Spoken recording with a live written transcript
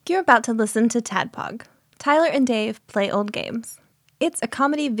You're about to listen to Tadpog. Tyler and Dave play old games. It's a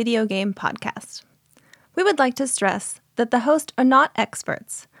comedy video game podcast. We would like to stress that the hosts are not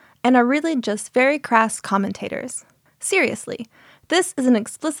experts and are really just very crass commentators. Seriously, this is an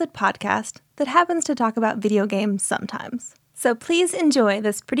explicit podcast that happens to talk about video games sometimes. So please enjoy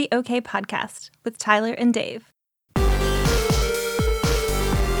this pretty okay podcast with Tyler and Dave.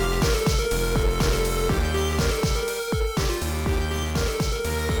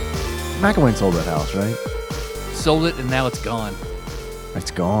 McElwain sold that house, right? Sold it, and now it's gone. It's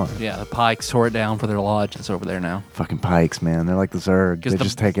gone. Yeah, the Pikes tore it down for their lodge. It's over there now. Fucking Pikes, man. They're like the Zerg. They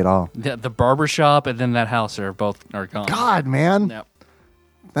just take it all. The barber shop and then that house are both gone. God, man. Yep.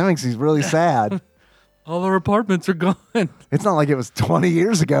 That makes me really sad. All our apartments are gone. It's not like it was 20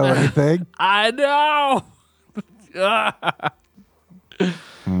 years ago or anything. I know. All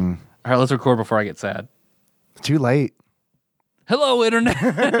right, let's record before I get sad. Too late. Hello, Internet.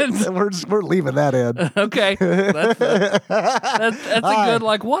 We're leaving that in. Okay. That's a good,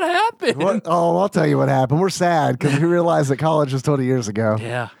 what happened? I'll tell you what happened. We're sad because we realized that college was 20 years ago.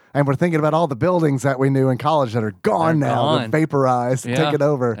 Yeah. And we're thinking about all the buildings that we knew in college that are gone They're now. gone. They're vaporized, taken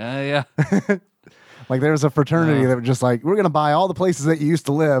over. Yeah. Like there was a fraternity that was just like, we're going to buy all the places that you used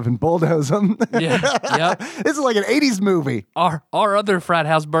to live and bulldoze them. Yeah. Yep. This is like an 80s movie. Our other frat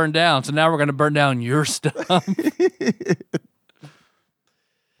house burned down, so now we're going to burn down your stuff.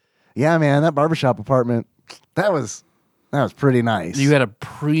 Yeah, man, that barbershop apartment, that was pretty nice. You had a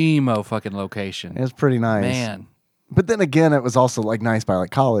primo fucking location. It was pretty nice. Man. But then again, it was also like nice by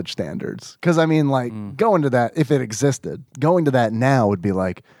like college standards. Because I mean, like going to that, if it existed, going to that now would be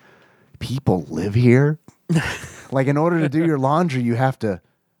like, people live here? Like in order to do your laundry, you have to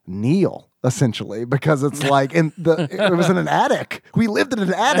kneel, essentially, because it's like it was in an attic. We lived in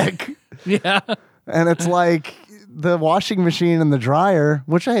an attic. Yeah. And it's like the washing machine and the dryer,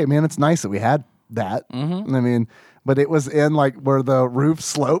 which, hey, man, it's nice that we had that. Mm-hmm. I mean, but it was in like where the roof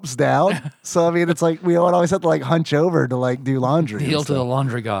slopes down. So, I mean, it's like we would always have to like hunch over to like do laundry. Kneel to the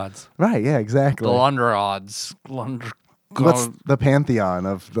laundry gods. Right. Yeah, exactly. The laundry gods. What's the pantheon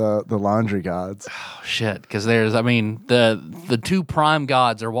of the laundry gods? Oh, shit. Because there's, the two prime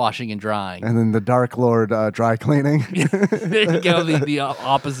gods are washing and drying. And then the Dark Lord dry cleaning. There you go. The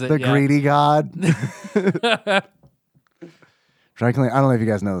opposite. The greedy god. Dry cleaning. I don't know if you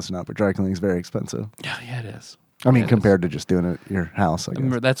guys know this or not, but dry cleaning is very expensive. Yeah, it is. I mean, compared to just doing it at your house, I guess.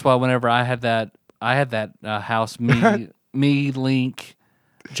 Remember, that's why whenever I had that house, me, Link,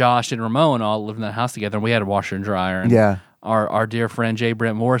 Josh, and Ramon all lived in that house together, and we had a washer and dryer. And yeah. Our dear friend J.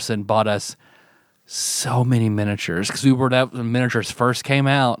 Brent Morrison bought us so many miniatures because we were out when miniatures first came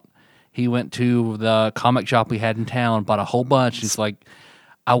out. He went to the comic shop we had in town, bought a whole bunch. He's like,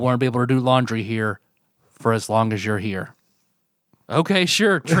 I want to be able to do laundry here for as long as you're here. Okay,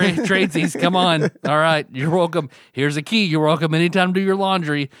 sure. Tradesies, come on. All right, you're welcome. Here's a key. You're welcome anytime to do your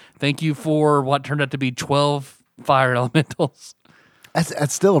laundry. Thank you for what turned out to be 12 fire elementals.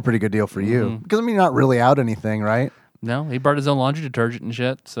 That's still a pretty good deal for you. Because, I mean, you're not really out anything, right? No, he brought his own laundry detergent and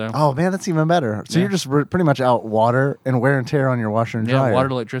shit. So. Oh, man, that's even better. So you're just pretty much out water and wear and tear on your washer and dryer. Yeah, water,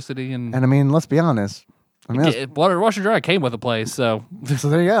 electricity. And I mean, let's be honest. I mean, washer and dryer came with the place, so. So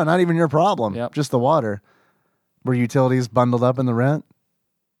there you go. Not even your problem. Yep. Just the water. Were utilities bundled up in the rent?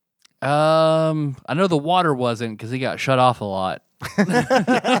 I know the water wasn't because he got shut off a lot.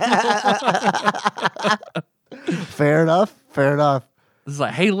 Fair enough. It's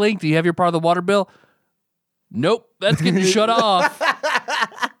like, hey, Link, do you have your part of the water bill? Nope, that's getting shut off.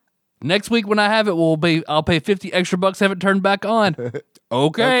 Next week when I have it, I'll pay $50 extra bucks to have it turned back on.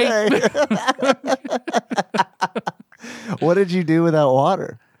 Okay. What did you do without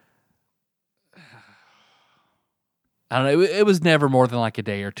water? I don't know. It was never more than like a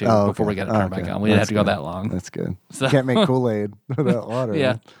day or two before we got it turned back on. We didn't have to go that long. That's good. So, can't make Kool-Aid without water.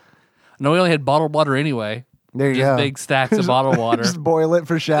 Yeah. Man. No, we only had bottled water anyway. There you just go. Big stacks of bottled water. Just boil it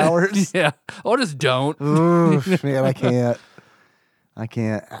for showers. Yeah. Or just don't. Oof, man, I can't.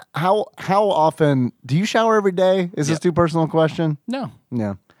 How often do you shower every day? Is this too personal a question? No.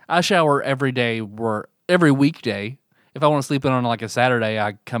 Yeah. I shower every day or every weekday. If I want to sleep in on like a Saturday,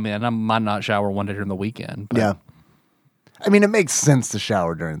 I come in. I might not shower one day during the weekend. But yeah. I mean, it makes sense to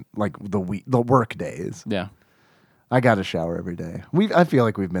shower during like the work days. Yeah. I got to shower every day. I feel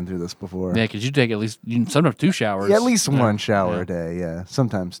like we've been through this before. Yeah, because you take at least sometimes 2 showers. Yeah, at least one shower a day. Yeah,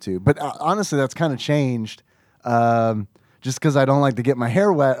 sometimes 2. But honestly, that's kind of changed. Just because I don't like to get my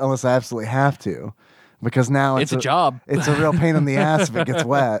hair wet unless I absolutely have to. Because now it's a job. It's a real pain in the ass if it gets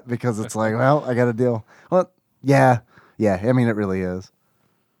wet because it's like, well, I got to deal. Well, yeah. I mean, it really is.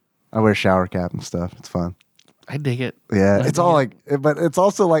 I wear a shower cap and stuff. It's fun. I dig it. Yeah, I it's dig all it. like, but it's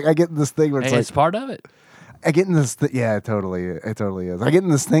also like I get in this thing where it's Hey, like it's part of it. I get in this. Yeah, it totally is. I get in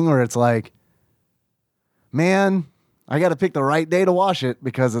this thing where it's like, man, I got to pick the right day to watch it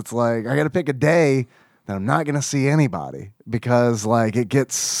because it's like I got to pick a day that I'm not gonna see anybody because like it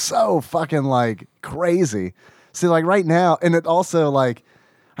gets so fucking like crazy. See, like right now, and it also like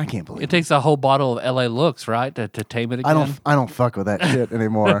I can't believe It takes a whole bottle of LA Looks, right, to tame it again. I don't fuck with that shit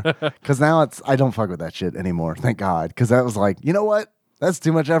anymore because now I don't fuck with that shit anymore. Thank God, because that was like, you know what? That's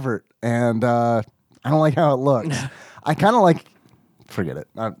too much effort, and I don't like how it looks. I kind of like. Forget it.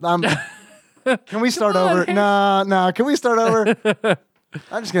 Can we start over? No. Can we start over?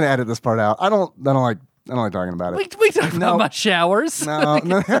 I'm just gonna edit this part out. I don't like talking about it. We talk about my showers. No.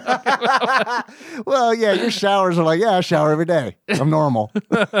 Well, yeah, your showers are like, yeah, I shower every day. I'm normal.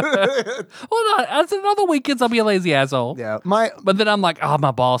 Well, no, as in other weekends, I'll be a lazy asshole. Yeah, But then I'm like, oh,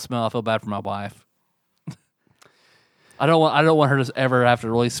 my balls smell. I feel bad for my wife. I don't want her to ever have to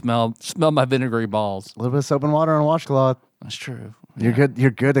really smell my vinegary balls. a little bit of soap and water and a washcloth. That's true. You're good.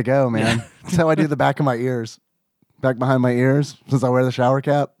 You're good to go, man. That's how I do the back of my ears, back behind my ears, since I wear the shower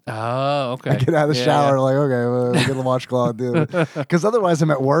cap. Oh, okay. I get out of the shower like, okay, well, get the washcloth, because otherwise I'm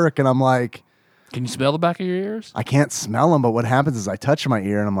at work and I'm like, Can you smell the back of your ears? I can't smell them. But what happens is I touch my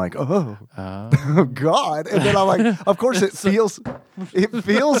ear and I'm like, oh God, and then I'm like, of course it feels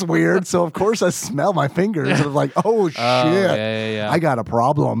weird. So of course I smell my fingers and I'm like, oh shit, yeah. I got a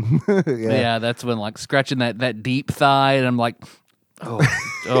problem. Yeah, that's when like scratching that deep thigh, and I'm like, oh,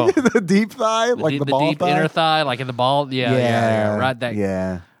 The deep thigh, like the ball deep thigh. inner thigh, like in the ball. Yeah.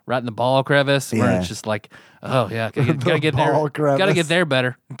 Yeah. Right in the ball crevice, where Yeah. it's just like, oh yeah, gotta get ball there. crevice. Gotta get there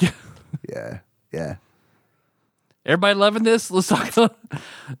better. Yeah. Everybody loving this? Let's talk.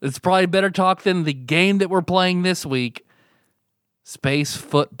 It's probably better talk than the game that we're playing this week. Space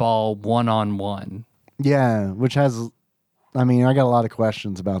Football 1-on-1. Yeah, which has, I mean, I got a lot of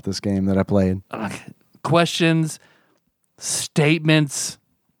questions about this game that I played. Questions, statements,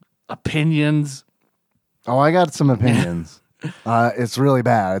 opinions. Oh, I got some opinions. It's really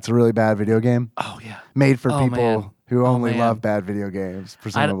bad. It's a really bad video game. Oh yeah, Made for man. people who only man. love bad video games,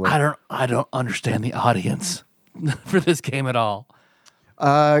 presumably. I don't understand the audience for this game at all.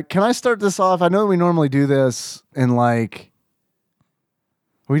 Can I start this off? I know we normally do this in like,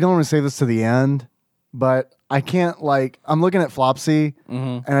 we don't want to save this to the end, but I can't like, I'm looking at Flopsy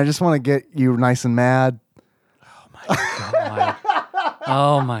and I just want to get you nice and mad. God.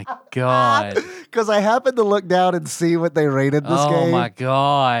 Oh my God. Because I happened to look down and see what they rated this game. Oh my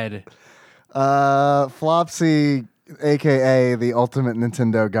God. Flopsy, aka the Ultimate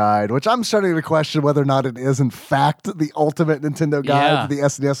Nintendo Guide, which I'm starting to question whether or not it is in fact the Ultimate Nintendo Guide to the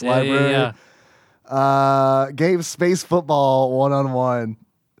SNES library. Gave Space Football 1-on-1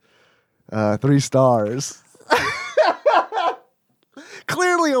 3 stars.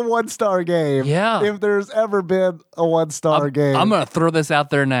 Clearly a 1-star game. Yeah. If there's ever been a 1-star game. I'm going to throw this out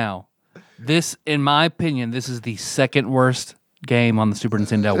there now. This, in my opinion, this is the second worst game on the Super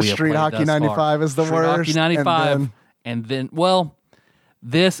Nintendo we have Street played Hockey thus 95 far. is the Street worst. Hockey 95. And then, well,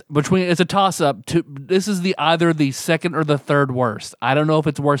 this, it's a toss-up. This is either the second or the third worst. I don't know if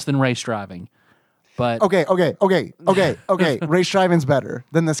it's worse than Race Driving. But Okay. Race Driving's better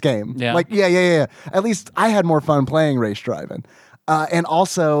than this game. Yeah. Like, yeah. At least I had more fun playing Race Driving. And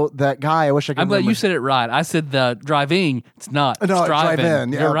also that guy, I wish I could I'm glad remember. you said it right. I said the driving. It's not. It's No, driving.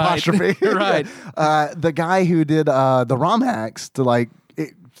 drive-in. Yeah, You're right. apostrophe. You're right. The guy who did the ROM hacks to like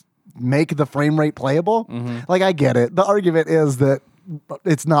make the frame rate playable. Like, I get it. The argument is that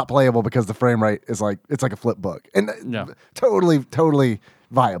it's not playable because the frame rate is like, it's like a flip book. And totally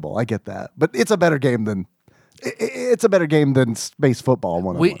viable. I get that. But it's a better game than Space Football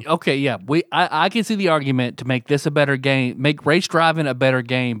 1-on-1. I can see the argument to make this a better game, make Race Driving a better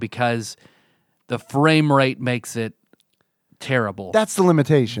game because the frame rate makes it terrible. That's the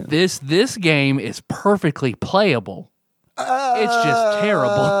limitation. This game is perfectly playable. It's just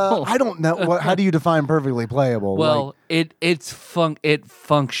terrible. I don't know. How do you define perfectly playable? Well, it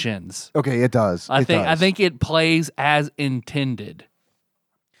functions. Okay, it does. I think it plays as intended.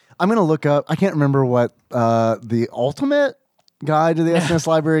 I'm going to look up. I can't remember what the Ultimate Guide to the SNES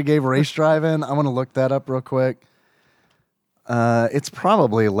library gave Race Driving. I want to look that up real quick. It's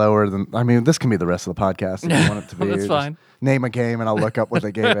probably lower than. I mean, this can be the rest of the podcast if you want it to be. That's fine. Name a game and I'll look up what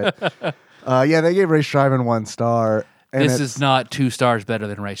they gave it. They gave Race Driving 1 star. And This is not 2 stars better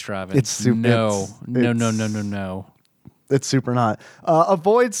than Race Driving. It's super. No. It's super not.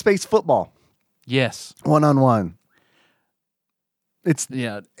 Avoid Space Football Yes. 1-on-1. It's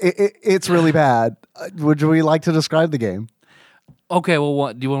Yeah. it's really bad. Would we like to describe the game? Okay, well,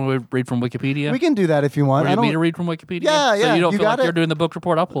 what do you want to read from Wikipedia? We can do that if you want. Or I you want me don't. to read from Wikipedia? Yeah, So yeah, you don't you feel got like you're it. doing the book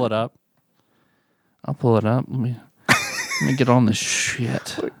report? I'll pull it up. Let me get on this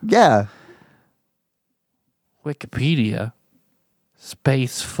shit. Yeah. Wikipedia,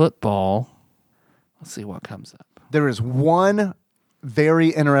 space football. Let's see what comes up. There is one very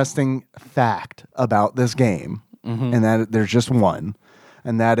interesting fact about this game, and that there's just one,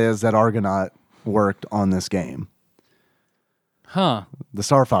 and that is that Argonaut worked on this game. Huh? The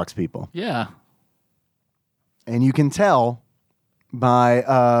Star Fox people. Yeah. And you can tell by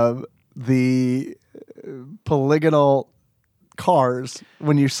the polygonal cars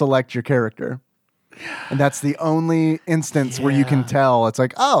when you select your character. And that's the only instance where you can Yeah. tell. It's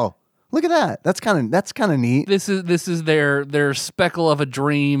like, oh, look at that. That's kind of neat. This is their speckle of a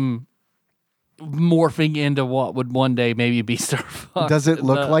dream morphing into what would one day maybe be Star Fox. Does it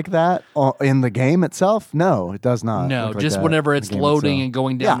look like that in the game itself? No, it does not. No, look like just that whenever in it's the game loading itself. and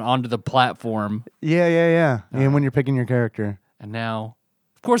going down Yeah. onto the platform. Yeah. And when you're picking your character. And now,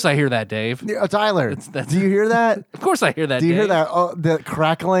 of course, I hear that, Dave. Yeah, Tyler, that's- do you hear that? Of course, I hear that. Do you hear Dave. that? Oh, the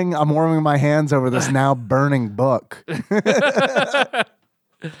crackling. I'm warming my hands over this now burning book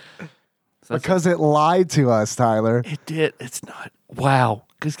because it lied to us, Tyler. It did. It's not. Wow.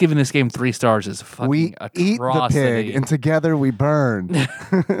 Because giving this game 3 stars is a fucking We eat the atrocity. pig, and together we burn.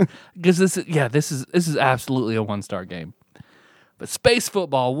 Because this is absolutely a 1-star game. But space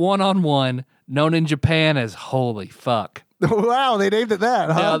football 1-on-1, known in Japan as holy fuck. Wow, they named it that,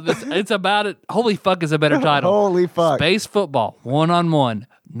 Now, huh? it's about it. Holy fuck is a better title. Holy fuck. Space football 1-on-1,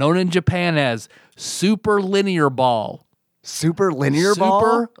 known in Japan as super linear ball. Super linear ball?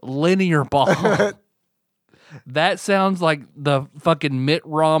 Super linear ball. That sounds like the fucking Mitt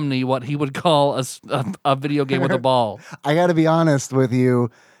Romney, what he would call a video game with a ball. I got to be honest with you.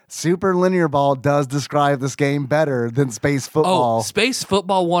 Super linear ball does describe this game better than space football. Oh, space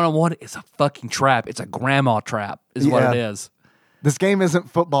football 1-on-1 is a fucking trap. It's a grandma trap, is what Yeah. it is. This game isn't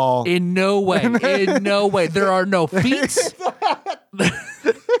football. In no way. In no way. There are no feet.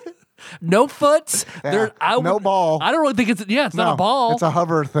 No foots. Yeah, no ball. I don't really think it's it's not No, a ball. It's a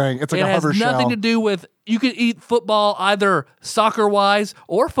hover thing. It's like it a has hover nothing shell. to do with you can eat football either soccer wise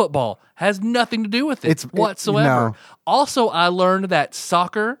or football. Has nothing to do with it whatsoever. No. Also, I learned that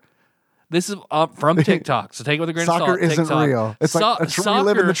soccer. This is from TikTok, so take it with a grain of salt. Soccer isn't TikTok. real. It's like we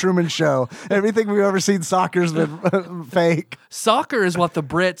live in the Truman Show. Everything we've ever seen soccer's been fake. Soccer is what the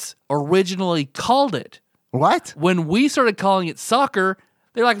Brits originally called it. What? When we started calling it soccer,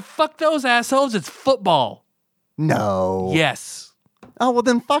 they're like, "Fuck those assholes! It's football." No. Yes. Oh, well,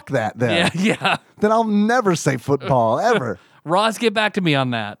 then fuck that then. Yeah. Then I'll never say football, ever. Roz, get back to me on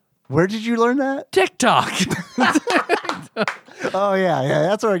that. Where did you learn that? TikTok. Oh, yeah.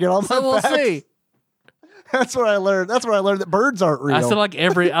 That's where I get all my So we'll facts. see. That's where I learned. That's where I learned that birds aren't real. I said like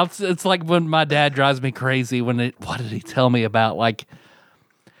it's like when my dad drives me crazy what did he tell me about? Like,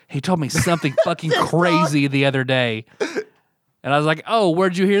 he told me something fucking crazy the other day. And I was like, oh,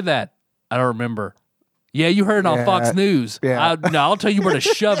 where'd you hear that? I don't remember. Yeah, you heard it on Yeah. Fox News. Yeah. I'll tell you where to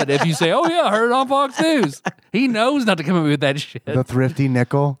shove it if you say, oh, yeah, I heard it on Fox News. He knows not to come at me with that shit. The Thrifty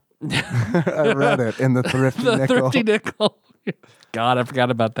Nickel. I read it in the Thrifty The Nickel. Thrifty Nickel. God, I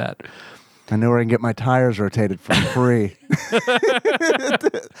forgot about that. I know where I can get my tires rotated for free.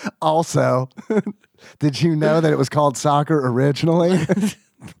 Also, did you know that it was called soccer originally?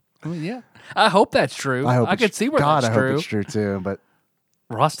 I mean, yeah. I hope that's true. I hope I could see where God, that's I true. hope it's true too. But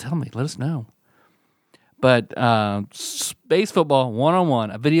Ross, tell me. Let us know. But Space Football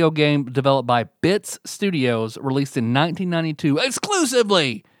 1-on-1, a video game developed by Bits Studios, released in 1992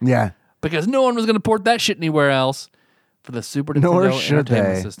 exclusively yeah, because no one was going to port that shit anywhere else for the Super Nor Nintendo should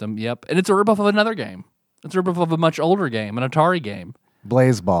Entertainment they. System. Yep. And it's a ripoff of another game. It's a ripoff of a much older game, an Atari game.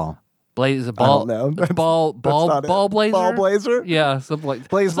 Blaze Ball. Blaze a I ball. don't know. Ball not it. ball blazer. Ball Blazer? Yeah, something like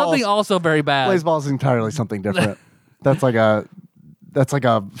Blaze something balls. also very bad. Blaze Ball is entirely something different. That's like a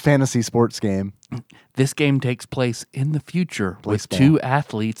fantasy sports game. This game takes place in the future with Ball. 2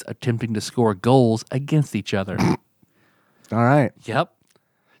 athletes attempting to score goals against each other. All right, Yep.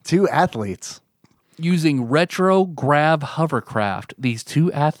 2 athletes. Using retro grav hovercraft, these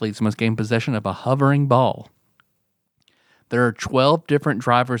 2 athletes must gain possession of a hovering ball. There are 12 different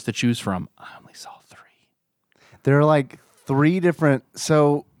drivers to choose from. I only saw 3. There are like 3 different.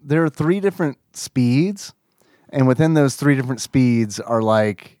 So there are 3 different speeds, and within those 3 different speeds are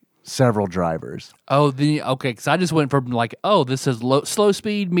like several drivers. Oh, okay, because I just went from like, oh, this is slow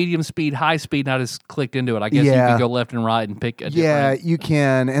speed, medium speed, high speed, and I just clicked into it. I guess you Yeah. can go left and right and pick a Yeah, different... you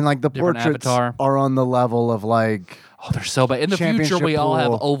can, and like the different portraits avatar. are on the level of like. Oh, they're so bad. In the future, Championship we all have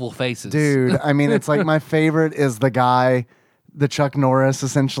pool. oval faces. Dude, I mean, it's like my favorite is the guy the Chuck Norris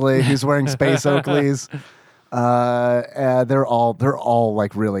essentially, who's wearing space Oakleys. They're all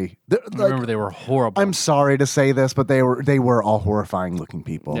like really. I remember they were horrible. I'm sorry to say this, but they were all horrifying looking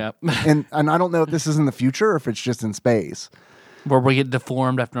people. Yep. and I don't know if this is in the future or if it's just in space. Where we get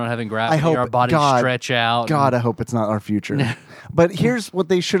deformed after not having gravity, I hope our bodies stretch out. God, I hope it's not our future. But here's what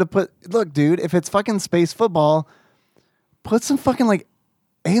they should have put. Look, dude, if it's fucking space football, put some fucking like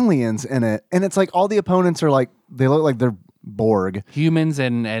aliens in it, and it's like all the opponents are like they look like they're Borg. Humans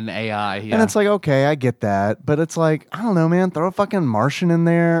and AI, yeah. And it's like, okay, I get that. But it's like, I don't know, man. Throw a fucking Martian in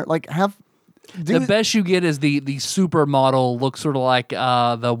there. Like, the best you get is the supermodel looks sort of like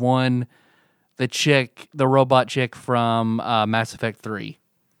the robot chick from Mass Effect 3.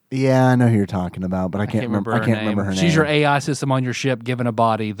 Yeah, I know who you're talking about, but I can't remember her name. She's your AI system on your ship given a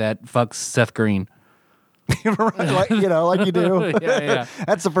body that fucks Seth Green. like you do. Yeah.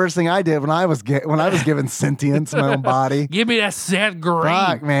 That's the first thing I did when I was given sentience in my own body. Give me that Seth Green.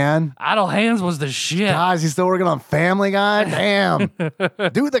 Fuck, man. Idle Hands was the shit. Guys, he's still working on Family Guy? Damn.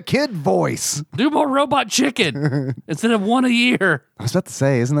 Do the kid voice. Do more Robot Chicken instead of one a year. I was about to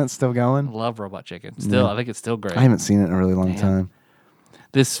say, isn't that still I going? love Robot Chicken. Still, I think it's still great. I haven't seen it in a really long time.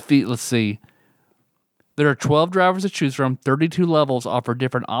 Let's see. There are 12 drivers to choose from. 32 levels offer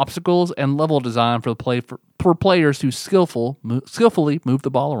different obstacles and level design for players who skillfully move the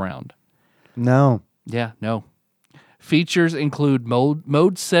ball around. No. Yeah, no. Features include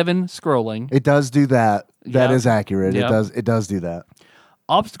mode 7 scrolling. It does do that. That Yep. is accurate. Yep. It does do that.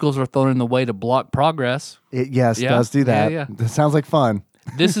 Obstacles are thrown in the way to block progress. It Yeah. does do that. Yeah. That sounds like fun.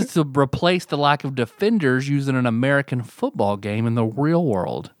 This is to replace the lack of defenders used in an American football game in the real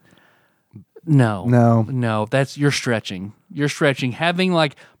world. No. You're stretching. Having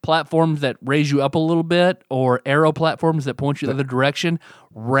like platforms that raise you up a little bit or arrow platforms that point you the other direction,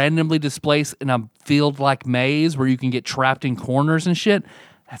 randomly displaced in a field like maze where you can get trapped in corners and shit.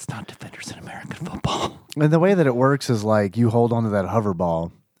 That's not defenders in American football. And the way that it works is like you hold onto that hover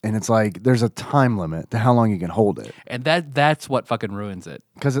ball, and it's like there's a time limit to how long you can hold it. And that's what fucking ruins it.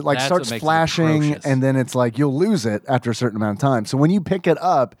 Because it like That's starts what makes it flashing, atrocious. and then it's like you'll lose it after a certain amount of time. So when you pick it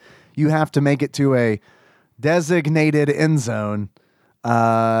up, you have to make it to a designated end zone,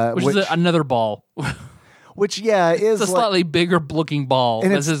 Which is another ball. which is It's a slightly bigger looking ball.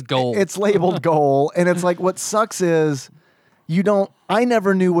 and This is goal. It's labeled goal, and it's like what sucks is I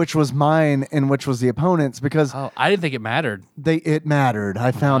never knew which was mine and which was the opponent's because I didn't think it mattered. it mattered.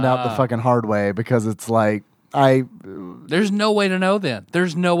 I found out the fucking hard way because it's like There's no way to know then.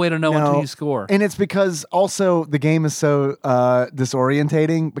 There's no way to know until you score. And it's because also the game is so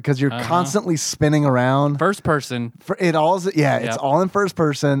disorientating because you're constantly spinning around. First person. It's all in first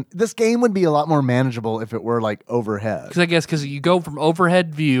person. This game would be a lot more manageable if it were like overhead. Because you go from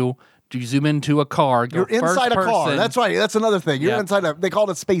overhead view, you zoom into a car. You're inside a car. person. That's right. That's another thing. You're inside they call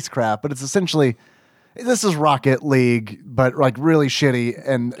it a spacecraft, but it's essentially this is Rocket League, but like really shitty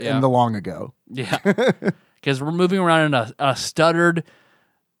and in the long ago. Yeah. Because we're moving around in a stuttered,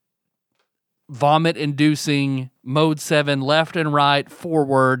 vomit-inducing mode 7, left and right,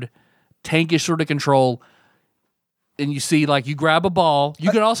 forward, tankish sort of control. And you see, like, you grab a ball. You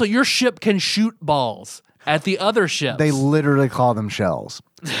can also, your ship can shoot balls at the other ships. They literally call them shells.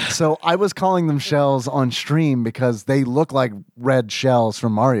 So I was calling them shells on stream because they look like red shells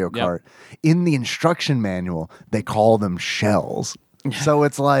from Mario Kart. In the instruction manual, they call them shells. So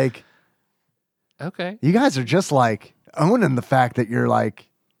it's like, okay. you guys are just like owning the fact that you're like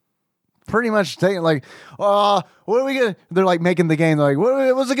pretty much taking like, what are we gonna? They're like making the game. They're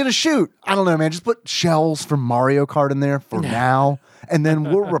like, what's it gonna shoot? I don't know, man. Just put shells from Mario Kart in there for now, and then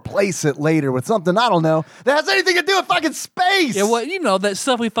we'll replace it later with something I don't know that has anything to do with fucking space. Yeah, well, that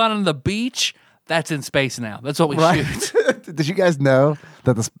stuff we find on the beach, that's in space now. That's what we shoot. Did you guys know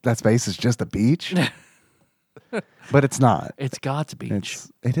that that space is just a beach? But it's not. It's God's beach.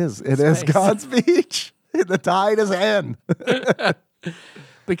 It is God's beach. The tide is in.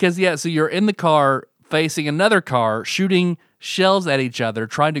 Because, so you're in the car facing another car, shooting shells at each other,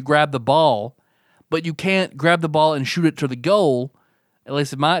 trying to grab the ball, but you can't grab the ball and shoot it to the goal. At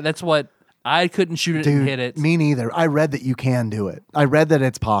least that's what I couldn't shoot it and hit it. Me neither. I read that you can do it. I read that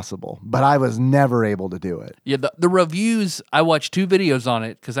it's possible, but I was never able to do it. Yeah, the reviews, I watched 2 videos on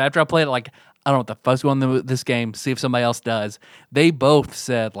it because after I played it, like, I don't know what the fuck's going on with this game, see if somebody else does. They both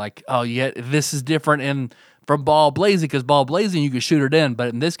said, like, oh, yeah, this is different from Ball Blazing because Ball Blazing, you can shoot it in, but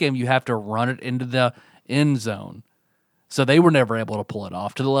in this game, you have to run it into the end zone. So they were never able to pull it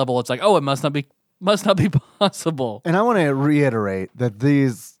off to the level it's like, oh, it must not be possible. And I want to reiterate that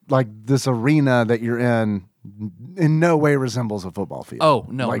this arena that you're in in no way resembles a football field. Oh,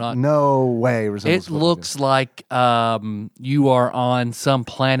 no, like, not. no way resembles. It a football looks like you are on some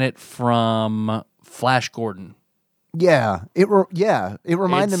planet from Flash Gordon. field. Yeah, it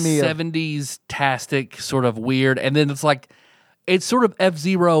reminded It's me of 70s tastic, sort of weird, and then it's like it's sort of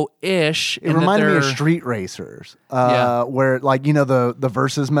F-Zero ish. It reminded me of Street Racers, where like the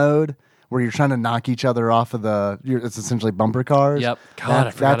versus mode where you're trying to knock each other off of it's essentially bumper cars. Yep. God,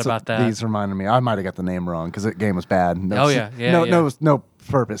 I forgot about that. These reminded me. I might have got the name wrong because the game was bad. Oh, yeah. No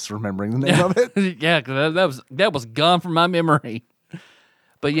purpose remembering the name of it. Yeah, 'cause that was gone from my memory.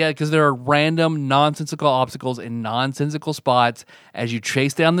 But yeah, because there are random nonsensical obstacles in nonsensical spots as you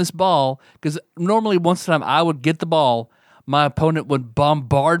chase down this ball. Because normally, once a time, I would get the ball, my opponent would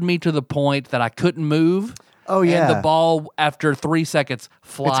bombard me to the point that I couldn't move. Oh, yeah. And the ball, after 3 seconds,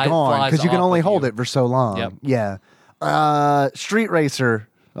 It's gone because you can only hold it for so long. Yep. Yeah. Street Racer,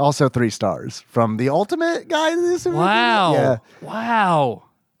 also 3 stars from the Ultimate guy. Wow. Yeah. Wow.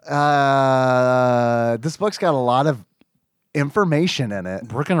 This book's got a lot of information in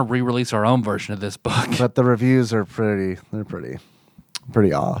it, We're going to re-release our own version of this book. but the reviews are pretty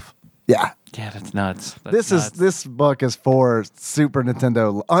off. Yeah. Yeah, that's nuts. That's This book is for Super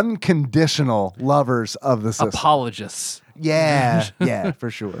Nintendo unconditional lovers of the system. apologists. Yeah, for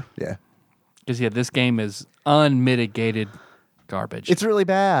sure. Yeah. Because, this game is unmitigated garbage. It's really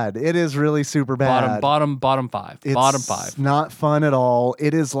bad. It is really super bad. bottom five. It's Bottom five. not fun at all.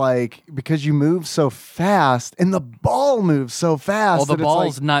 It is like because you move so fast and the ball moves so fast. Well, the that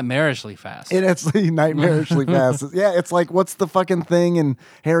ball's it's like, nightmarishly fast. it's like nightmarishly fast. Yeah, it's like what's the fucking thing in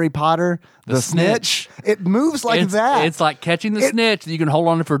Harry Potter? The snitch. It moves like that. It's like catching the snitch that you can hold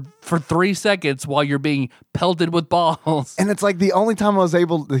on to for 3 seconds while you're being pelted with balls. And it's like the only time I was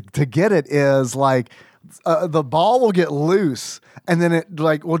able to get it is like the ball will get loose and then it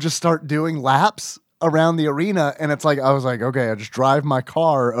like will just start doing laps around the arena. And it's like, I was like, okay, I just drive my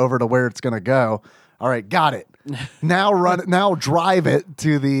car over to where it's going to go. All right, got it. Now run it. Now drive it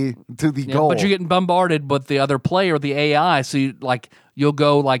to the goal. But you're getting bombarded with the other player, the AI. So you'll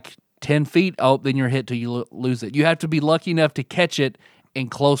go like 10 feet. Oh, then you're hit till you lose it. You have to be lucky enough to catch it in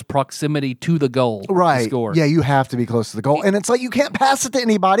close proximity to the goal. Right. To score. Yeah, you have to be close to the goal. And it's like you can't pass it to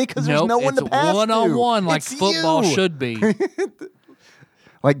anybody because there's no one to pass It's one-on-one to. like It's football you. should be.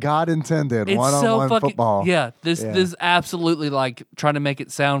 Like God intended. It's One-on-one so fucking football. Yeah, this is absolutely like trying to make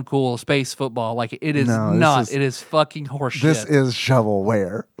it sound cool, space football. Like it is No, this not. is- It is fucking horseshit. This is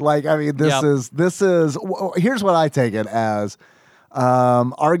shovelware. Like, I mean, this is here's what I take it as.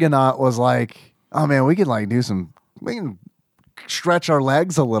 Argonaut was like, oh man, we can stretch our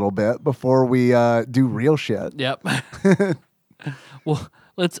legs a little bit before we do real shit. Yep. Well,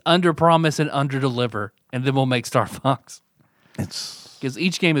 let's under promise and under deliver, and then we'll make Star Fox. It's Because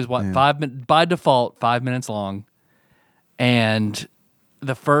each game is what 5 minutes by default, 5 minutes long, and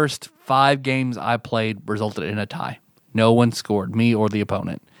the first 5 games I played resulted in a tie. No one scored, me or the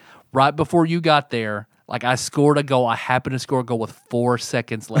opponent. Right before you got there, like I scored a goal. I happened to score a goal with 4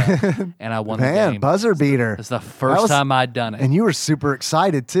 seconds left, and I won the man, game. buzzer beater. It's the first time I'd done it. And you were super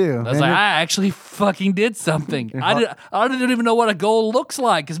excited too. I was like, I actually fucking did something. I didn't even know what a goal looks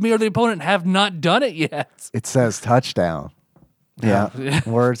like because me or the opponent have not done it yet. it says touchdown. Yeah,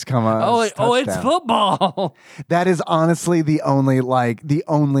 words come out. It's football. That is honestly the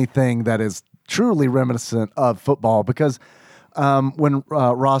only thing that is truly reminiscent of football because when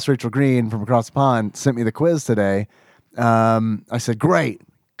Ross Rachel Green from across the pond sent me the quiz today, I said, great,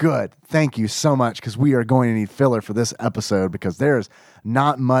 good, thank you so much because we are going to need filler for this episode because there's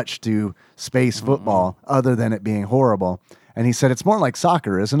not much to space football other than it being horrible. And he said, it's more like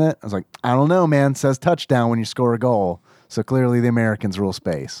soccer, isn't it? I was like, I don't know, man. It says touchdown when you score a goal. So clearly the Americans rule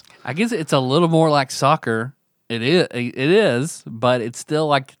space. I guess it's a little more like soccer. It is, but it's still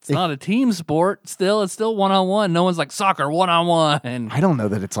like it's not a team sport. Still, it's still one-on-one. No one's like soccer one-on-one. I don't know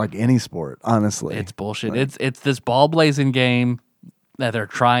that it's like any sport, honestly. It's bullshit. It's this ball blazing game that they're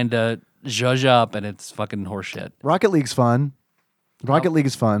trying to zhuzh up, and it's fucking horseshit. Rocket League's fun. Rocket League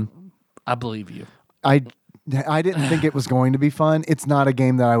is fun. I believe you. I didn't think it was going to be fun. It's not a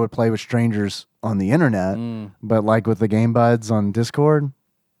game that I would play with strangers on the internet, but like with the Game Buds on Discord,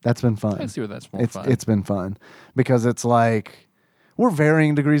 that's been fun. I see where that's more fun. It's been fun because it's like we're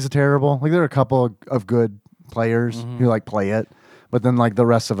varying degrees of terrible. Like there are a couple of good players who like play it, but then like the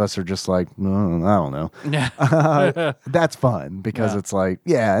rest of us are just like, I don't know. Yeah. That's fun because it's like,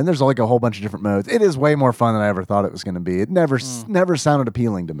 and there's like a whole bunch of different modes. It is way more fun than I ever thought it was going to be. It never sounded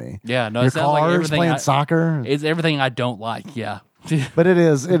appealing to me. Yeah, no, Your it sounds like cars everything playing soccer. It's everything I don't like. Yeah. But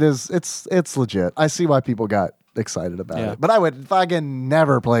it's legit. I see why people got excited about Yeah. it. But I would fucking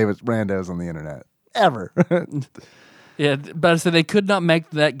never play with randos on the internet. ever. Yeah, but so they could not make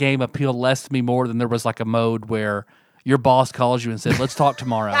that game appeal less to me more than there was like a mode where your boss calls you and says, "Let's talk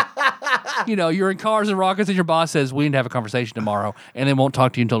tomorrow." You're in Cars and Rockets, and your boss says, "We need to have a conversation tomorrow," and they won't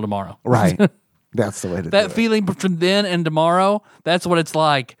talk to you until tomorrow. Right. That's the way to do it. That feeling between then and tomorrow, that's what it's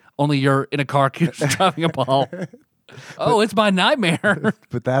like. Only you're in a car driving a ball. Oh, it's my nightmare.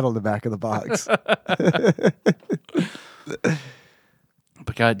 Put that on the back of the box.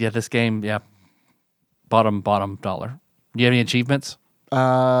 But God, yeah, this game, yeah, bottom dollar. Do you have any achievements?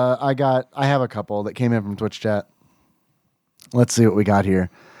 I have a couple that came in from Twitch chat. Let's see what we got here.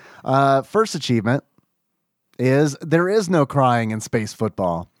 First achievement is there is no crying in space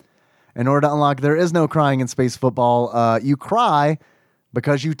football. In order to unlock there is no crying in space football, you cry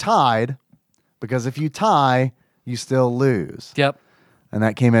because you tied, because if you tie, you still lose. Yep. And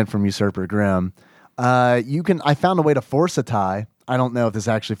that came in from Usurper Grim. I found a way to force a tie. I don't know if this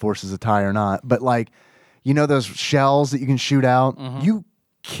actually forces a tie or not, but those shells that you can shoot out, you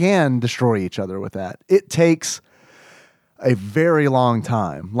can destroy each other with that. It takes a very long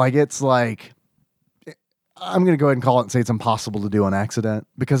time. I'm going to go ahead and call it and say it's impossible to do on accident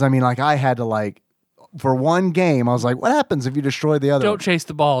because I had to for one game, I was like, what happens if you destroy the other? Don't chase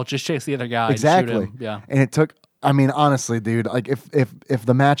the ball, just chase the other guy. Exactly. And shoot him. Yeah. And it took, honestly, dude, if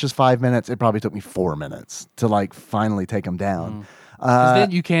the match is 5 minutes, it probably took me 4 minutes to finally take him down. Because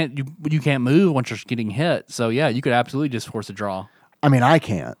then you can't move once you're getting hit. So yeah, you could absolutely just force a draw. I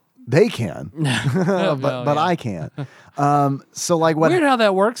can't. They can, but I can't. What? Weird how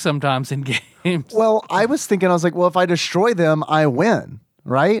that works sometimes in games. Well, I was thinking, if I destroy them, I win,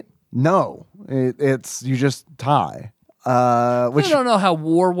 right? No, it's you just tie. Which I don't know how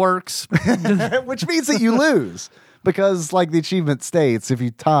war works. which means that you lose because, the achievement states, if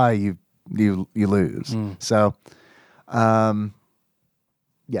you tie, you lose. So,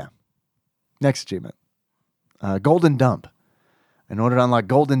 yeah. Next achievement, Golden Dump. In order to unlock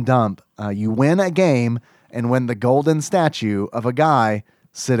Golden Dump, you win a game and win the golden statue of a guy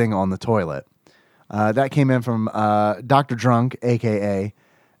sitting on the toilet. That came in from Dr. Drunk, a.k.a.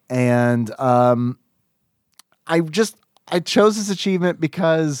 And I chose this achievement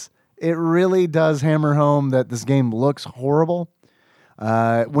because it really does hammer home that this game looks horrible.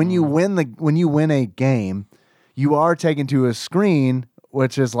 When you win a game, you are taken to a screen,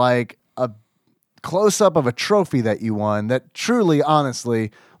 which is like a close-up of a trophy that you won that truly,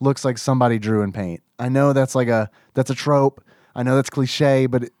 honestly, looks like somebody drew in paint. I know that's that's a trope. I know that's cliche,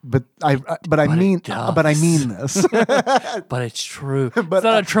 but I mean this. But it's true. It's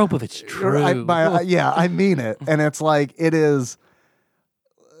not a trope of it's true. I mean it, and it's it is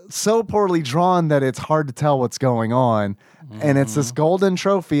so poorly drawn that it's hard to tell what's going on. And it's this golden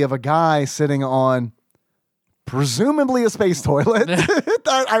trophy of a guy sitting on presumably a space toilet.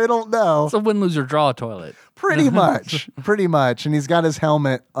 I don't know. It's a win-lose or draw toilet. Pretty much. And he's got his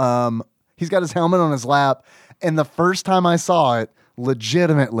helmet. He's got his helmet on his lap. And the first time I saw it,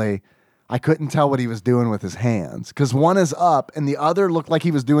 legitimately, I couldn't tell what he was doing with his hands. Because one is up and the other looked like he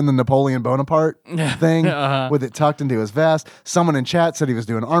was doing the Napoleon Bonaparte thing with it tucked into his vest. Someone in chat said he was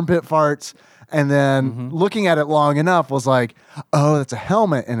doing armpit farts. And then looking at it long enough was like, oh, that's a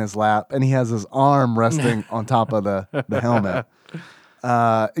helmet in his lap. And he has his arm resting on top of the helmet.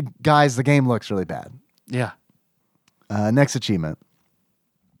 Guys, the game looks really bad. Yeah. Next achievement.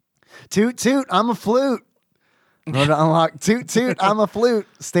 Toot, toot, I'm a flute. In order to unlock Toot, toot, I'm a flute,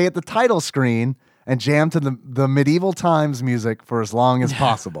 stay at the title screen and jam to the medieval times music for as long as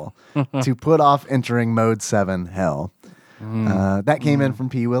possible to put off entering Mode 7 Hell. That came in from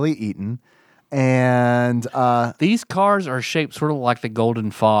P. Willie Eaton. And these cars are shaped sort of like the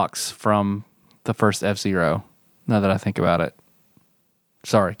Golden Fox from the first F-Zero, now that I think about it.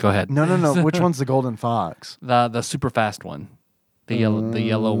 Sorry, go ahead. No. Which one's the Golden Fox? The super fast one. The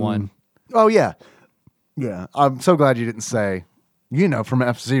yellow one. Oh, yeah. Yeah. I'm so glad you didn't say, from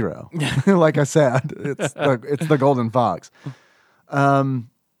F-Zero. Like I said, it's the Golden Fox.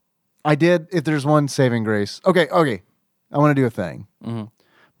 I did, if there's one saving grace. Okay. I want to do a thing.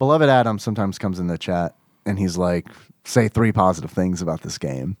 Beloved Adam sometimes comes in the chat and he's like, say 3 positive things about this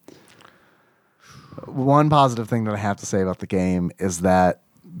game. One positive thing that I have to say about the game is that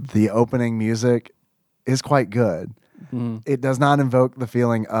the opening music is quite good. It does not invoke the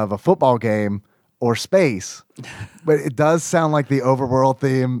feeling of a football game or space, but it does sound like the overworld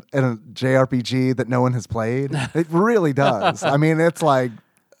theme in a JRPG that no one has played. It really does. It's like...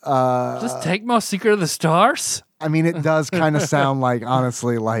 Just take my Secret of the Stars? It does kind of sound like,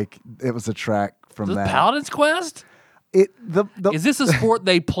 honestly, like it was a track from that. Paladin's Quest? Is this a sport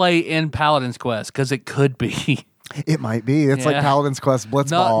they play in Paladin's Quest? Because it could be. It might be. It's like Yeah. Paladin's Quest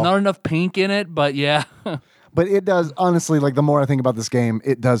Blitzball. Not enough pink in it, but yeah. But it does, honestly, like the more I think about this game,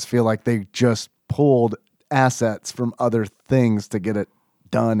 it does feel like they just pulled assets from other things to get it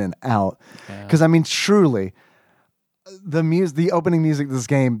done and out. Because, I mean, truly, the opening music of this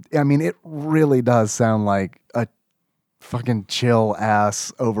game, I mean, it really does sound like a fucking chill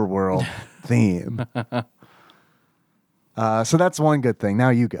ass overworld theme. So that's one good thing. Now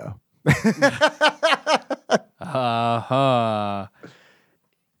you go.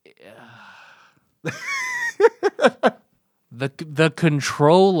 The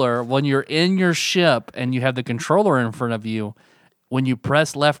controller, when you're in your ship and you have the controller in front of you, when you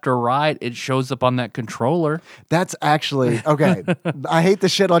press left or right, it shows up on that controller. That's actually, okay, I hate the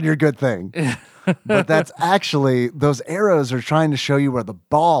shit on your good thing. But that's actually, those arrows are trying to show you where the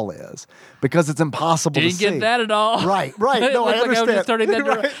ball is because it's impossible Didn't to see. get that at all. Right. It No, I looked like understand. was just turning that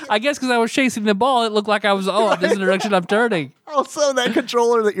Right. I guess because I was chasing the ball, it looked like I was, this is the direction I'm turning. Also, that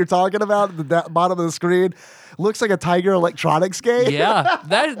controller that you're talking about at the bottom of the screen looks like a Tiger Electronics game. Yeah,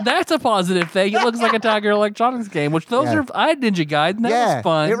 that's a positive thing. It looks like a Tiger Electronics game, which those Yeah. are, I had Ninja Gaiden. That was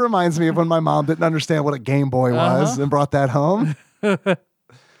fun. It reminds me of when my mom didn't understand what a Game Boy was and brought that home.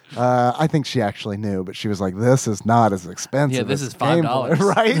 I think she actually knew, but she was like, "This is not as expensive. Yeah, this as is Game Boy."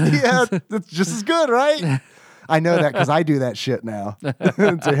 $5. Right? Yeah, it's just as good, right? I know that because I do that shit now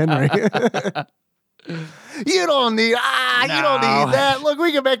to Henry. You don't need you don't No. need that. Look,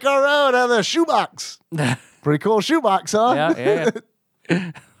 we can make our own out of the shoebox. Pretty cool shoebox, huh? Yeah.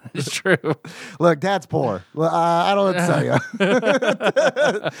 It's true. Look, Dad's poor. Well, I don't know what to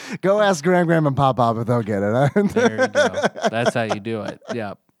tell you. Go ask Grandma and Pop if they'll get it. There you go. That's how you do it.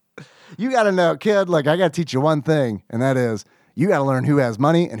 Yeah. You got to know, kid, look, I got to teach you one thing, and that is you got to learn who has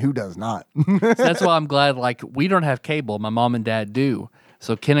money and who does not. So that's why I'm glad, like, we don't have cable. My mom and dad do.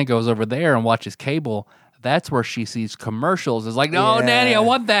 So Kenna goes over there and watches cable. That's where she sees commercials. It's like, no, Yeah. Nanny, I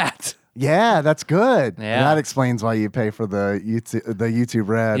want that. Yeah, that's good. Yeah. And that explains why you pay for the YouTube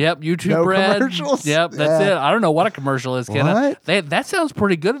Red. Yep, YouTube No Red. commercials? Yep, that's Yeah. it. I don't know what a commercial is, Kenna. What? That sounds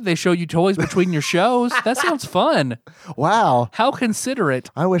pretty good if they show you toys between your shows. That sounds fun. Wow. How considerate.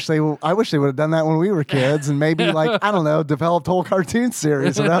 I wish they would have done that when we were kids and maybe like, I don't know, developed whole cartoon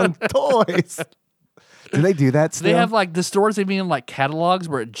series around toys. Do they do that still? They have like the stores, they mean like catalogs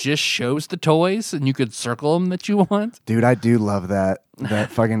where it just shows the toys and you could circle them that you want. Dude, I do love that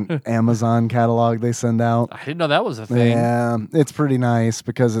fucking Amazon catalog they send out. I didn't know that was a thing. Yeah, it's pretty nice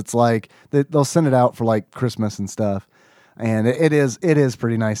because it's like they'll send it out for like Christmas and stuff, and it is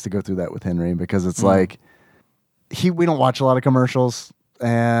pretty nice to go through that with Henry because it's like we don't watch a lot of commercials,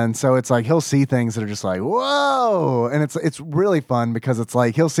 and so it's like he'll see things that are just like whoa, and it's really fun because it's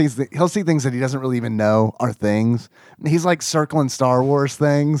like he'll see things that he doesn't really even know are things. He's like circling Star Wars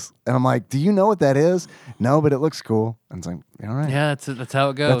things, and I'm like, do you know what that is? No, but it looks cool. And it's like, all right, Yeah, that's how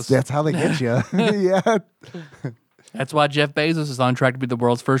it goes. that's how they get you. Yeah. That's why Jeff Bezos is on track to be the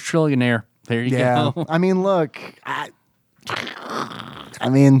world's first trillionaire. There you Yeah, go. I mean, look, I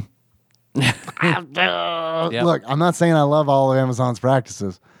mean, Yep. look, I'm not saying I love all of Amazon's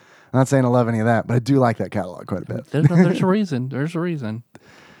practices. I'm not saying I love any of that, but I do like that catalog quite a bit. There's a reason. There's a reason.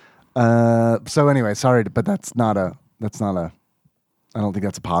 So anyway, sorry, but that's not a. I don't think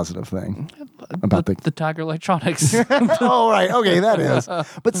that's a positive thing about The Tiger Electronics. Oh, right, okay, that is.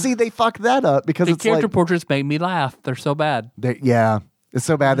 But see, they fucked that up because The it's character like, portraits make me laugh. They're so bad. yeah, it's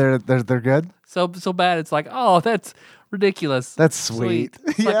so bad. They're good. So bad. It's like, oh, that's ridiculous. That's sweet.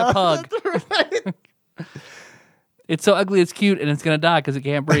 It's like a pug. It's so ugly, it's cute, and it's gonna die because it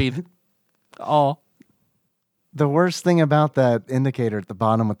can't breathe. Oh, The worst thing about that indicator at the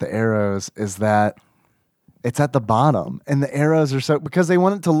bottom with the arrows is that it's at the bottom, and the arrows are so because they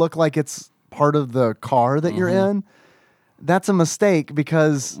want it to look like it's part of the car that you're in. That's a mistake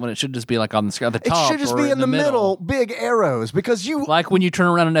because when it should just be like on the screen, at the it top. should just or be in the middle, big arrows because you Like when you turn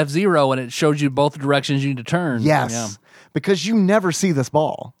around in F-Zero and it shows you both directions you need to turn. yes, because you never see this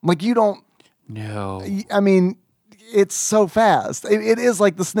ball. Like you don't. Yeah. No. I mean, it's so fast. It is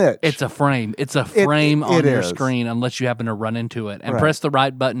like the snitch. It's a frame. It's a frame on it your is. screen unless you happen to run into it and Right. press the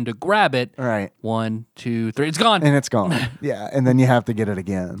right button to grab it. right. 1, 2, 3. It's gone. And it's gone. Yeah, and then you have to get it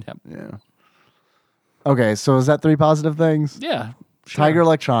again. Yep. Yeah. Okay, so is that 3 positive things? Yeah. Sure. Tiger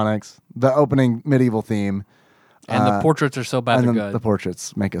Electronics, the opening medieval theme, And the portraits are so bad and they're then good. the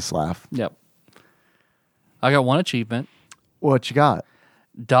portraits make us laugh. Yep. I got one achievement. What you got?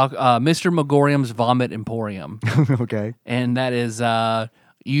 Mr. Megorium's Vomit Emporium. Okay. And that is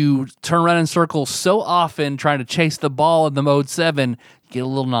you turn around in circles so often trying to chase the ball in the mode 7, you get a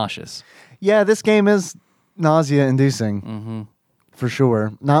little nauseous. Yeah, this game is nausea inducing. for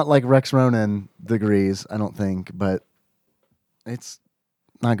sure. Not like Rex Ronan degrees, I don't think, but it's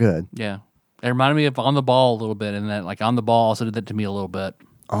not good. Yeah. It reminded me of On the Ball a little bit, and that like On the Ball also did that to me a little bit.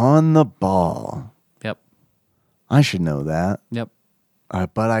 On the Ball. Yep. I should know that, Yep.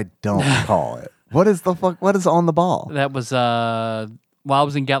 but I don't recall it. What is the fuck? What is On the Ball? That was while I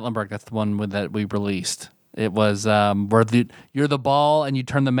was in Gatlinburg. That's the one that we released. It was where you're the ball and you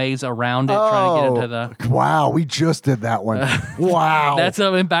turn the maze around it, trying to get into the. Wow, we just did that one. Wow, That's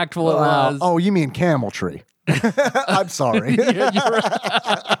how impactful it was. Oh, you mean Camel Tree? I'm sorry. You're right.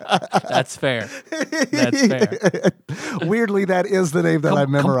 That's fair. That's fair. Weirdly, that is the name that I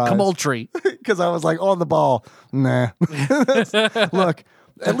memorized. Camultry. Because I was like, On the Ball. Nah. Look,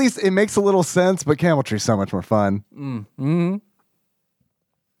 at least it makes a little sense, but Camel Tree's so much more fun. Mm-hmm.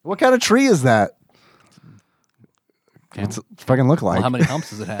 What kind of tree is that? What's it fucking look like? Well, how many humps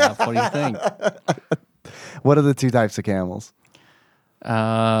does it have? What do you think? What are the two types of camels?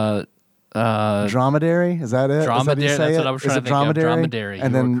 Dromedary? Is that it? Dromedary. Is that That's what I was trying to think of. Dromedary.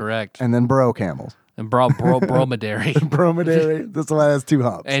 And You then were correct. And then bro camels. And bromedary. Bromedary. This one has two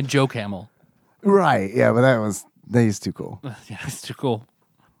humps. And Joe Camel. Right. Yeah, but he's too cool. Yeah, it's too cool.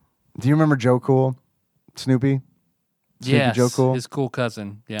 Do you remember Joe Cool? Snoopy? Yes, Joe Cool? his cool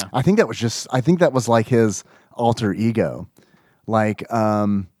cousin. Yeah. I think that was like his alter ego. Like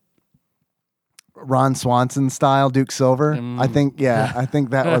Ron Swanson style Duke Silver. I think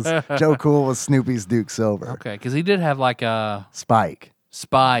that was Joe Cool was Snoopy's Duke Silver. Okay, because he did have like a Spike.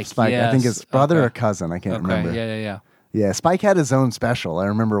 Spike. I think his brother okay. or cousin. I can't remember. Yeah. Yeah, Spike had his own special. I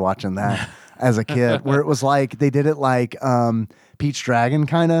remember watching that as a kid, where it was like they did it like Peach Dragon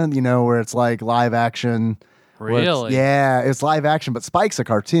kind of, where it's like live action. Really? Yeah, it's live action, but Spike's a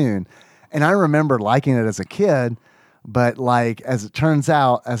cartoon. And I remember liking it as a kid, but like as it turns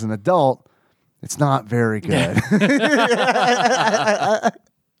out, as an adult, it's not very good.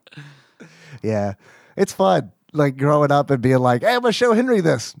 Yeah, it's fun. Like growing up and being like, "Hey, I'm gonna show Henry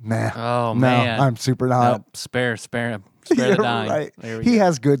this." Nah. Oh no, man, I'm super not. Nope. Spare the You're dime. right. There we He go.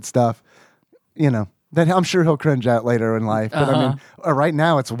 has good stuff, that I'm sure he'll cringe at later in life. But I mean, right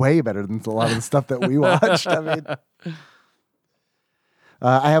now it's way better than a lot of the stuff that we watched. I mean,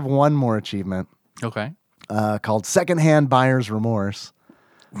 I have one more achievement Okay, called Secondhand Buyer's Remorse.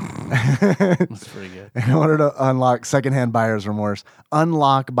 that's pretty good. In order to unlock Secondhand Buyer's Remorse,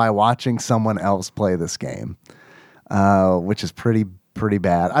 unlock by watching someone else play this game, which is pretty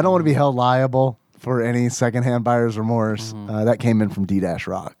bad. I don't want to be held liable for any Secondhand Buyer's Remorse. That came in from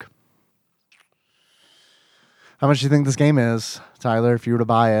D-Rock. How much do you think this game is, Tyler, if you were to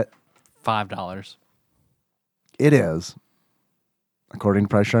buy it? $5. It is, according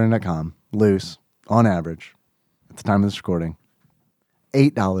to PriceCharting.com, loose, on average, at the time of this recording,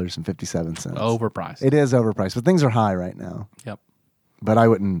 $8.57. Overpriced. It is overpriced, but things are high right now. Yep. But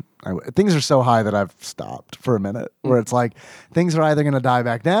things are so high that I've stopped for a minute, where it's like things are either going to die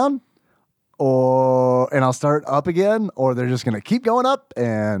back down, and I'll start up again, or they're just going to keep going up,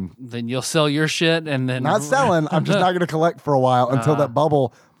 and Then you'll sell your shit, and then not selling. I'm just not going to collect for a while until that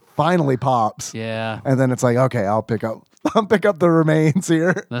bubble finally pops. Yeah, And then it's like, okay, I'll pick up the remains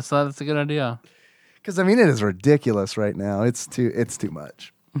here. that's a good idea. Because I mean, it is ridiculous right now. It's too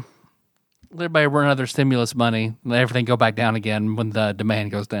much. Everybody run another stimulus money, let everything go back down again when the demand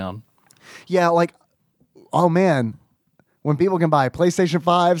goes down. Yeah, like, oh man, when people can buy PlayStation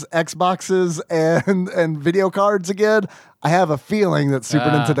 5s, Xboxes, and video cards again, I have a feeling that Super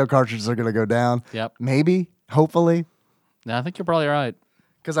Nintendo cartridges are going to go down. Yep. Maybe, hopefully. No, I think you're probably right.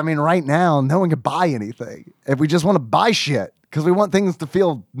 Because I mean, right now, no one can buy anything. If we just want to buy shit, because we want things to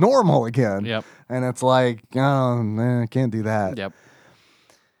feel normal again. Yep. And it's like, oh man, I can't do that. Yep.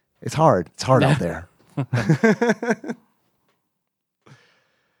 It's hard. It's hard out there.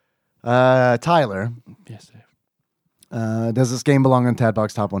 Tyler, Yes, Dave. does this game belong on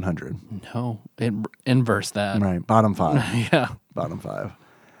Tadbox Top 100? No, inverse that. Right, bottom 5. Yeah. Bottom 5.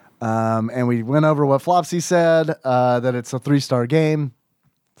 And we went over what Flopsy said, that it's a 3-star game.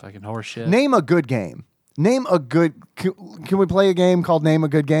 Fucking horse shit. Name a good game. Name a good... Can we play a game called Name a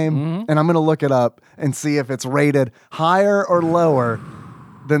Good Game? Mm-hmm. And I'm going to look it up and see if it's rated higher or lower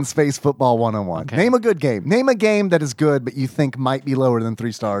than Space Football 101. Okay. Name a good game. Name a game that is good, but you think might be lower than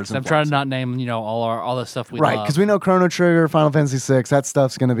 3 stars. I'm trying to not name, all the stuff we Right, love. because we know Chrono Trigger, Final Fantasy VI, that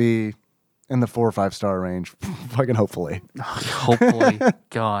stuff's going to be in the 4 or 5 star range. Fucking hopefully. Hopefully.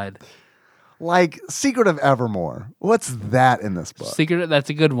 God. Like Secret of Evermore. What's that in this book? Secret, that's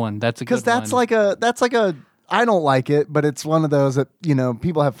a good one. That's a good one. Because that's like a I don't like it, but it's one of those that,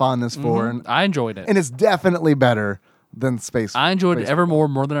 people have fondness for, and I enjoyed it. it's definitely better than Space. I enjoyed Space Evermore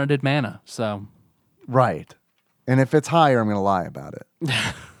more than I did Mana. So, Right. And if it's higher, I'm going to lie about it.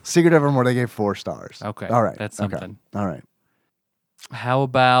 Secret Evermore, they gave 4 stars. Okay, All right. that's Okay. something. All right. How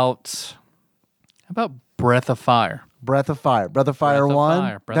about Breath of Fire? Breath of Fire. Breath of Fire Breath of 1.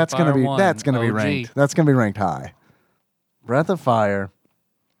 Fire. Breath That's of gonna Fire be 1. that's gonna be OG. ranked. That's gonna be ranked high. Breath of Fire.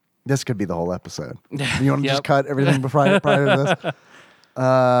 This could be the whole episode. You want to Yep. just cut everything prior to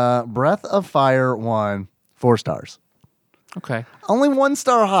this? Breath of Fire 1, 4 stars. Okay. Only 1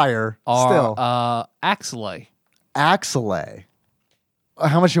 star higher. Still. Axelay. Axelay.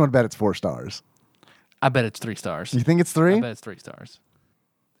 How much you want to bet it's 4 stars? I bet it's 3 stars. You think it's I 3? bet it's 3 stars.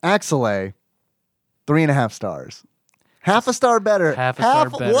 Axelay, 3.5 stars. Half a star better. Half a star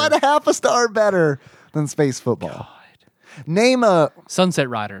better. What half a star better than Space Football? Name a. Sunset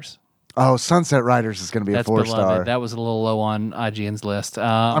Riders. Oh, Sunset Riders is going to be That's a 4 beloved. star. That was a little low on IGN's list.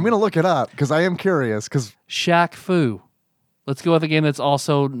 I'm going to look it up because I am curious. Because Shaq Fu. Let's go with a game that's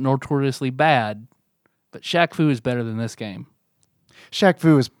also notoriously bad, but Shaq Fu is better than this game. Shaq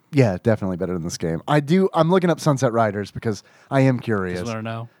Fu is definitely better than this game. I'm looking up Sunset Riders because I am curious. Just want to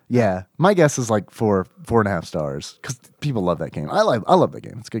know. Yeah, my guess is like 4.5 stars because people love that game. I love that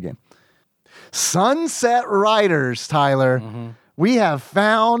game. It's a good game. Sunset Riders, Tyler. Mm-hmm. We have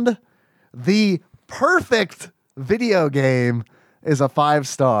found the perfect video game. Is a 5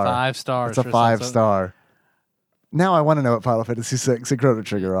 star. 5 stars. It's a for 5 Sunset- star. Now I want to know what Final Fantasy 6 and Chrono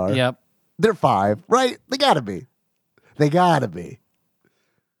Trigger are. Yep. They're 5, right? They gotta be.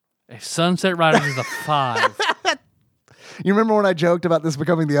 If Sunset Riders is a 5. You remember when I joked about this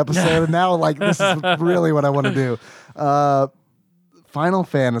becoming the episode? And now, like, this is really what I want to do. Final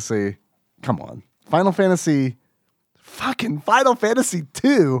Fantasy. Come on. Final Fantasy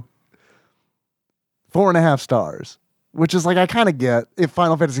 2. 4.5 stars. Which is like, I kind of get if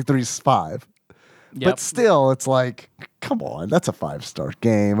Final Fantasy 3 is 5. Yep. But still, it's like, come on. That's a 5-star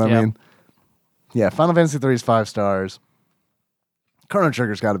game. I Yep. mean, yeah, Final Fantasy 3 is 5 stars. Chrono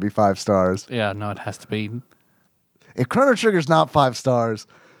Trigger's got to be 5 stars. Yeah, no, it has to be. If Chrono Trigger's not 5 stars,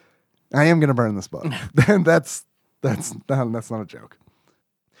 I am going to burn this book. Then that's not a joke.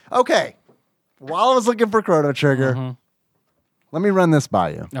 Okay. While I was looking for Chrono Trigger, let me run this by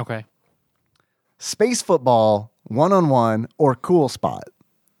you. Okay. Space Football, 1-on-1, or Cool Spot.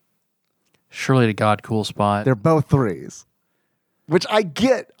 Surely to God, Cool Spot. They're both 3s. Which I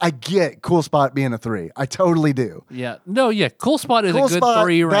get Cool Spot being a 3. I totally do. Yeah. No, yeah. Cool Spot is Cool a good Spot,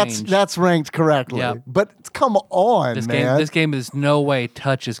 3 range. That's ranked correctly. Yep. But come on, man. This game is no way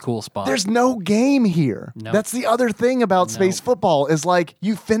touches Cool Spot. There's no game here. Nope. That's the other thing about Space Football is like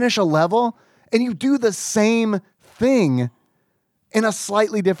you finish a level and you do the same thing in a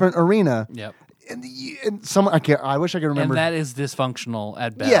slightly different arena. Yep. I wish I could remember. And that is dysfunctional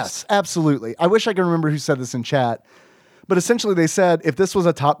at best. Yes, absolutely. I wish I could remember who said this in chat. But essentially they said if this was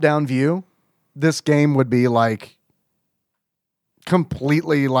a top-down view, this game would be like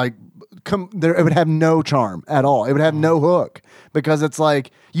completely like it would have no charm at all. It would have no hook because it's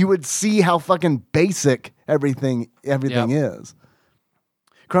like you would see how fucking basic everything is.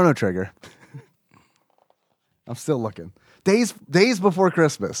 Chrono Trigger. I'm still looking. Days Before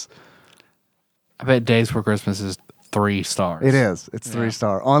Christmas. I bet Days Before Christmas is 3 stars. It is. It's 3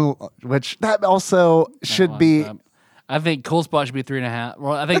 star. On which that also should be. I think Cool Spot should be 3.5.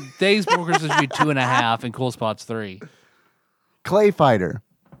 Well, I think Days Before Christmas should be 2.5, and Cool Spot's 3. Clay Fighter,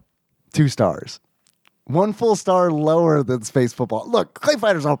 2 stars. 1 full star lower than Space Football. Look, Clay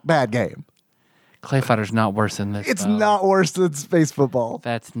Fighter's a bad game. Clay Fighter's not worse than this. It's though. not worse than Space Football.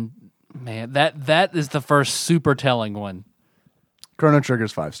 That's man. That is the first super telling one. Chrono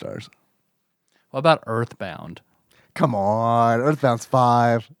Trigger's 5 stars. What about Earthbound? Come on, Earthbound's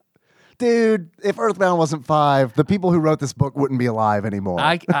 5. Dude, if Earthbound wasn't 5, the people who wrote this book wouldn't be alive anymore.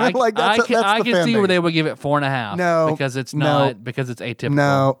 I can fan see where base. they would give it 4.5. No, because it's no. not because it's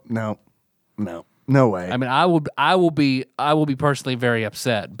atypical. No way. I mean, I will be personally very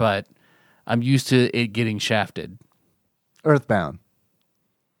upset, but I'm used to it getting shafted. Earthbound,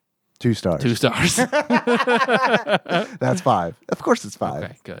 2 stars. 2 stars. That's 5. Of course, it's 5.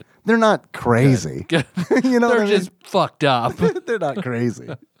 Okay, good. They're not crazy. Good. You know They're what I mean? just fucked up. They're not crazy.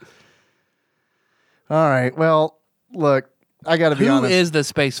 All right. Well, look, I got to be Who honest. is the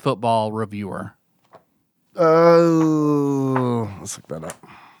Space Football reviewer? Oh, let's look that up.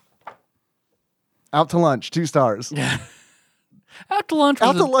 Out to Lunch, 2 stars. Out to Lunch was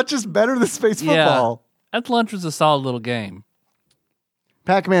Out to Lunch is better than Space Football. Out to Lunch was a solid little game.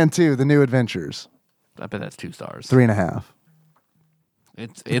 Pac-Man 2, The New Adventures, I bet that's 2 stars. 3.5.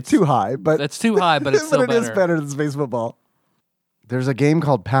 It's Too high, but That's too high, but it's still but it is better. better than Space Football. There's a game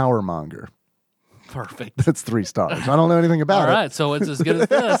called Power Monger. Perfect. That's 3 stars. I don't know anything about All right, so it's as good as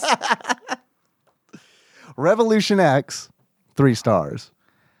this. Revolution X, 3 stars.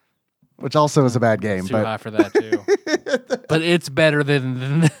 Which also is a bad game. Too but high for that too. But it's better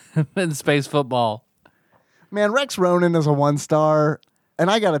than Space Football. Man, Rex Ronan is a 1-star.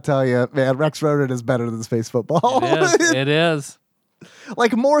 And I got to tell you, man, Rex Ronan is better than Space Football. It is.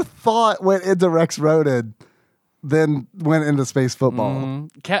 Like, more thought went into Rex Ronan than went into Space Football.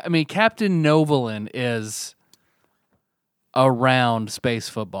 Captain Novolin is around Space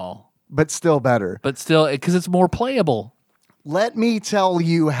Football. But still better. But still, because it's more playable. Let me tell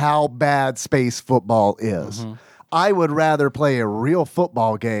you how bad Space Football is. I would rather play a real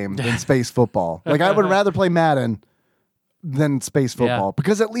football game than Space Football. Like, I would rather play Madden than Space Football. Yeah.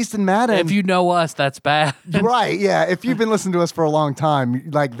 Because at least in Madden... If you know us, that's bad. Right, yeah. If you've been listening to us for a long time,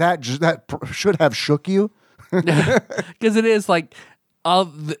 like, that should have shook you. Because it is like,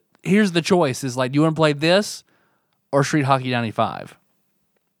 here's the choice: is like, do you want to play this or Street Hockey 95?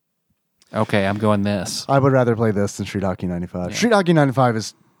 Okay, I'm going this. I would rather play this than Street Hockey 95. Yeah. Street Hockey 95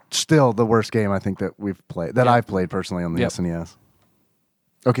 is still the worst game I think that we've played, that I've played personally on the SNES.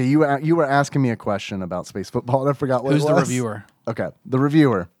 Okay, you were asking me a question about Space Football, and I forgot what Who's it was. the reviewer? Okay, the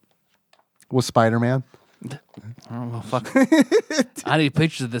reviewer was Spider-Man. Oh, well, fuck. I need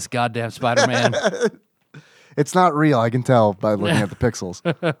pictures of this goddamn Spider-Man. It's not real, I can tell by looking at the pixels.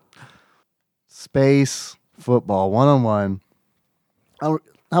 Space Football, 1-on-1. How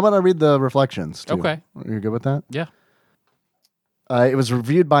about I read the reflections, too? Okay. Are you good with that? Yeah. It was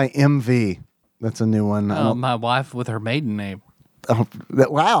reviewed by MV. That's a new one. My wife with her maiden name. Oh,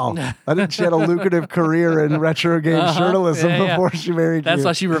 wow. I didn't she had a lucrative career in retro game journalism before she married you. That's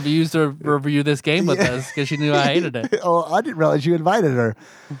why she refused to review this game with us, because she knew I hated it. Oh, I didn't realize you invited her.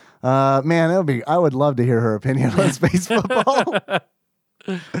 Man, I would love to hear her opinion on Space Football.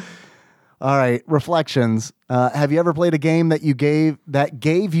 All right, reflections. Have you ever played a game that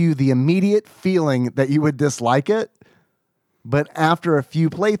gave you the immediate feeling that you would dislike it, but after a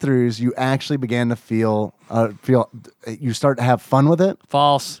few playthroughs, you actually began to feel you start to have fun with it?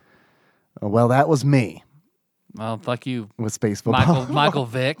 False. Well, that was me. Well, fuck you. With Space Football. Michael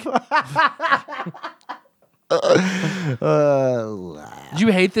Vick. Did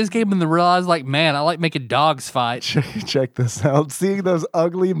you hate this game and then realize, like, man, I like making dogs fight? Check this out. Seeing those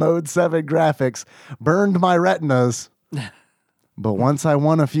ugly Mode 7 graphics burned my retinas. But once I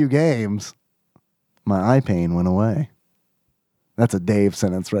won a few games, my eye pain went away. That's a Dave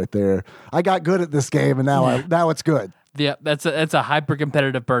sentence right there. I got good at this game, and now it's good. Yeah, that's a hyper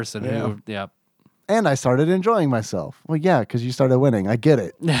competitive person. Yeah. And I started enjoying myself. Well, yeah, because you started winning. I get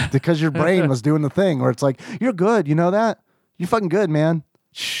it. Because your brain was doing the thing where it's like, you're good. You know that? You're fucking good, man.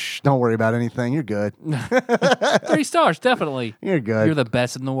 Shh, don't worry about anything. You're good. 3 stars, definitely. You're good. You're the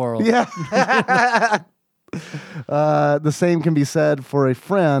best in the world. Yeah. The same can be said for a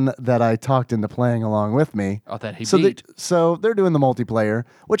friend that I talked into playing along with me. Oh, that he beat. So they're doing the multiplayer,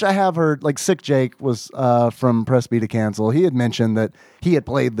 which I have heard, like Sick Jake was from Press B to Cancel. He had mentioned that he had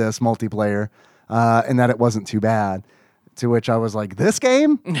played this multiplayer and that it wasn't too bad. To which I was like, this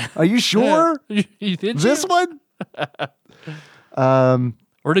game? Are you sure? This one?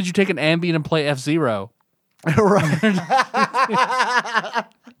 Or did you take an Ambien and play F-Zero? Right.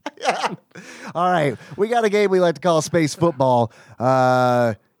 Yeah. All right. We got a game we like to call Space Football.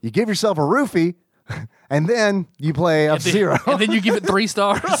 You give yourself a roofie, and then you play F-Zero. And then you give it 3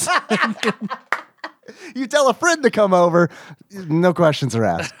 stars. You tell a friend to come over. No questions are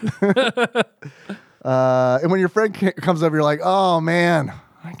asked. And when your friend comes over, you're like, oh, man,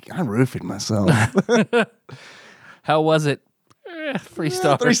 I roofied myself. How was it? 3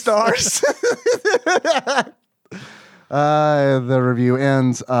 stars. 3 stars. The review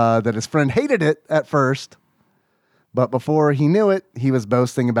ends that his friend hated it at first, but before he knew it, he was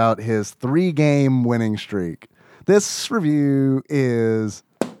boasting about his 3-game winning streak. This review is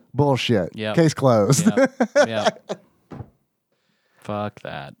bullshit. Yep. Case closed. Yep. Fuck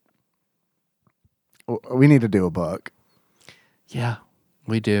that. We need to do a book. Yeah,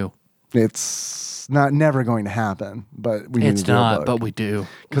 we do. It's never going to happen, but we need to do a book. But we do.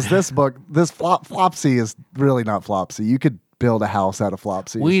 Because this book, Flopsy is really not Flopsy. You could build a house out of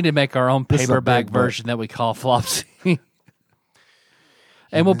Flopsy. We need to make our own paperback version that we call Flopsy.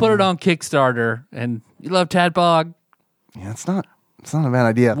 And we'll put it on Kickstarter. And you love Tadpog? Yeah, it's not a bad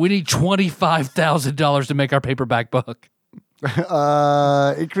idea. We need $25,000 to make our paperback book.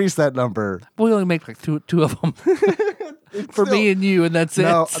 Increase that number. We only make like two of them. For me and you, and that's it.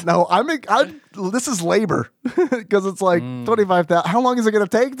 No, this is labor because it's like 25,000. How long is it going to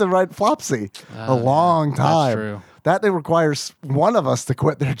take to write Flopsy? A long time. That's true. That requires one of us to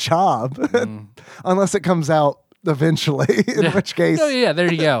quit their job, unless it comes out eventually. In which case, Oh yeah,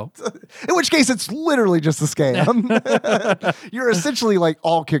 there you go. in which case, it's literally just a scam. You're essentially like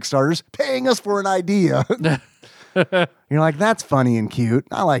all Kickstarters paying us for an idea. You're like, that's funny and cute.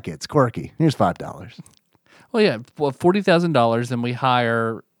 I like it. It's quirky. Here's $5. Well, yeah, well, $40,000, and we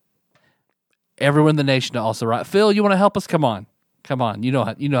hire everyone in the nation to also write. Phil, you want to help us? Come on. You know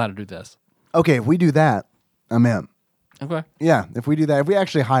how to do this. Okay, if we do that, I'm in. Okay. Yeah, if we do that, if we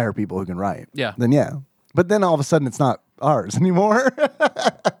actually hire people who can write, Yeah. then yeah. But then all of a sudden, it's not ours anymore.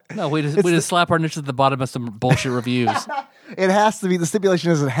 No, we just slap our niches at the bottom of some bullshit reviews. It has to be. The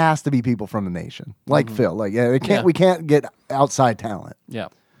stipulation is it has to be people from the nation, like Phil. Like, yeah, it can't. Yeah. We can't get outside talent Yeah.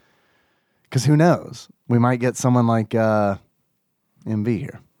 because who knows? We might get someone like MV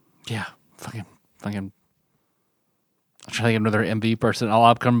here. Yeah. Fucking. I'm trying to think of another MV person. All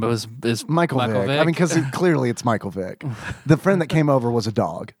I've come is Michael Vick. Vick. I mean, because clearly it's Michael Vick. The friend that came over was a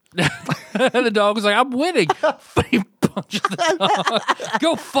dog. the dog was like, I'm winning. He punches the dog.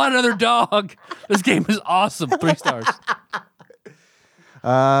 Go find another dog. This game is awesome. 3 stars.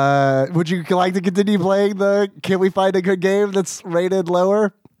 Would you like to continue playing the Can We Find a Good Game that's rated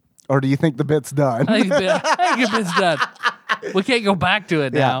lower? Or do you think the bit's done? I think it's done. We can't go back to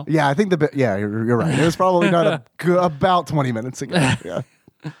it now. Yeah, I think the bit. Yeah, you're right. It was probably done about 20 minutes ago. Yeah.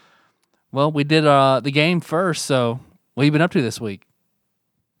 Well, we did the game first, so what have you been up to this week?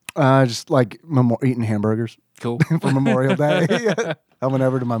 Just like eating hamburgers Cool. for Memorial Day. I went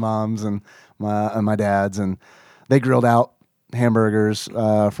over to my mom's and my dad's, and they grilled out hamburgers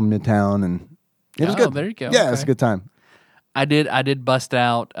from Midtown, and it was good. There you go. Yeah, Okay. it's a good time. I did bust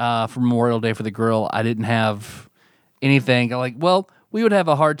out for Memorial Day for the grill. I didn't have anything. We would have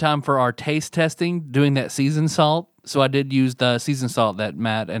a hard time for our taste testing doing that seasoned salt. So I did use the seasoned salt that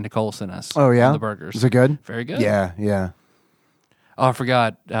Matt and Nicole sent us. Oh yeah, on the burgers. Is it good? Very good. Yeah, yeah. Oh, I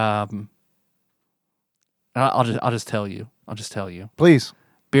forgot. I'll just tell you. Please.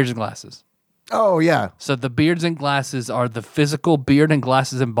 Beards and glasses. Oh yeah. So the beards and glasses are the physical beard and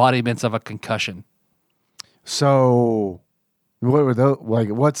glasses embodiments of a concussion. So, what were those? Like,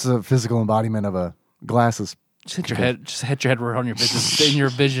 what's the physical embodiment of a glasses? Just hit your head right on your vision. And your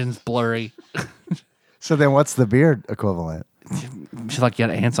vision's blurry. So then, what's the beard equivalent? It's like you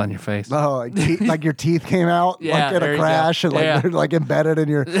had ants on your face. Oh, like your teeth came out Yeah, like in there a you go. crash and like Yeah. they're like embedded in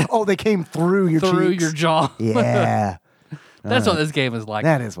your. Oh, they came through your Through cheeks. your jaw. Yeah, That's what this game is like.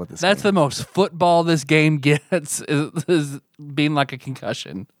 that is what this. That's game the most football this game gets is being like a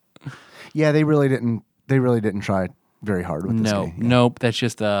concussion. Yeah, they really didn't try very hard with this game. Nope. That's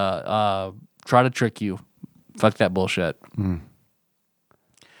just try to trick you. Fuck that bullshit.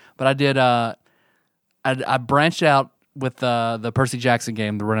 But I did. I branched out with the Percy Jackson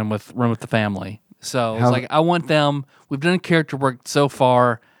game, the Run with the Family. So it's like I want them. We've done character work so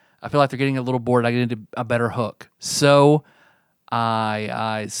far. I feel like they're getting a little bored. I get into a better hook. So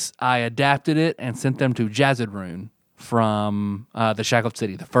I adapted it and sent them to Jazzadrune from the Shackled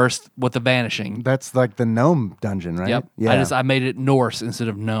City, the first with the Vanishing. That's like the gnome dungeon, right? Yep. Yeah. I made it Norse instead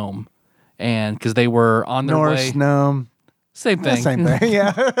of gnome, and because they were on their Norse, way. gnome. Same thing. Same thing,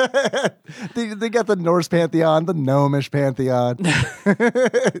 yeah. they got the Norse pantheon, the gnomish pantheon.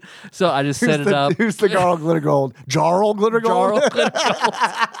 So I just set it up. Who's the Jarl Glittergold? Jarl Glittergold?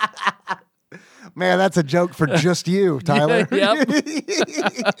 Jarl- Man, that's a joke for just you, Tyler. Yep.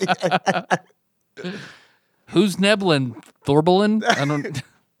 Who's Neblin? Thorbelin? I don't.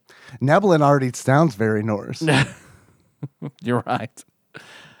 Neblin already sounds very Norse. You're right.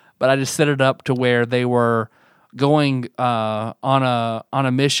 But I just set it up to where they were going on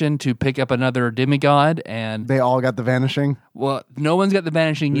a mission to pick up another demigod, and They all got the vanishing. well, no one's got the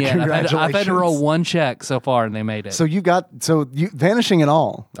vanishing yet. I've had to Congratulations. roll one check so far, and they made it. So you vanishing and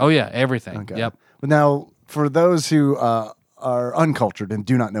all. Oh yeah, everything. Okay. Yep. But now, for those who are uncultured and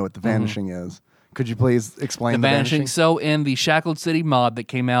do not know what the vanishing is, could you please explain The the vanishing. So in the Shackled City mod that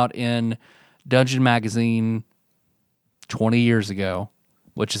came out in Dungeon Magazine 20 years ago,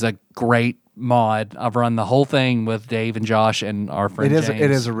 which is a great mod. I've run the whole thing with Dave and Josh and our friend James.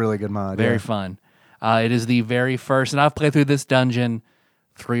 It is a really good mod. Very yeah. fun. It is the very first, and I've played through this dungeon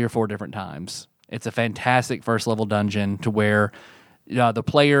 3 or 4 different times. It's a fantastic first level dungeon to where the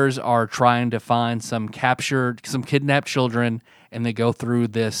players are trying to find some kidnapped children, and they go through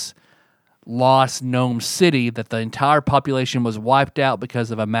this lost gnome city that the entire population was wiped out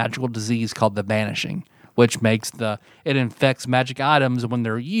because of a magical disease called the Vanishing, which it infects magic items. When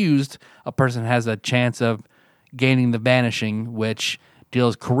they're used, a person has a chance of gaining the Vanishing, which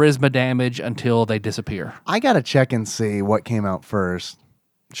deals charisma damage until they disappear. I got to check and see what came out first,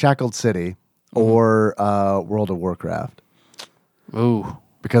 Shackled City or World of Warcraft. Ooh.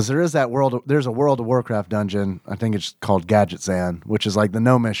 because there is there's a World of Warcraft dungeon. I think it's called Gadgetzan, which is like the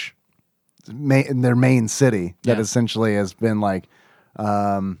Gnomish, their main city that essentially has been like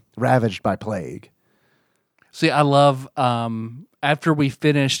ravaged by plague. See, I love after we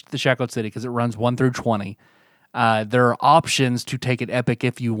finished the Shackled City, because it runs 1 through 20. There are options to take it epic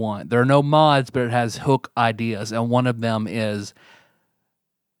if you want. There are no mods, but it has hook ideas, and one of them is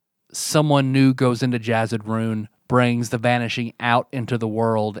someone new goes into Jazzed Rune, brings the Vanishing out into the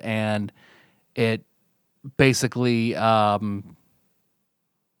world, and it basically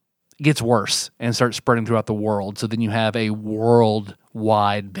gets worse and starts spreading throughout the world. So then you have a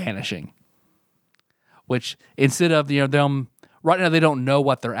worldwide Vanishing, which instead of them right now, they don't know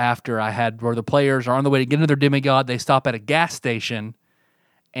what they're after. I had where the players are on the way to get into their demigod. They stop at a gas station,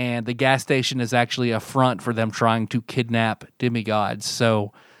 and the gas station is actually a front for them trying to kidnap demigods.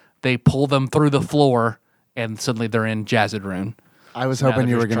 So they pull them through the floor, and suddenly they're in Jazzed Rune. I was hoping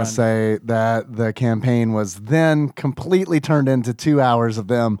you were going to say that the campaign was then completely turned into 2 hours of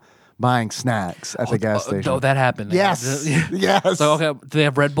them buying snacks at the gas station. Oh, that happened. Yes. Yes. So, okay, do they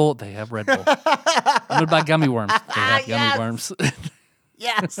have Red Bull? They have Red Bull. I'm going to buy gummy worms. They have gummy worms.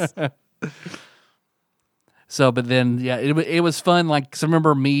 Yes. So, but then, yeah, it was fun. Like, so I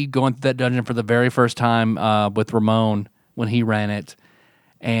remember me going through that dungeon for the very first time with Ramon when he ran it,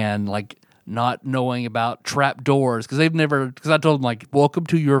 and like not knowing about trap doors because I told them like, welcome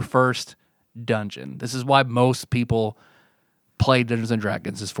to your first dungeon. This is why most people play Dungeons and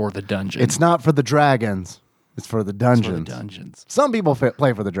Dragons, is for the dungeon. It's not for the dragons. It's for the dungeons. It's for the dungeons. Some people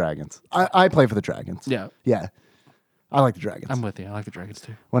play for the dragons. I play for the dragons. Yeah. Yeah. I like the dragons. I'm with you. I like the dragons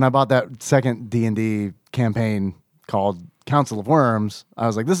too. When I bought that second D&D campaign called Council of Worms, I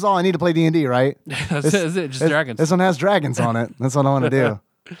was like, this is all I need to play D&D, right? That's it. Just dragons. This one has dragons on it. That's what I want to do.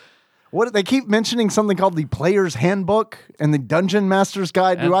 What they keep mentioning something called the Player's Handbook and the Dungeon Master's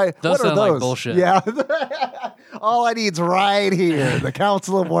Guide. Those what are sound those? like bullshit. Yeah. All I need's right here. The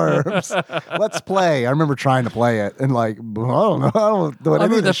Council of Worms. Let's play. I remember trying to play it and like, I don't know. I don't know what I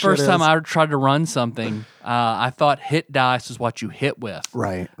any remember of the this first shit time is. I tried to run something, I thought hit dice was what you hit with.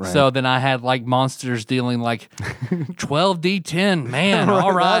 Right. So then I had like monsters dealing like 12d10. Man,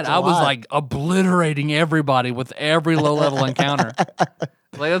 all right. that's a I was lot. like obliterating everybody with every low level encounter.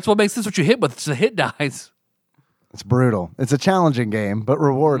 Like that's what makes this what you hit with. It's the hit dice. It's brutal. It's a challenging game, but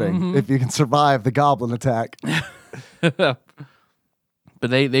rewarding if you can survive the goblin attack. But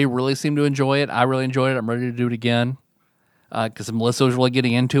they really seem to enjoy it. I really enjoyed it. I'm ready to do it again because Melissa was really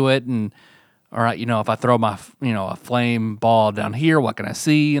getting into it. And all right, if I throw my a flame ball down here, what can I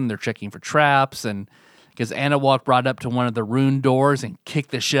see? And they're checking for traps. And because Anna walked right up to one of the rune doors and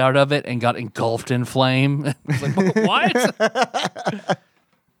kicked the shit out of it and got engulfed in flame. I was like, what?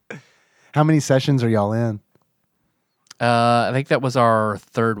 How many sessions are y'all in? I think that was our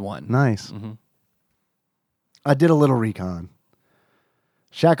third one. Nice. I did a little recon.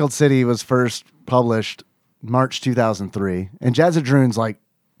 Shackled City was first published March 2003, and Jazzed Rune's like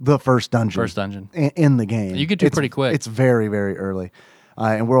the first dungeon. First dungeon. In the game. You get to pretty quick. It's very, very early.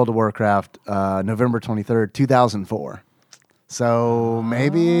 In World of Warcraft, November 23rd, 2004. So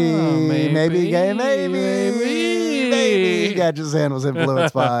maybe Gadgetzan was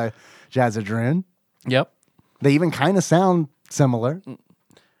influenced by Jazzed Rune. Yep. They even kind of sound similar.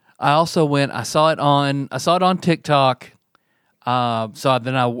 I also I saw it on TikTok. So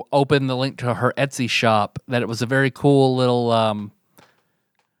then I opened the link to her Etsy shop. That it was a very cool little.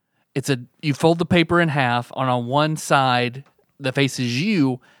 You fold the paper in half. On one side that faces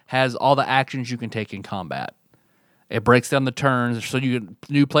you has all the actions you can take in combat. It breaks down the turns so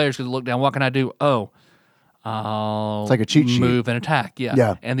new players can look down. What can I do? It's like a cheat sheet. Move and attack. Yeah.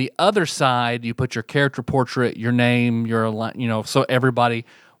 Yeah. And the other side, you put your character portrait, your name, so everybody.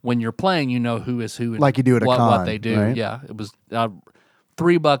 When you're playing, you know who is who. And like you do at a con. What they do. Right? Yeah. It was $3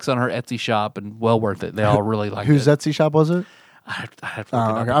 on her Etsy shop and well worth it. They all really liked it. Whose Etsy shop was it? I have to look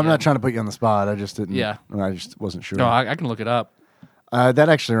it up Okay. I'm again. not trying to put you on the spot. I just didn't. Yeah. I just wasn't sure. No, I can look it up. That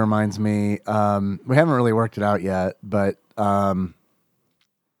actually reminds me. We haven't really worked it out yet, but the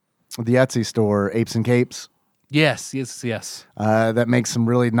Etsy store, Apes and Capes, Yes. that makes some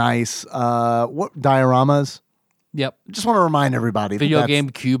really nice dioramas. Yep. Just want to remind everybody Video game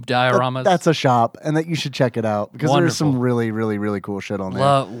cube dioramas. That's a shop, and that you should check it out because there's some Wonderful. really, really, really cool shit on there.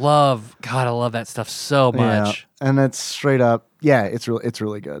 love. God, I love that stuff so much. Yeah, and it's straight up. Yeah, it's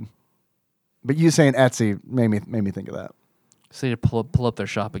really good. But you saying Etsy made me think of that. So you pull up their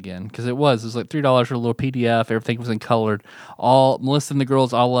shop again because it was like $3 for a little PDF. Everything was in colored. All Melissa and the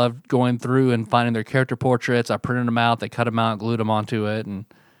girls all loved going through and finding their character portraits. I printed them out. They cut them out, glued them onto it, and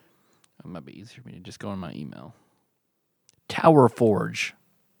it might be easier for me to just go on my email. Tower Forge.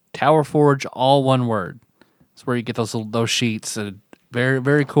 Tower Forge, all one word. That's where you get those sheets. Very,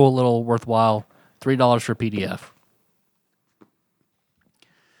 very cool, little worthwhile. $3 for PDF.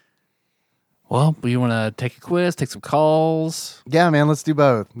 Well, you want to take a quiz, take some calls? Yeah, man, let's do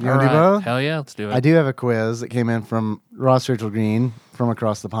both. You want to do both? Hell yeah, let's do it. I do have a quiz that came in from Ross Rachel Green from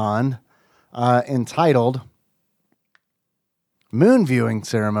across the pond, entitled Moon Viewing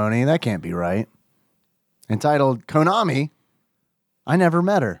Ceremony. That can't be right. Entitled Konami, I Never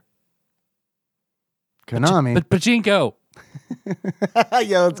Met Her. Konami. But Pachinko.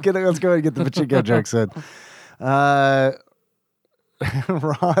 Yeah, let's go ahead and get the Pachinko jokes in.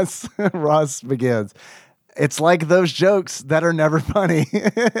 Ross begins. It's like those jokes that are never funny.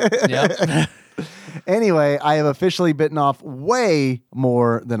 Yep. Anyway, I have officially bitten off way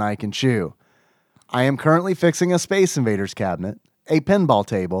more than I can chew. I am currently fixing a Space Invaders cabinet, a pinball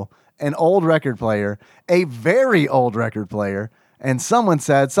table, an old record player, a very old record player, and someone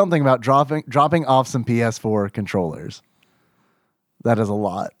said something about dropping off some PS4 controllers. That is a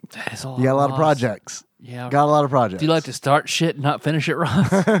lot. That is a lot. You got a lot of projects. Yeah. Got a lot of projects. Do you like to start shit and not finish it,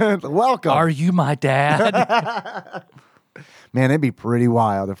 Ross? Welcome. Are you my dad? Man, it'd be pretty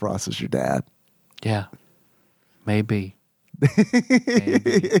wild if Ross is your dad. Yeah. Maybe.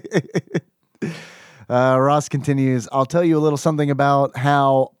 Ross continues, I'll tell you a little something about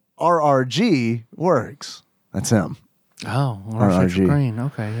how RRG works. That's him. Oh, RRG. Rachel Green.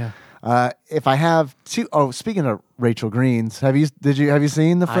 Okay, yeah. If I have speaking of Rachel Greens, have you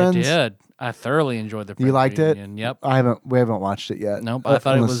seen The Friends? I did. I thoroughly enjoyed the Friends You liked reunion. it? Yep. We haven't watched it yet. Nope. I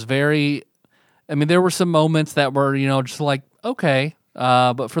thought it was very. I mean, there were some moments that were, just like okay,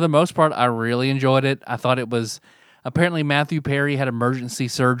 but for the most part, I really enjoyed it. I thought it was. Apparently, Matthew Perry had emergency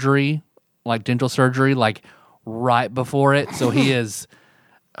surgery, like dental surgery, like right before it. So he is.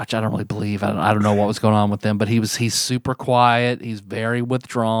 Which I don't really believe. I don't know what was going on with them, but he's super quiet. He's very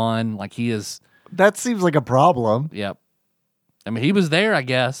withdrawn. Like he is. That seems like a problem. Yep. I mean, he was there, I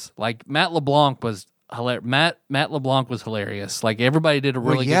guess. Like Matt LeBlanc was hilarious. Matt LeBlanc was hilarious. Like everybody did a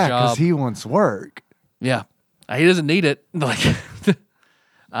really good job. Yeah, because he wants work. Yeah, he doesn't need it. Like,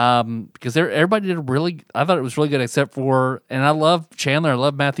 because everybody did I thought it was really good, except for, and I love Chandler. I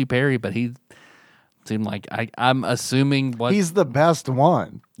love Matthew Perry, but he seemed like I'm assuming he's the best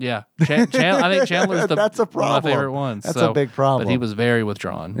one. Yeah, I think Chandler's That's a problem. one of my favorite ones. That's a big problem. But he was very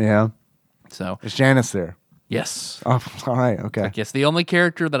withdrawn. Yeah. So is Janice there? Yes. Oh, all right. Okay. I guess the only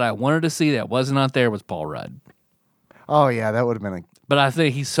character that I wanted to see that was not there was Paul Rudd. Oh yeah, that would have been But I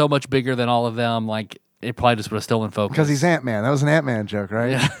think he's so much bigger than all of them. Like it probably just would have stolen focus because he's Ant-Man. That was an Ant-Man joke,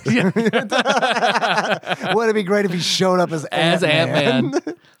 right? Yeah. Wouldn't it be great if he showed up as Ant-Man?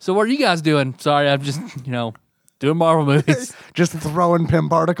 So what are you guys doing? Sorry, I'm just doing Marvel movies. Just throwing Pym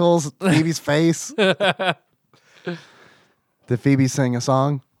particles at Phoebe's face. Did Phoebe sing a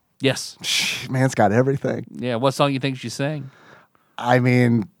song? Yes. Man's got everything. Yeah. What song you think she sang? I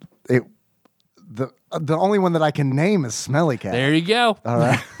mean, the only one that I can name is Smelly Cat. There you go. All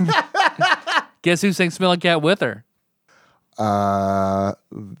right. Guess who sang Smelly Cat with her? The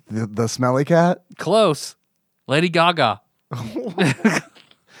Smelly Cat? Close. Lady Gaga.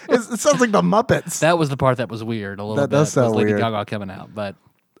 It sounds like the Muppets. That was the part that was weird a little That bit. does sound was Lady weird. Gaga coming out, but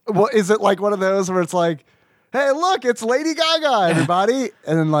Well, is it like one of those where it's like, hey, look, it's Lady Gaga, everybody.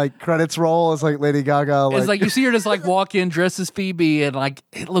 And then like credits roll. It's like Lady Gaga. it's like you see her just like walk in dressed as Phoebe and like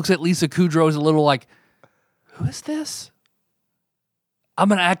it looks at Lisa Kudrow as a little like, who is this? I'm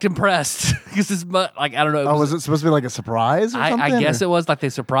gonna act impressed because it's like I don't know. was it supposed to be like a surprise or something? I guess it was like they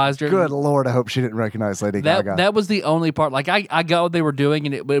surprised her. Good Lord, I hope she didn't recognize Lady Gaga. That was the only part. Like I got what they were doing,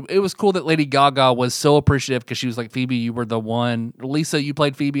 and it was cool that Lady Gaga was so appreciative because she was like, Phoebe, you were the one. Lisa, you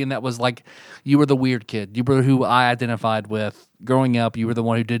played Phoebe, and that was like you were the weird kid. You were who I identified with growing up. You were the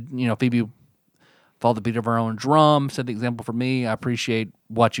one who did Phoebe followed the beat of her own drum, set the example for me. I appreciate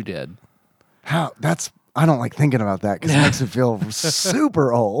what you did. I don't like thinking about that because it makes me feel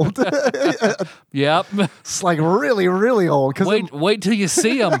super old. Yep. It's like really, really old. Wait till you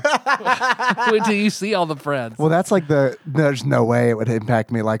see them. Wait till you see all the friends. Well, that's like there's no way it would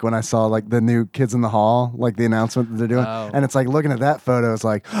impact me like when I saw like the new Kids in the Hall, like the announcement that they're doing. Oh. And it's like looking at that photo, it's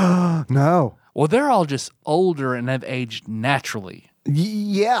like, no. Well, they're all just older and have aged naturally.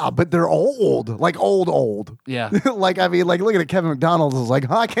 Yeah, but they're old, like old. Yeah. Like, I mean, like looking at Kevin McDonald is like,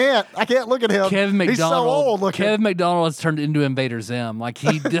 I can't look at him. Kevin McDonald. He's so old looking. Kevin McDonald has turned into Invader Zim. Like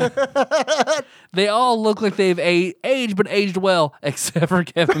they all look like they've aged, but aged well, except for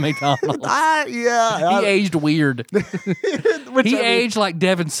Kevin McDonald. Yeah. He aged weird. He aged like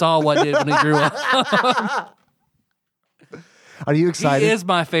Devin Sawa did when he grew up. Are you excited? He is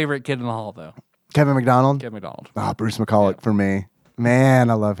my favorite kid in the hall, though. Kevin McDonald? Kevin McDonald. Bruce McCulloch for me. Man,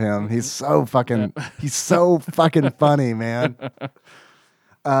 I love him. He's so fucking funny, man.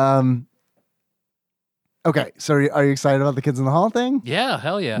 Okay, so are you excited about the Kids in the Hall thing? Yeah,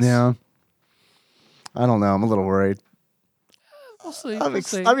 hell yes. Yeah. I don't know. I'm a little worried. We'll see. I'm We'll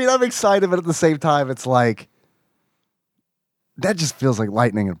see. I'm excited, but at the same time, it's like that just feels like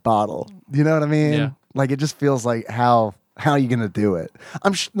lightning in a bottle. You know what I mean? Yeah. Like it just feels like how are you gonna do it?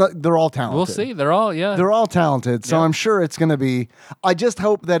 They're all talented. We'll see. They're all They're all talented, so Yeah. I'm sure it's gonna be. I just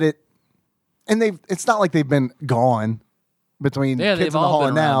hope that and it's not like they've been gone between Yeah, Kids they've in the all Hall been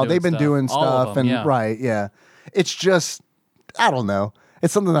and around now. doing They've been stuff. doing All of stuff them, and yeah. right, yeah. It's just I don't know.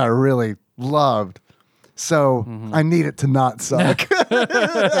 It's something that I really loved. So I need it to not suck.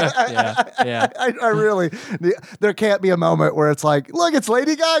 yeah. I really, there can't be a moment where it's like, look, it's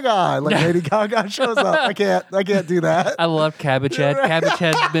Lady Gaga. Like Lady Gaga shows up. I can't do that. I love Cabbage Head. Cabbage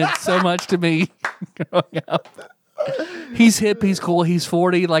Head meant so much to me growing up. He's hip, he's cool, he's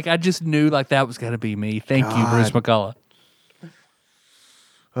 40. Like I just knew like that was gonna be me. Thank you, Bruce McCullough.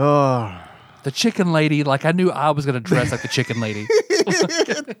 Oh, The chicken lady, like I knew I was gonna dress like the chicken lady.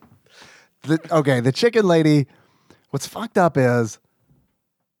 the chicken lady. What's fucked up is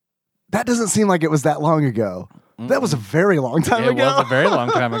that doesn't seem like it was that long ago. That was a very long time It ago. was a very long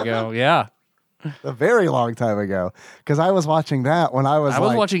time ago. Yeah. A very long time ago. Because I was watching that when I was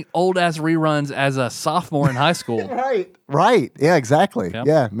watching old ass reruns as a sophomore in high school. Right. Yeah, exactly. Yep.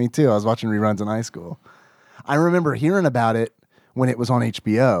 Yeah, me too. I was watching reruns in high school. I remember hearing about it when it was on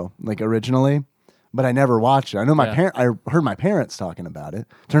HBO, like originally, but I never watched it. I know I heard my parents talking about it.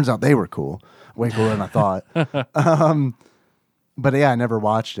 Turns out they were cool. Way cooler than I thought. But yeah, I never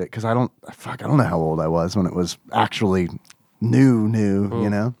watched it because I don't know how old I was when it was actually new, Ooh. you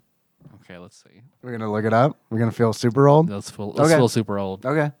know? Okay, let's see. We're going to look it up. We're going to feel super old. Let's feel super old.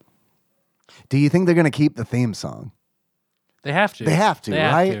 Okay. Do you think they're going to keep the theme song? They have to. They have to,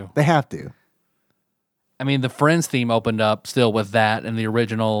 right? To. They have to. I mean, the Friends theme opened up still with that and the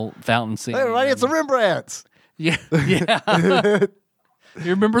original fountain scene. Hey, right, it's the Rembrandts. Yeah. Yeah.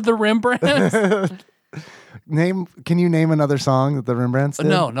 You remember the Rembrandts? Can you name another song that the Rembrandts did?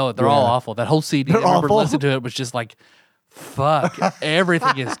 No, they're all awful. That whole CD, I remember awful. listening to it, was just like, fuck,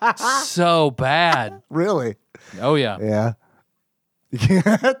 everything is so bad. Really? Oh, yeah.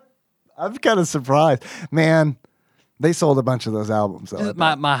 Yeah. I'm kind of surprised. Man, they sold a bunch of those albums. Though,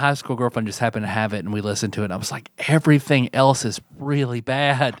 My high school girlfriend just happened to have it, and we listened to it, and I was like, everything else is really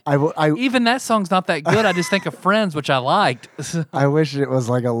bad. Even that song's not that good. I just think of Friends, which I liked. I wish it was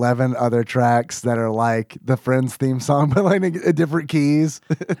like 11 other tracks that are like the Friends theme song, but like in different keys.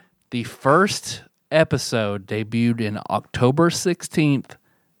 The first episode debuted in October 16th,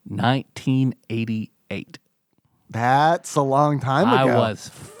 1988. That's a long time ago. I was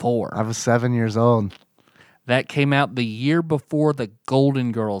 4. I was 7 years old. That came out the year before the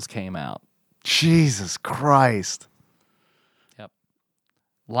Golden Girls came out. Jesus Christ. Yep.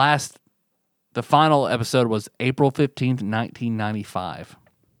 The final episode was April 15th, 1995.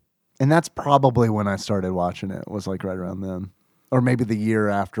 And that's probably when I started watching it. Was like right around then. Or maybe the year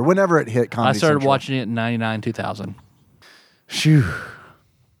after. Whenever it hit Comedy I started Central. watching it in 99, 2000. Phew.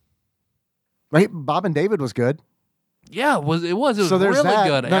 Right, Bob and David was good. Yeah, it was So there's really that.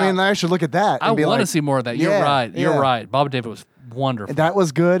 good. I mean, I should look at that. I and be want to like, see more of that. You're yeah, right. You're yeah. right. Bob and David was wonderful. That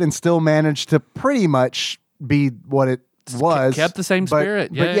was good and still managed to pretty much be what it was. Kept the same spirit.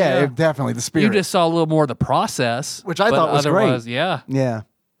 But Yeah, yeah, yeah. definitely the spirit. You just saw a little more of the process, Which I but thought was great. otherwise, yeah. Yeah.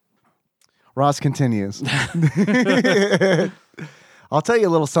 Ross continues. I'll tell you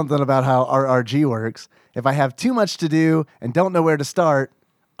a little something about how RRG works. If I have too much to do and don't know where to start,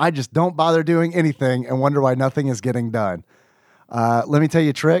 I just don't bother doing anything and wonder why nothing is getting done. Let me tell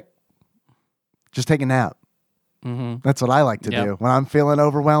you a trick. Just take a nap. Mm-hmm. That's what I like to Yep. do. When I'm feeling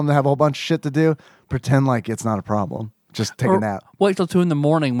overwhelmed and have a whole bunch of shit to do, pretend like it's not a problem. Just take a nap. Wait till 2 a.m.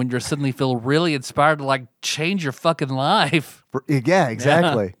 when you suddenly feel really inspired to like change your fucking life. Yeah,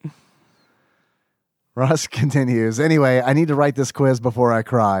 exactly. Ross continues. Anyway, I need to write this quiz before I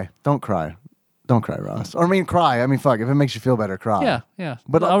cry. Don't cry. Don't cry, Ross. Or cry. Fuck. If it makes you feel better, cry. Yeah.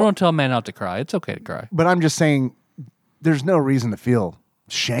 But I don't tell a man not to cry. It's okay to cry. But I'm just saying there's no reason to feel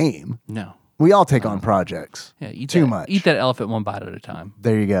shame. No. We all take on projects. Yeah, Too much. Eat that elephant one bite at a time.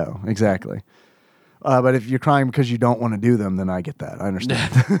 There you go. Exactly. But if you're crying because you don't want to do them, then I get that. I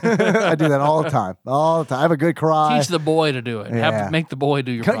understand. I do that all the time. All the time. I have a good cry. Teach the boy to do it. Yeah. Make the boy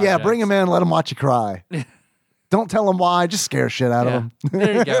do your Yeah, projects. bring him in. Let him watch you cry. Don't tell him why. Just scare shit out of him.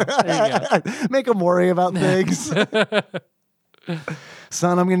 There you go. Make him worry about things.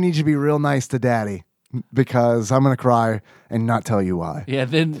 Son, I'm going to need you to be real nice to daddy because I'm going to cry and not tell you why. Yeah,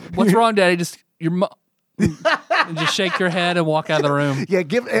 then what's wrong, Daddy? Just And just shake your head and walk out of the room. Yeah,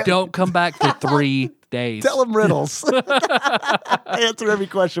 Don't come back for 3 days. tell them riddles. Answer every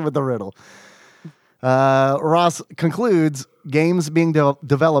question with a riddle. Ross concludes games being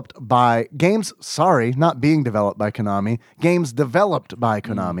developed by not being developed by Konami, games developed by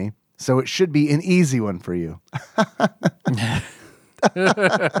Konami. So it should be an easy one for you.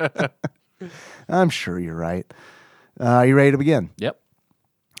 I'm sure you're right. Are you ready to begin? Yep.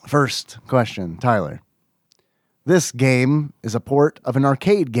 First question, Tyler. This game is a port of an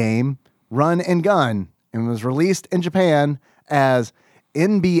arcade game, Run and Gun, and was released in Japan as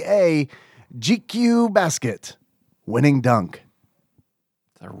NBA GQ Basket Winning Dunk.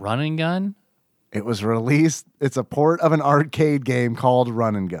 The running gun? It was released, it's a port of an arcade game called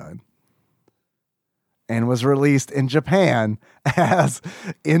Run and Gun, and was released in Japan as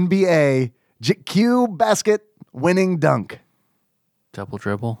NBA GQ Basket Winning Dunk. Double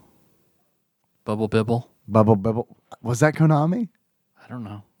dribble? Bubble bibble? Bubble Bubble. Was that Konami? I don't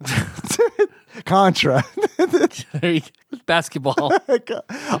know. Contra. There you go. Basketball.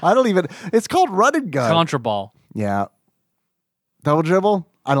 I don't even. It's called Run and Gun. Contra ball. Yeah. Double dribble.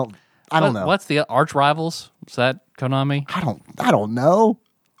 I don't know. What's the Arch Rivals? Is that Konami? I don't know.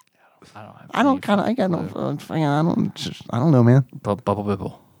 I don't know, man. Bubble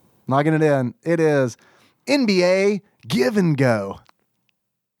bibble. Logging it in. It is NBA Give and Go.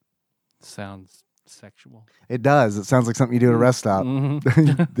 Sounds sexual. It does. It sounds like something you do at a rest stop.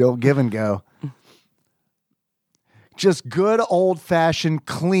 The old Give and Go. Just good old fashioned,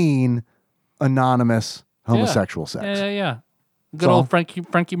 clean, anonymous homosexual sex. Yeah. Good So- old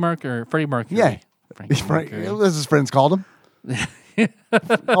Freddie Mercury. Yeah. Freddie Frank, Mercury. as his friends called him.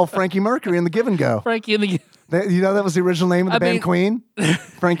 Oh, Frankie Mercury and the Give and Go. Frankie and the You know that was the original name of the band Queen?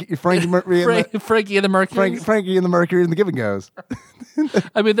 Frankie Mercury and Frankie and the Mercury. Frankie and the Mercury and the Give and Goes.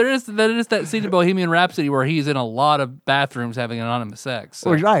 I mean, there is that scene in Bohemian Rhapsody where he's in a lot of bathrooms having anonymous sex.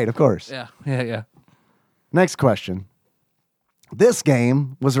 So. Well, right, of course. Yeah. Next question. This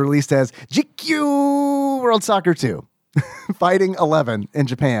game was released as GQ World Soccer 2, Fighting 11 in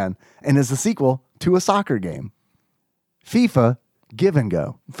Japan, and is the sequel to a soccer game. FIFA Give and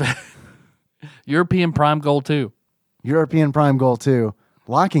Go. European Prime Goal 2. European Prime Goal 2.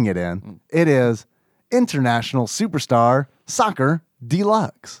 Locking it in. It is International Superstar Soccer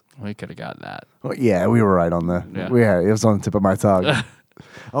Deluxe. We could have got that. Well, yeah, we were right on the. Yeah. It was on the tip of my tongue.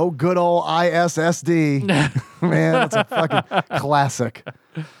 Oh, good old ISSD. Man, that's a fucking classic.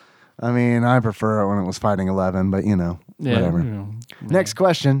 I mean, I prefer it when it was Fighting 11, but whatever. Next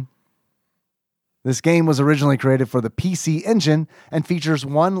question. This game was originally created for the PC Engine and features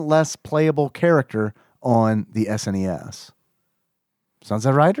one less playable character on the SNES.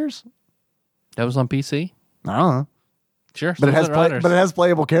 Sunset Riders? That was on PC? I don't know. Sure. But it Riders. has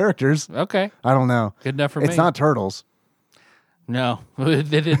playable characters. Okay. I don't know. Good enough for me. It's not Turtles. No. They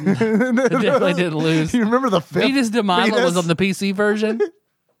definitely didn't lose. You remember the fifth? Venus de Milo Venus? was on the PC version?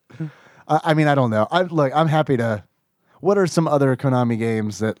 I mean, I don't know. I'm happy to. What are some other Konami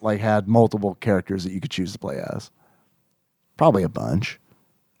games that had multiple characters that you could choose to play as? Probably a bunch.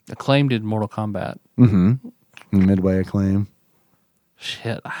 Acclaim did Mortal Kombat. Midway Acclaim.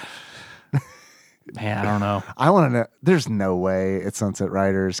 Shit. Man, I don't know. I want to know. There's no way it's Sunset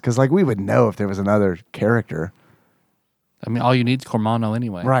Riders because we would know if there was another character. I mean, all you need is Cormano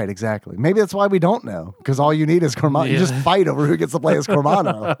anyway. Right, exactly. Maybe that's why we don't know because all you need is Cormano. Yeah. You just fight over who gets to play as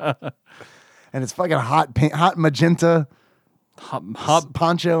Cormano. And it's fucking hot magenta, Hot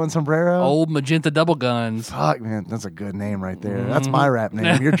poncho and sombrero. old magenta double guns. Fuck, man, that's a good name right there. That's my rap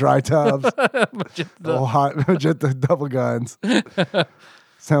name. You're Dry Tubs. Oh, hot magenta double guns.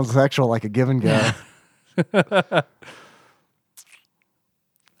 Sounds sexual like a give and go.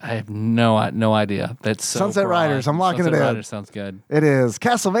 I have no idea. That's so Sunset broad. Riders. I'm locking Sunset it in. Riders sounds good. It is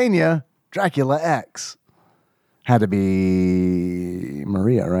Castlevania Dracula X. Had to be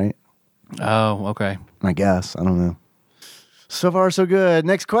Maria, right? Oh, okay. I guess. I don't know. So far, so good.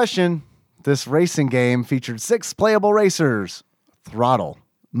 Next question. This racing game featured 6 playable racers. Throttle,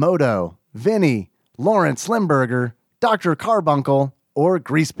 Moto, Vinny, Lawrence Limburger, Dr. Carbuncle, or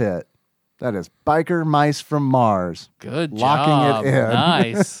Grease Pit. That is Biker Mice from Mars. Good Locking job. it in.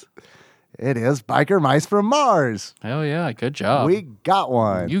 Nice. It is Biker Mice from Mars. Hell yeah. Good job. We got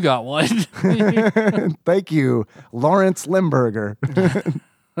one. You got one. Thank you, Lawrence Limburger.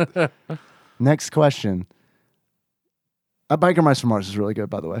 Next question. Biker Mice from Mars is really good,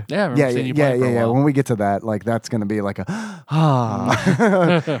 by the way. Yeah, I've seen you play it for a while. When we get to that, that's going to be like at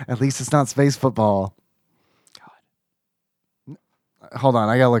least it's not space football. God. Hold on,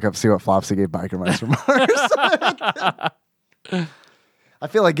 I got to look up, see what Flopsy gave Biker Mice from Mars. I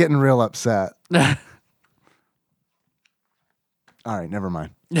feel like getting real upset. All right, never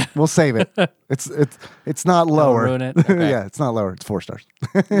mind. We'll save it. It's not lower. ruin it? Okay. Yeah, it's not lower. It's 4 stars.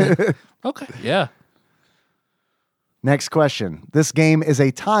 Okay. Yeah. Next question. This game is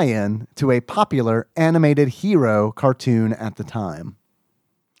a tie-in to a popular animated hero cartoon at the time.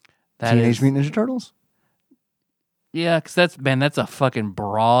 That Teenage is- Mutant Ninja Turtles? Yeah, because that's a fucking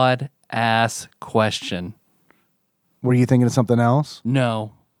broad ass question. Were you thinking of something else?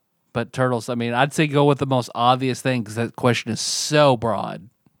 No, but Turtles. I mean, I'd say go with the most obvious thing because that question is so broad.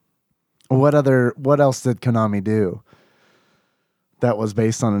 What else did Konami do that was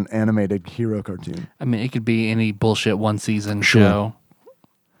based on an animated hero cartoon? I mean, it could be any bullshit one season Sure. show.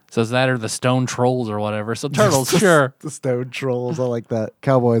 So is that or the Stone Trolls or whatever? So Turtles, sure. The Stone Trolls, I like that.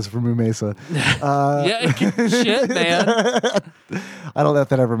 Cowboys from Umesa. Yeah, shit, man. I don't know if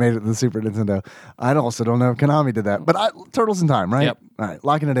that ever made it to the Super Nintendo. I also don't know if Konami did that. But Turtles in Time, right? Yep. All right,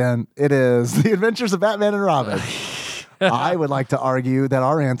 locking it in. It is The Adventures of Batman and Robin. I would like to argue that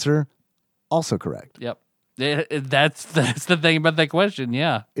our answer also correct. Yep. That's the thing about that question.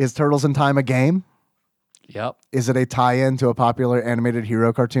 Yeah. Is Turtles in Time a game? Yep. Is it a tie-in to a popular animated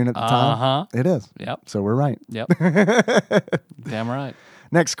hero cartoon at the time? Uh-huh. It is. Yep. So we're right. Yep. Damn right.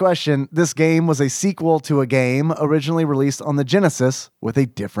 Next question. This game was a sequel to a game originally released on the Genesis with a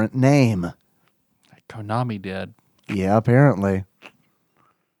different name. Konami did. Yeah, apparently.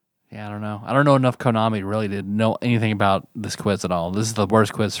 Yeah, I don't know. I don't know enough Konami really to know anything about this quiz at all. This is the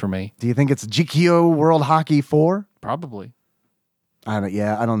worst quiz for me. Do you think it's GKO World Hockey 4? Probably. I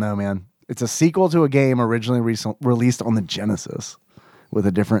don't know, man. It's a sequel to a game originally released on the Genesis with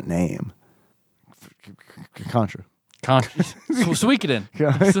a different name. Contra. Suikoden.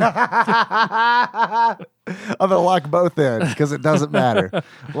 I'm going to lock both in because it doesn't matter.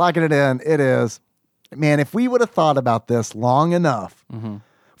 Locking it in, it is. Man, if we would have thought about this long enough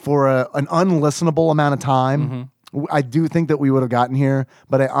for an unlistenable amount of time, I do think that we would have gotten here,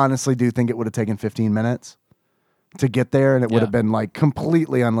 but I honestly do think it would have taken 15 minutes to get there, and it would have been like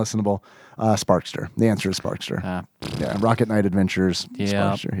completely unlistenable. Sparkster. The answer is Sparkster. Yeah, Rocket Knight Adventures.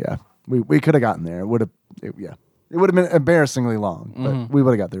 Yeah. Sparkster. Yeah, we could have gotten there. It would have. It would have been embarrassingly long, but we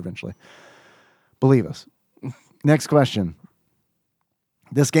would have got there eventually. Believe us. Next question.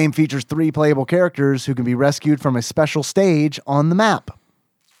 This game features 3 playable characters who can be rescued from a special stage on the map.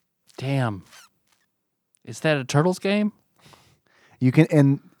 Damn. Is that a Turtles game? You can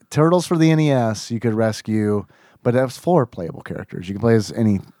in Turtles for the NES. You could rescue, but that's 4 playable characters. You can play as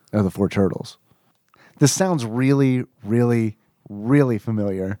any of the 4 turtles. This sounds really, really, really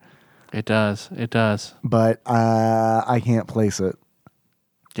familiar. It does. It does. But I can't place it.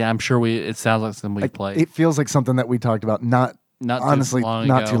 Yeah, I'm sure it sounds like something we played. It feels like something that we talked about not honestly too long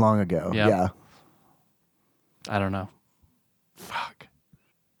not ago. too long ago. Yep. Yeah. I don't know. Fuck.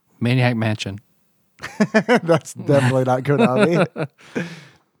 Maniac Mansion. That's definitely not Konami.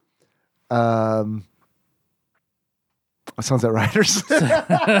 Sunset Riders.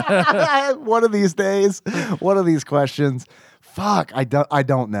 One of these days, one of these questions. Fuck, I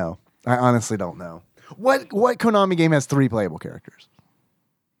don't know. I honestly don't know. What Konami game has 3 playable characters?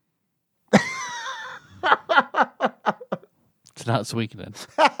 It's not Suikoden.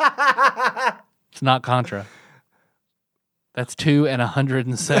 It's not Contra. That's 2 and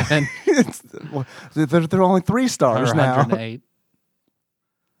 107 They're only 3 or stars now. 108.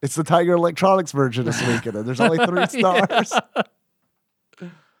 It's the Tiger Electronics version of Suikoden. There's only 3 stars.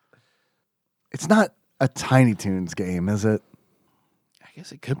 It's not a Tiny Toons game, is it? I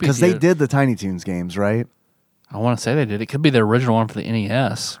guess it could be Because they did the Tiny Toons games, right? I want to say they did. It could be the original one for the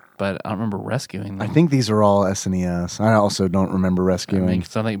NES, but I don't remember rescuing them. I think these are all SNES. I also don't remember rescuing. I mean,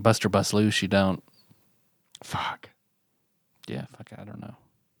 'cause I think Buster Bust Loose, you don't. Fuck. Yeah, fuck, I don't know.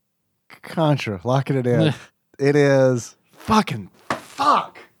 Contra, locking it in. It is fucking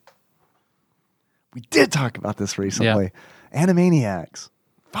fuck. We did talk about this recently. Animaniacs.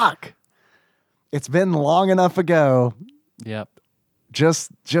 Fuck. It's been long enough ago. Yep.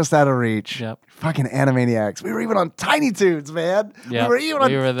 Just out of reach. Yep. Fucking Animaniacs. We were even on Tiny Toons, man. Yep. We were even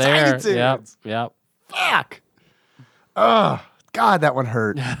on there. Tiny Toons. Yep. Yep. Fuck. Oh, God, that one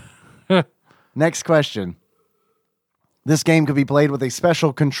hurt. Next question. This game could be played with a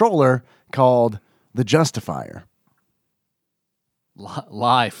special controller called the Justifier.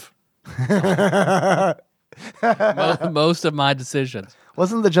 Life. Most of my decisions.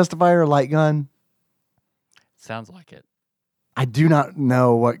 Wasn't the Justifier a light gun? Sounds like it. I do not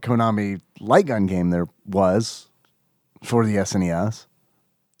know what Konami light gun game there was for the SNES.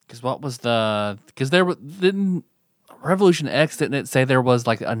 Because what was because didn't Revolution X, didn't it say there was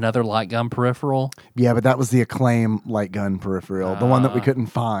like another light gun peripheral? Yeah, but that was the Acclaim light gun peripheral, the one that we couldn't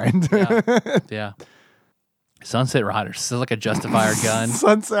find. Yeah. Sunset Riders. This is like a Justifier gun.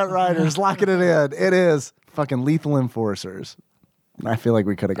 Sunset Riders, locking it in. It is fucking Lethal Enforcers. I feel like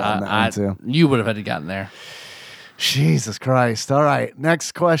we could have gotten that one too. You would have had to gotten there. Jesus Christ. All right,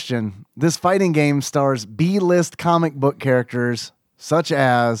 next question. This fighting game stars B-list comic book characters such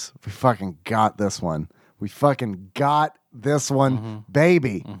as, we fucking got this one. We fucking got this one,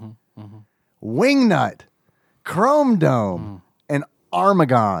 baby. Wingnut, Chrome Dome, and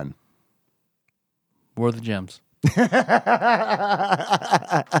Armagon. Where are the gems?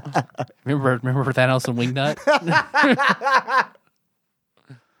 remember Thanos and Wingnut?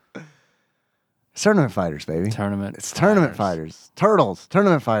 It's Tournament Fighters, baby. It's Tournament Fighters. Turtles,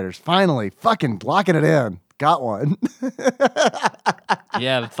 Tournament Fighters. Finally, fucking locking it in. Got one.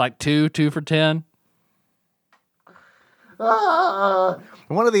 Yeah, it's like two for 10.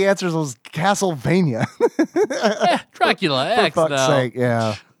 One of the answers was Castlevania. Yeah, Dracula X, For fuck's sake,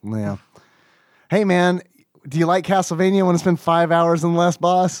 yeah. Hey, man, do you like Castlevania? Want to spend 5 hours in the last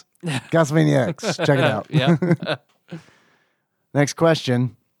boss? Castlevania X. Check it out. Yeah. Next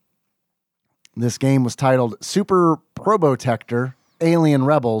question. This game was titled Super Probotector Alien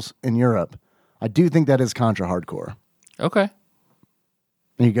Rebels in Europe. I do think that is Contra Hardcore. Okay.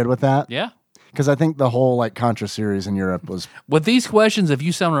 Are you good with that? Yeah. Because I think the whole like Contra series in Europe was... With these questions, if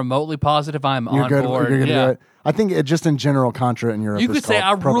you sound remotely positive, I'm on board. You're good to yeah. do it. I think it just in general, Contra in Europe You could say,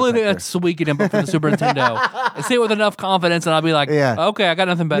 I really think that's Suikoden, but for the Super Nintendo. I say it with enough confidence, and I'll be like, Yeah. okay, I got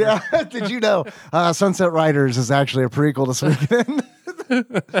nothing better. Yeah. Did you know Sunset Riders is actually a prequel to Suikoden?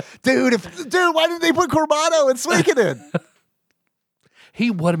 Dude, why didn't they put Cormano in Suikoden? He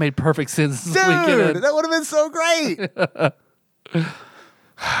would have made perfect sense. Dude, that would have been so great.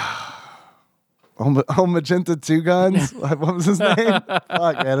 Magenta 2 Guns? What was his name?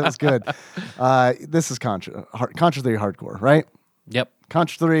 Fuck, man, it was good. This is Contra 3 Hardcore, right? Yep.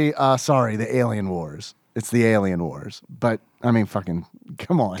 Contra 3, the Alien Wars. It's the Alien Wars. But, I mean, fucking,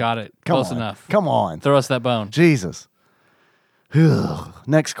 come on. Got it. Come Close on. enough. Come on. Throw us that bone. Jesus.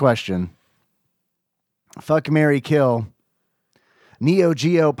 Next question. Fuck, marry, kill. Neo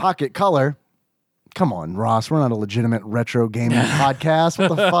Geo Pocket Color. Come on, Ross. We're not a legitimate retro gaming podcast.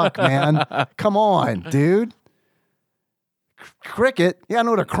 What the fuck, man? Come on, dude. Cricket. Yeah, I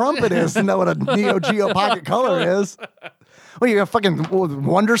know what a crumpet is to know what a Neo Geo Pocket Color is. What, you gonna fucking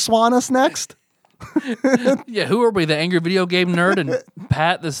Wonder Swan us next? Yeah, who are we? The angry video game nerd and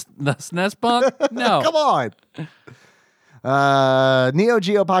Pat the SNES punk? No. Come on. Neo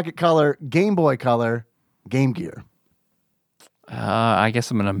Geo Pocket Color, Game Boy Color, Game Gear. I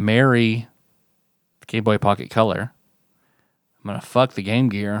guess I'm going to marry the Game Boy Pocket Color. I'm going to fuck the Game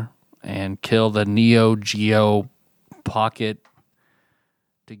Gear and kill the Neo Geo Pocket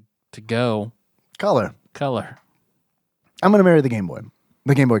to go. Color. I'm going to marry the Game Boy.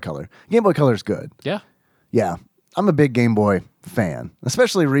 The Game Boy Color. Game Boy Color is good. Yeah. Yeah. I'm a big Game Boy fan,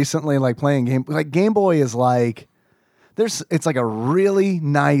 especially recently, like playing Game Boy is like, it's like a really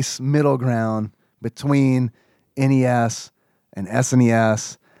nice middle ground between NES and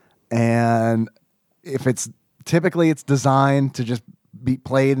SNES. And if it's designed to just be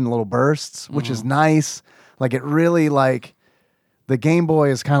played in little bursts, which is nice. Like it really the Game Boy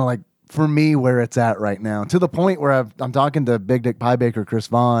is kind of like, for me, where it's at right now, to the point where I'm talking to Big Dick Pie Baker Chris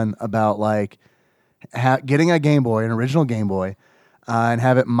Vaughn about getting a Game Boy, an original Game Boy, and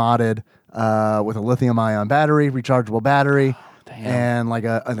have it modded with a lithium-ion battery, rechargeable battery, and like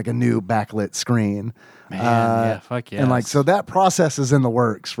a new backlit screen. Man, yeah, fuck yeah. And so that process is in the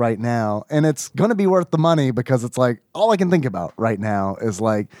works right now, and it's gonna be worth the money because it's like all I can think about right now is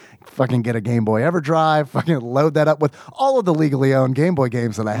fucking get a Game Boy EverDrive, fucking load that up with all of the legally owned Game Boy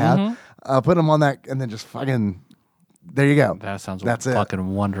games that I have, put them on that, and then just fucking there you go. That's it.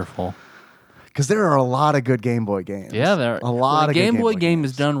 Fucking wonderful. Because there are a lot of good Game Boy games. Yeah, there are a lot of Game good Boy game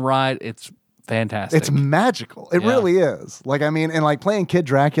games. is done right. It's fantastic. It's magical. It really is. And playing Kid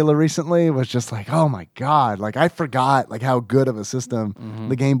Dracula recently was just like, oh my God. I forgot how good of a system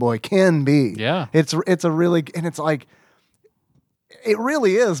the Game Boy can be. Yeah. It's a really, and it's it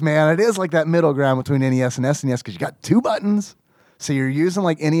really is, man. It is like that middle ground between NES and SNES because you got 2 buttons. So you're using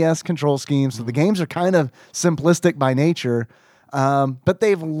NES control schemes. So the games are kind of simplistic by nature. But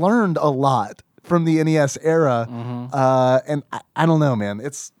they've learned a lot from the NES era. And I don't know, man.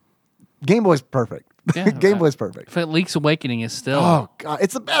 Game Boy's perfect. Yeah, Game Boy's perfect. Link's Awakening is still... Oh, God.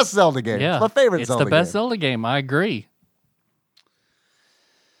 It's the best Zelda game. Yeah. It's my favorite Zelda game. It's the best Zelda game. I agree.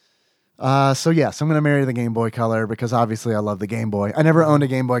 So yes, I'm going to marry the Game Boy Color because obviously I love the Game Boy. I never owned a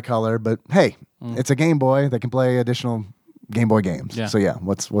Game Boy Color, but hey, it's a Game Boy that can play additional Game Boy games. Yeah. So yeah,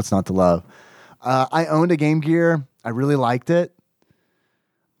 what's not to love? I owned a Game Gear. I really liked it.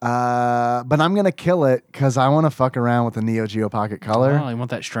 But I'm gonna kill it because I want to fuck around with the Neo Geo Pocket Color. Oh, you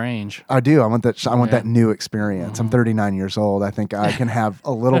want that strange? I do. I want that. I want Yeah. that new experience. I'm 39 years old. I think I can have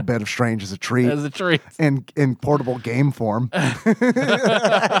a little bit of strange as a treat. As a treat. In portable game form.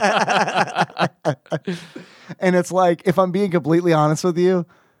 And it's like, if I'm being completely honest with you,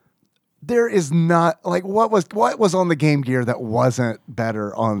 there is not like what was on the Game Gear that wasn't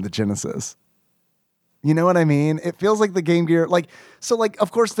better on the Genesis. You know what I mean? It feels like the Game Gear,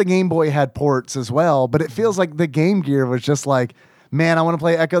 of course the Game Boy had ports as well, but it feels like the Game Gear was just like, man, I want to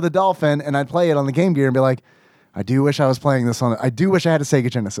play Echo the Dolphin, and I'd play it on the Game Gear and be like, I do wish I was playing this on it. I do wish I had a Sega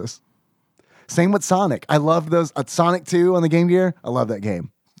Genesis. Same with Sonic. I love those. Sonic 2 on the Game Gear, I love that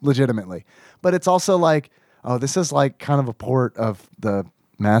game, legitimately. But it's also like, oh, this is like kind of a port of the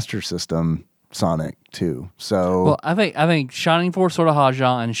Master System Sonic 2. So, Well, I think Shining Force Sword of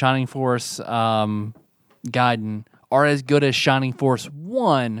Haja and Shining Force Gaiden are as good as Shining Force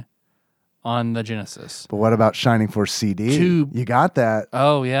 1 on the Genesis. but what about Shining Force CD? 2. You got that.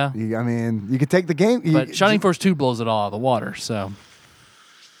 Oh, yeah. I mean, you could take the game. But Shining Force 2 blows it all out of the water, so.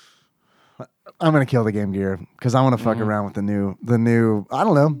 I'm gonna kill the Game Gear because I want to fuck around with the new. I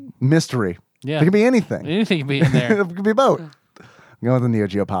don't know, mystery. Yeah. It could be anything. Anything can be in there. It could be both. I'm going with the Neo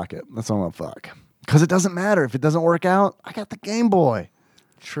Geo Pocket. That's what I'm gonna fuck. Because it doesn't matter if it doesn't work out. I got the Game Boy.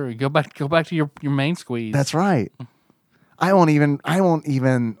 True. Go back to your main squeeze. That's right. I won't even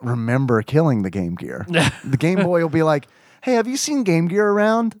remember killing the Game Gear. The Game Boy will be like, "Hey, have you seen Game Gear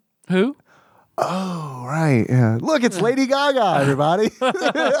around?" Who? Oh, right. Yeah. Look, it's Lady Gaga, everybody.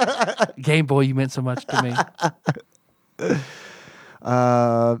 Game Boy, you meant so much to me.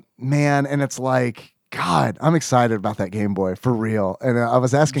 Man, and it's like, God, I'm excited about that Game Boy for real. And I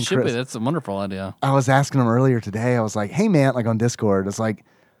was asking Should be. Chris. That's a wonderful idea. I was asking him earlier today. I was like, "Hey, man," like on Discord. It's like,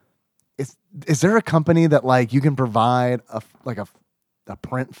 is there a company that like you can provide a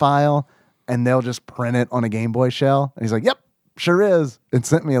print file and they'll just print it on a Game Boy shell? And he's like, "Yep, sure is." And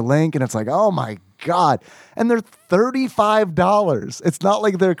sent me a link, and it's like, oh my God. And they're $35. It's not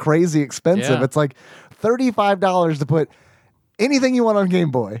like they're crazy expensive. Yeah. It's like $35 to put anything you want on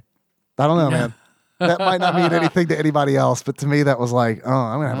Game Boy. I don't know, man. That might not mean anything to anybody else, but to me, that was like, oh,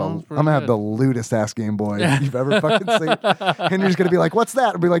 I'm gonna have the lewdest ass Game Boy you've ever fucking seen. Henry's gonna be like, "What's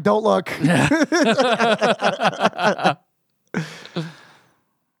that?" I'll be like, "Don't look."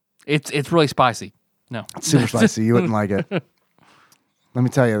 It's really spicy. No. It's super spicy. You wouldn't like it. Let me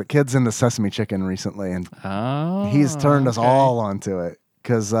tell you, the kid's into sesame chicken recently, and Oh. he's turned us okay. all onto it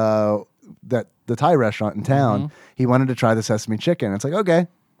because that the Thai restaurant in town, he wanted to try the sesame chicken. It's like, okay,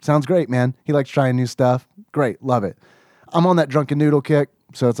 sounds great, man. He likes trying new stuff. Great, love it. I'm on that drunken noodle kick,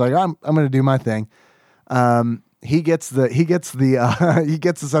 so it's like I'm going to do my thing. He gets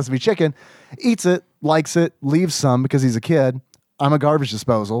the sesame chicken, eats it, likes it, leaves some because he's a kid. I'm a garbage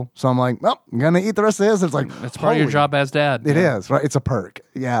disposal, so I'm like, well, I'm gonna eat the rest of this. It's like That's part of your holy- job as dad. It is, right? It's a perk.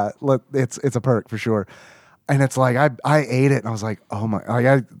 Yeah, it's a perk for sure. And it's like I ate it and I was like, oh my! Like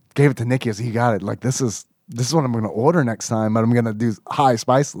I gave it to Nikki as he got it. Like this is what I'm gonna order next time, but I'm gonna do the highest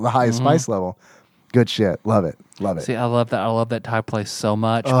spice level. Good shit. Love it. Love it. See, I love that. I love that Thai place so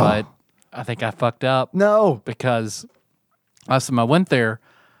much, but I think I fucked up No, because last time I went there,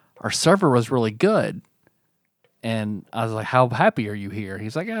 our server was really good. And I was like, "How happy are you here?"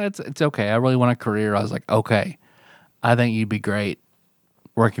 He's like, "It's okay. I really want a career." I was like, "Okay, I think you'd be great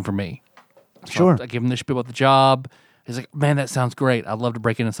working for me." So Sure. I give him the spiel about the job. He's like, "Man, that sounds great. I'd love to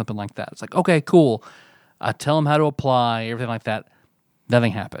break into something like that." It's like, "Okay, cool." I tell him how to apply, everything like that.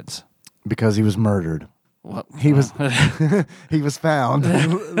 Nothing happens. because he was murdered. Well, He was he was found.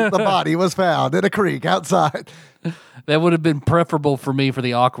 The body was found in a creek outside. that would have been preferable for me for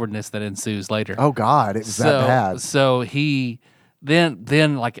the awkwardness that ensues later. Oh God, it was that bad. So he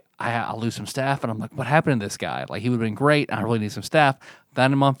then like I lose some staff, and I'm like, what happened to this guy? Like he would have been great. I really need some staff.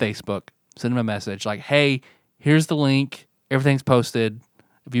 Found him on Facebook. Send him a message like, hey, here's the link. Everything's posted.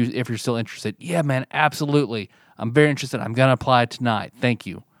 If you're still interested, yeah, man, absolutely. I'm very interested. I'm gonna apply tonight. Thank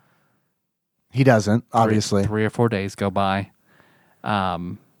you. He doesn't, obviously. 3 or 4 days go by. I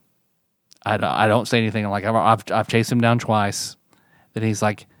don't say anything. Like I've chased him down twice. Then he's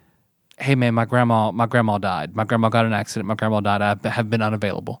like, "Hey man, my grandma died. My grandma got in an accident. My grandma died. I have been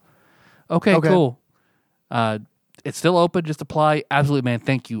unavailable." Okay, cool. It's still open. Just apply. Absolutely, man.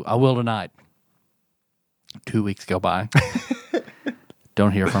 Thank you. I will tonight. 2 weeks go by.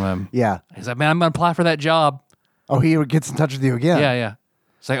 Don't hear from him. Yeah. He's like, "Man, I'm gonna apply for that job." Oh, he gets in touch with you again. Yeah.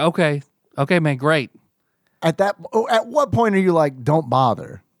 It's like, okay, man, great. At what point are you like, don't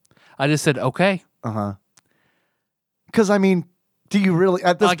bother? I just said, okay. Because I mean, do you really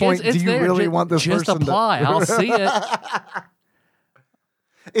at this Like, point? it's Do you there. really want this just person? apply? I'll see it.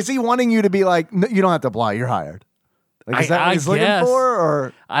 Is he wanting you to be like, no, you don't have to apply, you're hired? Like, is that what he's looking guess. for?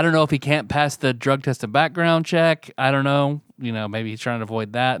 Or I don't know if he can't pass the drug test and background check. I don't know. Maybe he's trying to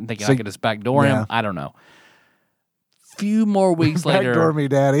avoid that and thinking I can just backdoor him. I don't know. Few more weeks later. Backdoor me,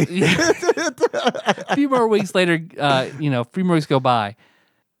 daddy. A few more weeks later, a few more weeks go by.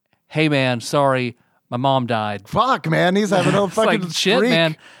 Hey, man, sorry, my mom died. Fuck, man, he's having a fucking shit, streak.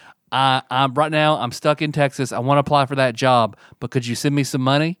 man. I'm right now. I'm stuck in Texas. I want to apply for that job, but could you send me some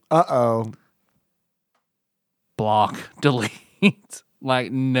money? Uh-oh. Block, delete.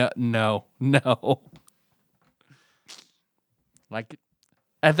 Like no. Like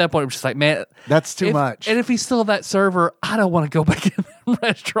at that point, I'm just like, man, That's too much. And if he's still that server, I don't want to go back in the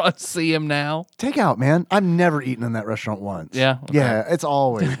restaurant and see him now. Takeout, man. I've never eaten in that restaurant once. Yeah? Okay.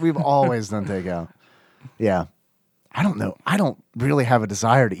 Yeah, we've always done takeout. Yeah. I don't know. I don't really have a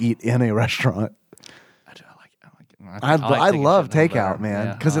desire to eat in a restaurant. I do. I like it. I love takeout takeout, man,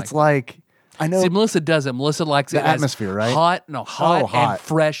 Yeah, because I it's like, I know See, Melissa does it. Melissa likes the it as atmosphere, right? hot hot. and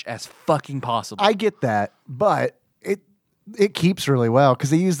fresh as fucking possible. I get that, but it keeps really well because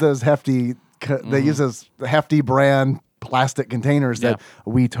they use those hefty brand plastic containers that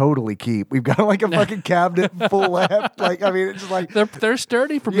we totally keep. We've got like a fucking cabinet full of like, I mean, it's just like they're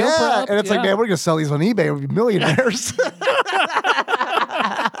sturdy for meal prep. and it's like, man, we're gonna sell these on eBay. We'll be millionaires.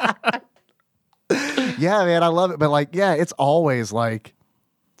 Yeah, man, I love it. But like, yeah, it's always like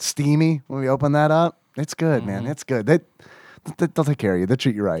steamy when we open that up. It's good, man. It's good. They'll take care of you. They'll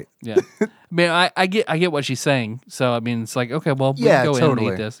treat you right. Yeah, man, I get what she's saying. So I mean, it's like, okay, well, we Yeah, can go in totally.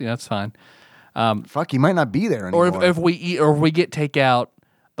 and eat this. Yeah, that's fine. Fuck, you might not be there Or anymore. if we eat, or if we get takeout,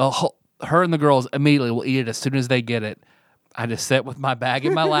 her and the girls immediately will eat it as soon as they get it. I just sit with my bag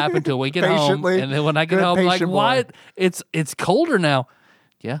in my lap until we get home, Patiently. and then when I get Good home, I'm like, patient boy. what? It's colder now.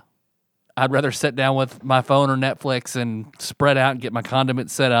 Yeah, I'd rather sit down with my phone or Netflix and spread out and get my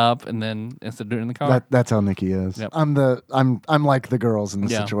condiments set up, and then instead of doing it in the car. That's how Nikki is. Yep. I'm like the girls in the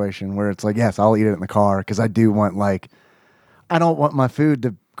Yeah. situation where it's like, yes, I'll eat it in the car because I do want I don't want my food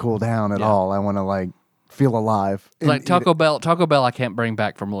to cool down at Yeah. all. I want to feel alive. and Like eat Taco it. Bell. Taco Bell, I can't bring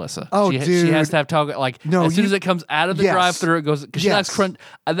back for Melissa. Oh, she dude. has to have Taco. No, as soon you- as it comes out of the Yes. drive-through, it goes because she likes Yes. crunch.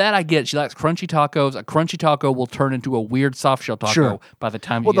 That I get. She likes crunchy tacos. A crunchy taco will turn into a weird soft shell taco Sure. by the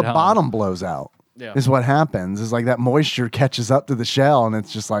time Well, you the get home. bottom blows out. Yeah. Is what happens. Is like that moisture catches up to the shell, and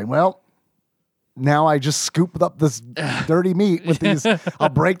it's just like, well, now I just scoop up this dirty meat with these. I'll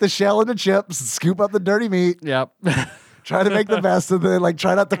break the shell into chips, scoop up the dirty meat, Yep. try to make the best of it.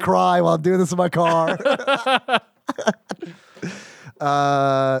 Try not to cry while I'm doing this in my car.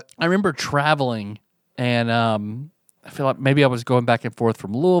 I remember traveling, and I feel like maybe I was going back and forth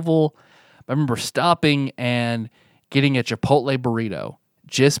from Louisville. I remember stopping and getting a Chipotle burrito.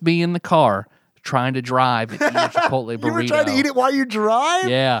 Just me in the car, trying to drive and eat a Chipotle burrito. You were trying to eat it while you drive?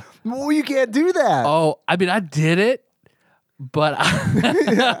 Yeah. Well, you can't do that. Oh, I mean, I did it, but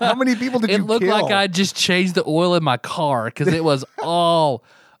How many people did it you looked kill? like I just changed the oil in my car because it was all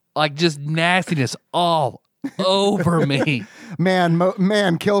like just nastiness all over me.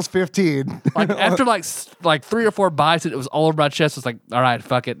 Man kills 15. Like after like 3 or 4 bites, it was all over my chest. It's like, all right,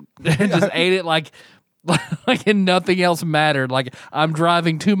 fuck it, and just ate it like and nothing else mattered. Like I'm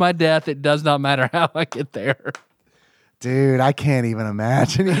driving to my death. It does not matter how I get there. Dude, I can't even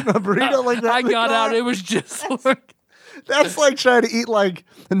imagine eating a burrito like that. I in the got car. out. It was just like. That's like trying to eat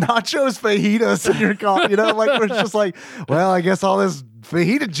nachos fajitas in your car, where it's just like, well, I guess all this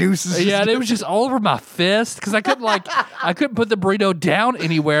fajita juice is Yeah, just and it was just all over my fist because I couldn't put the burrito down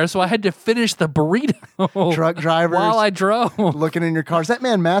anywhere, so I had to finish the burrito. Truck drivers while I drove. looking in your car. Is that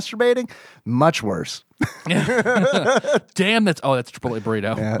man masturbating? Much worse. Damn, that's Chipotle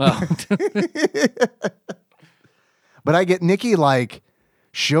burrito. Yeah. But I get Nikki,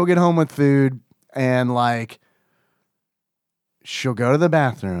 she'll get home with food and she'll go to the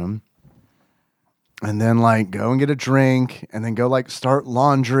bathroom and then go and get a drink and then go start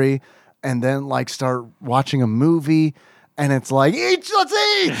laundry and then start watching a movie. And it's like, let's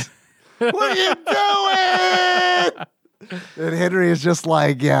eat. What are you doing? And Henry is just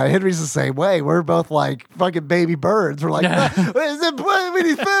Henry's the same way. We're both fucking baby birds. We're like, we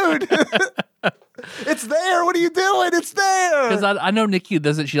need food. It's there. What are you doing? It's there. Because I know Nikki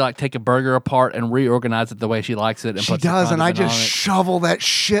doesn't. She take a burger apart and reorganize it the way she likes it. And She puts the does, and I condiment just on it. shovel that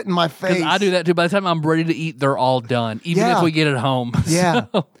shit in my face. Because I do that too. By the time I'm ready to eat, they're all done, even Yeah. if we get it home. Yeah.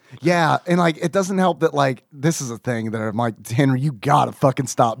 So- Yeah. And it doesn't help that this is a thing that I'm like, Henry, you gotta fucking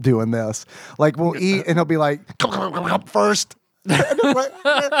stop doing this. We'll eat and he'll be like, first. And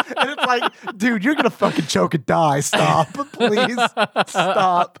it's like, dude, you're gonna fucking choke and die. Stop. Please.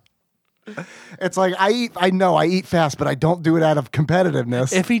 Stop. It's like I know I eat fast, but I don't do it out of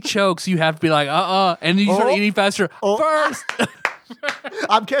competitiveness. If he chokes, you have to be like, and then you start eating faster. First.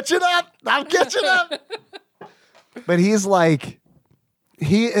 I'm catching up. But he is like,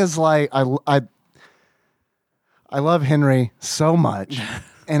 I love Henry so much,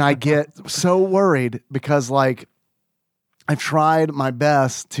 and I get so worried because like I've tried my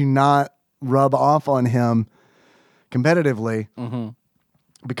best to not rub off on him competitively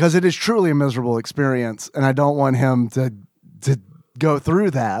because it is truly a miserable experience, and I don't want him to go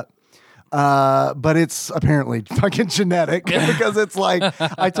through that. But it's apparently fucking genetic because it's like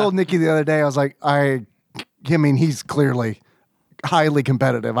I told Nikki the other day, I was like, I mean, he's clearly highly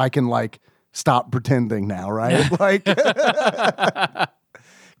competitive. I can like stop pretending now, right? Like,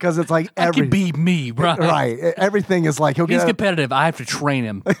 because it's like I can be me, right? Right. Everything is like He's competitive. I have to train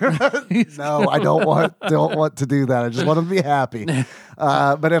him. No, I don't want to do that. I just want him to be happy.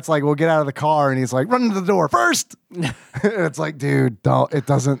 But it's like we'll get out of the car and he's like, run to the door first. It's like, dude, don't. It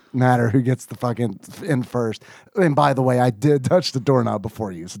doesn't matter who gets the fucking in first. And by the way, I did touch the doorknob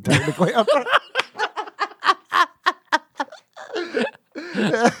before you, so technically.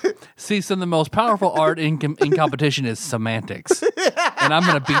 See, some of the most powerful art in competition is semantics. And I'm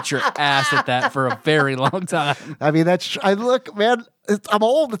going to beat your ass at that for a very long time. I mean, I look, man, I'm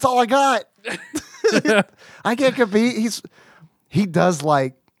old. That's all I got. I can't compete. He does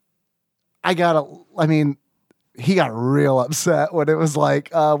like, he got real upset when it was like,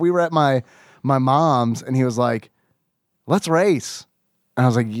 we were at my mom's and he was like, let's race. And I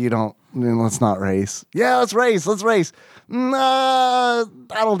was like, let's not race. Yeah, let's race. Nah,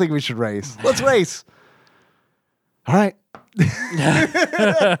 I don't think we should race. Let's race. All right.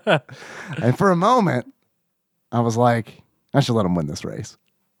 And for a moment, I was like, I should let him win this race.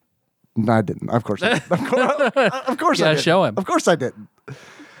 No, I didn't. Of course I didn't. Of course I didn't. Show him. Of course I didn't.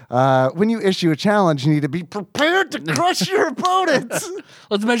 When you issue a challenge, you need to be prepared to crush your opponents.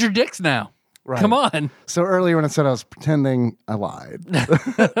 Let's measure dicks now. Right. Come on. So earlier when I said I was pretending, I lied.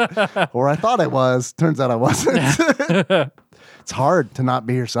 Or I thought I was. Turns out I wasn't. It's hard to not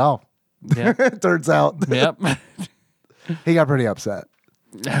be yourself. Yeah. Turns out. Yep. He got pretty upset.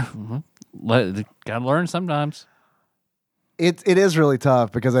 Gotta learn sometimes. It is really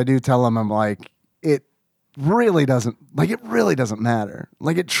tough because I do tell him, I'm like, it really doesn't matter.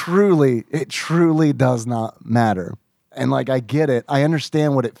 Like it truly does not matter. And like, I get it. I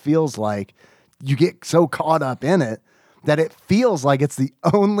understand what it feels like. You get so caught up in it that it feels like it's the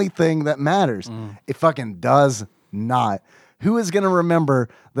only thing that matters. It fucking does not. Who is going to remember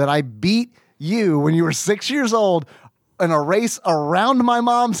that I beat you when you were 6 years old in a race around my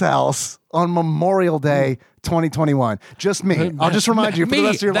mom's house on Memorial Day 2021? Just me. I'll just remind you for the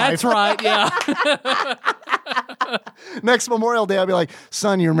rest of your life. That's right, yeah. Next Memorial Day, I'll be like,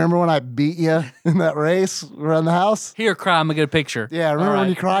 son, you remember when I beat you in that race around the house? Here, cry, I'm going to get a picture. Yeah, remember when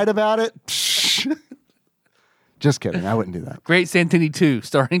you cried about it? Just kidding. I wouldn't do that. Great Santini 2,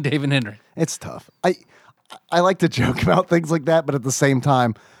 starring David Henry. It's tough. I like to joke about things like that, but at the same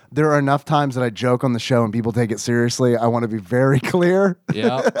time, there are enough times that I joke on the show and people take it seriously. I want to be very clear.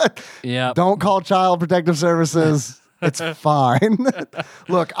 Yeah. Don't call Child Protective Services. It's fine.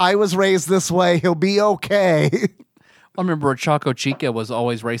 Look, I was raised this way. He'll be okay. I remember Choco Chica was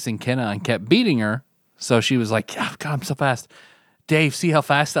always racing Kenna and kept beating her. So she was like, oh, God, I'm so fast. Dave, see how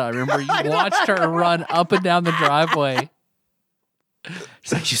fast I remember. You watched her run up and down the driveway.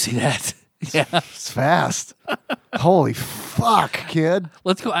 She's like, you see that? Yeah. It's fast. Holy fuck, kid.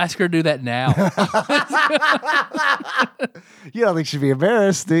 Let's go ask her to do that now. You don't think she'd be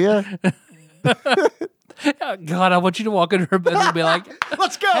embarrassed, do you? God, I want you to walk into her bedroom and be like,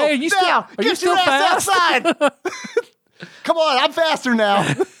 let's go. Hey, are you still fast? Outside. Come on, I'm faster now.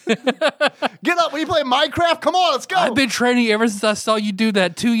 Get up. When you play Minecraft, come on, let's go. I've been training ever since I saw you do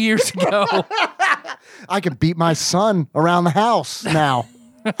that 2 years ago. I can beat my son around the house now.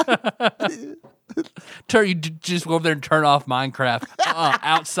 You just go over there and turn off Minecraft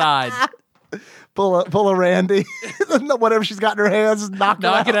outside. Pull a Randy. Whatever she's got in her hands, knock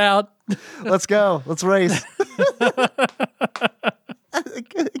it out. Let's go. Let's race.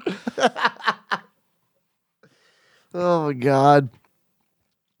 Oh my God.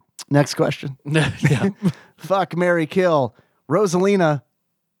 Next question. Yeah. Fuck, marry, kill. Rosalina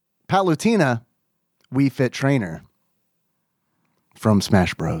Palutina, Wii Fit trainer from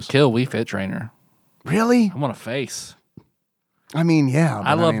Smash Bros. Kill Wii Fit trainer. Really? I want a face. I mean, yeah.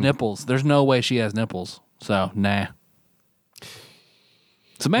 I love nipples. There's no way she has nipples. So, nah.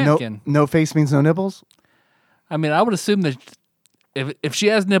 It's a mannequin. No face means no nipples? I mean, I would assume that if she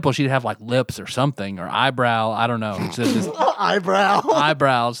has nipples, she'd have like lips or something or eyebrow. I don't know. It's just eyebrow.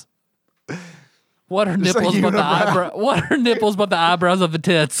 Eyebrows. What are Just a nipples but the unibrow. eyebrow? What are nipples but the eyebrows of the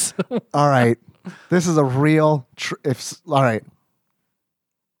tits? All right. This is a real. All right.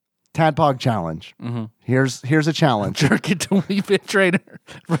 Tadpog challenge. Mm-hmm. Here's a challenge. Jerk it to Wii Fit Trainer.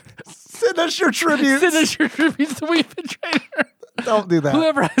 Send us your tributes. Send us your tributes to Wii Fit Trainer. Don't do that.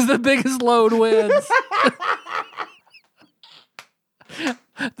 Whoever has the biggest load wins.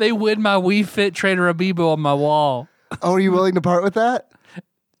 They win my Wii Fit Trainer amiibo on my wall. Oh, are you willing to part with that?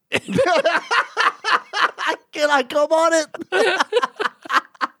 Can I come on it?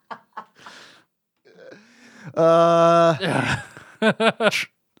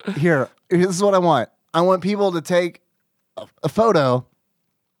 Here, this is what I want. I want people to take a photo,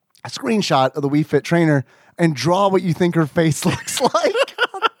 a screenshot of the Wii Fit Trainer, and draw what you think her face looks like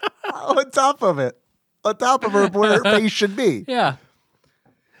on top of it. On top of her, where her face should be. Yeah.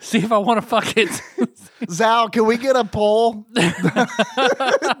 See if I want to fuck it. Zal, can we get a poll?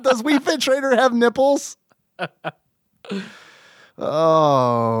 Does Wii Fit Trainer have nipples?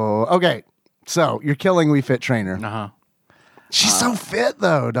 Oh, okay. So you're killing Wii Fit Trainer. Uh-huh. She's so fit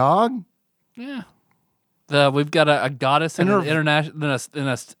though, dog. Yeah. We've got a goddess and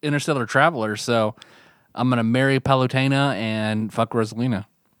an interstellar traveler, so I'm going to marry Palutena and fuck Rosalina.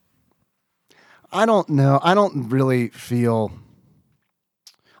 I don't know. I don't really feel.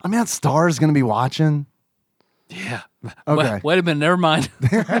 I mean, that Star's going to be watching. Yeah. Okay. Wait a minute. Never mind.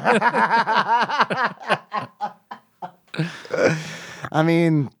 I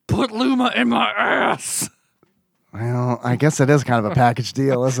mean, Put Luma in my ass. well, I guess it is kind of a package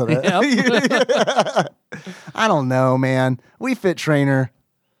deal, isn't it? I don't know, man. Wii Fit Trainer.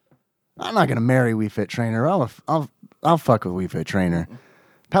 I'm not going to marry Wii Fit Trainer. I'll fuck with Wii Fit Trainer.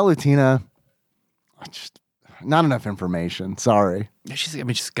 Palutena. Just not enough information. Sorry.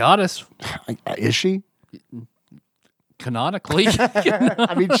 She's goddess. Is she? Canonically.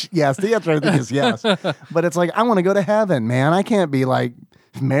 I mean, yes. The answer I think is yes. But it's like, I want to go to heaven, man. I can't be like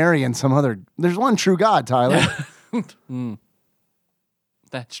marrying some other. There's one true God, Tyler.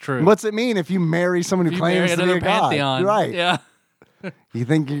 That's true. What's it mean if you marry someone who You claims marry to be another a god? pantheon. Right. Yeah. You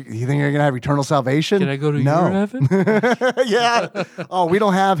think you're gonna have eternal salvation? Can I go to no. your heaven? Yeah. Oh, we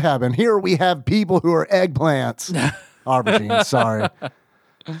don't have heaven. Here we have people who are eggplants. Aubergine, sorry.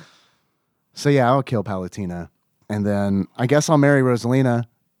 So yeah, I'll kill Palutena. And then I guess I'll marry Rosalina.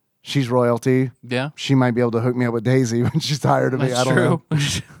 She's royalty. Yeah. She might be able to hook me up with Daisy when she's tired of me. That's I don't know. true.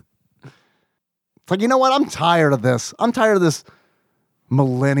 It's like, you know what? I'm tired of this. I'm tired of this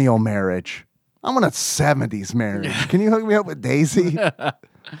millennial marriage. I want a 70s marriage. Can you hook me up with Daisy?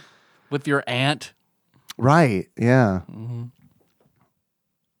 With your aunt. Right. Yeah. Mm-hmm.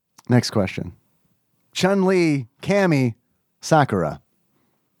 Next question. Chun-Li, Cammy, Sakura.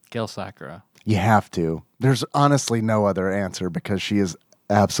 Kill Sakura. You have to. There's honestly no other answer because she is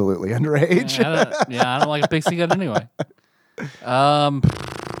absolutely underage. I don't like a pixie cut anyway.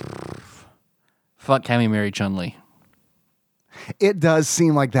 Fuck Cammy, marry Chun-Li. It does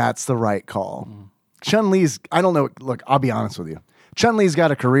seem like that's the right call. Chun-Li's, I don't know. Look, I'll be honest with you. Chun-Li's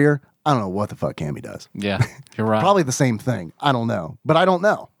got a career. I don't know what the fuck Cammy does. Yeah, you're right. Probably the same thing. I don't know. But I don't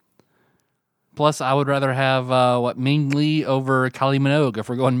know. Plus, I would rather have Ming Lee over Kylie Minogue if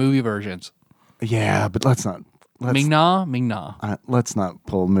we're going movie versions. Yeah, but let's not. Ming Na. Let's not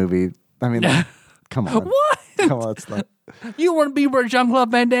pull movie. I mean, come on. What? Come on, let's not. You want to be where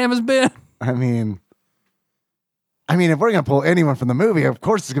Jean-Claude Van Damme has been? I mean, if we're gonna pull anyone from the movie, of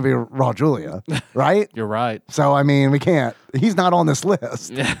course it's gonna be Raul Julia, right? You're right. So I mean, we can't. He's not on this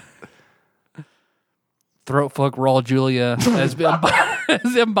list. Yeah. Throat fuck Raul Julia as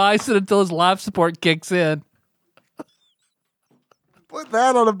M. Bison until his life support kicks in. Put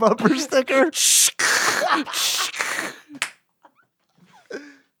that on a bumper sticker.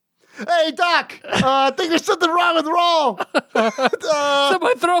 Hey, Doc. I think there's something wrong with Raul.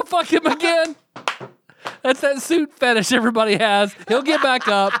 Somebody throat fuck him again. That's that suit fetish everybody has. He'll get back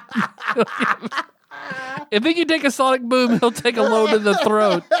up. If he can take a sonic boom, he'll take a load in the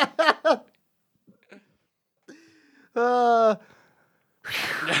throat.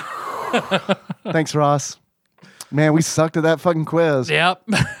 Thanks, Ross. Man, we sucked at that fucking quiz. Yep.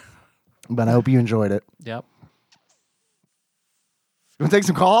 But I hope you enjoyed it. Yep. You want to take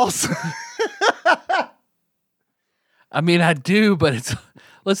some calls? I mean, I do, but it's.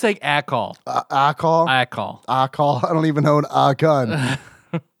 Let's take a call. I call. I call. I call. I don't even own a gun.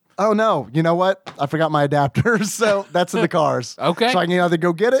 Oh no! You know what? I forgot my adapter, so that's in the cars. Okay. So I can either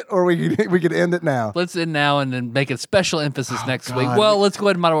go get it, or we could end it now. Let's end now and then make it special emphasis next God. week. Well, let's go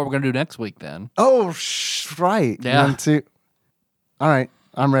ahead and model what we're going to do next week then. Oh, right. Yeah. You want to? All right.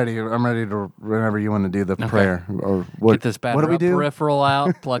 I'm ready. I'm ready to whenever you want to do the prayer or what. Get this what battery do we do? peripheral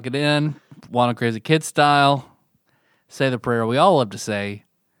out, plug it in, Wild and Crazy Kid style. Say the prayer we all love to say.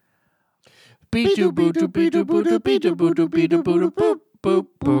 Beep-doo, boo-doo, beep-doo, boo-doo, beep-doo, boo-doo, beep-doo, boo-doo, boop, boop,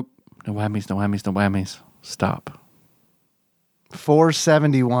 boop. No whammies, no whammies, no whammies. Stop.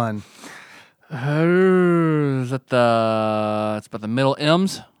 471. Is that it's about the middle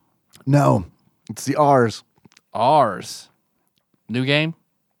M's? No, it's the R's. R's. New game?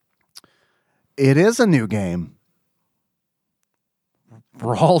 It is a new game.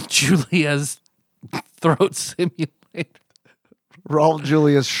 Raul Julia's Throat Simulator. Raul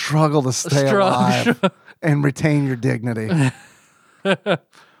Julia's struggle to stay alive and retain your dignity.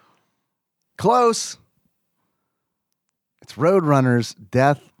 Close. It's Roadrunner's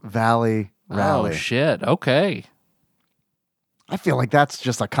Death Valley Rally. Oh, shit. Okay. I feel like that's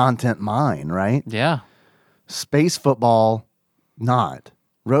just a content mine, right? Yeah. Space football, not.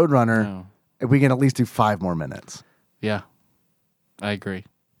 Roadrunner, No. we can at least do 5 more minutes. Yeah. I agree.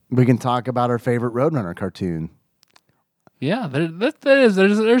 We can talk about our favorite Roadrunner cartoon, Yeah,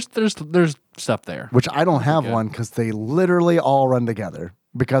 there's stuff there. which I don't have good. one because they literally all run together.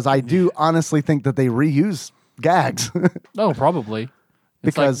 Because I do honestly think that they reuse gags. Oh, probably.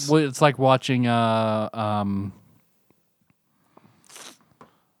 It's Because- like, it's like watching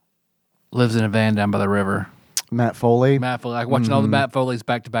Lives in a Van Down by the River. Matt Foley. Matt Foley, like watching all the Matt Foleys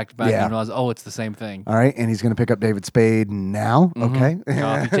back to back to back, Yeah. and realize, oh, it's the same thing. All right, and he's going to pick up David Spade now. Okay.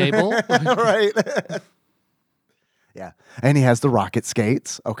 Coffee table. Right. Yeah. And he has the rocket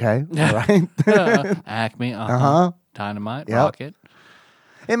skates. Okay. All right. Acme. Uh-huh. Dynamite. Yep. Rocket.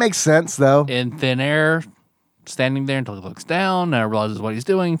 It makes sense, though. In thin air, standing there until he looks down, and realizes what he's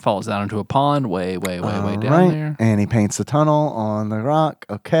doing, falls down into a pond way All down right. there. And he paints the tunnel on the rock.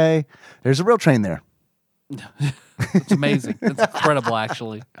 Okay. There's a real train there. It's amazing. It's incredible,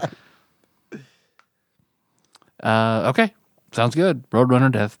 actually. Okay. Sounds good.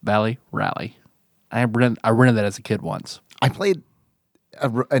 Roadrunner Death Valley Rally. I rented that as a kid once. I played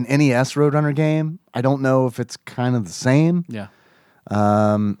an NES Roadrunner game. I don't know if it's kind of the same. Yeah.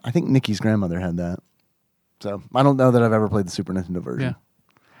 I think Nikki's grandmother had that. So I don't know that I've ever played the Super Nintendo version. Yeah.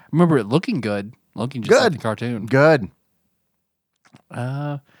 I remember it looking good. Looking just like Good. the cartoon. Good.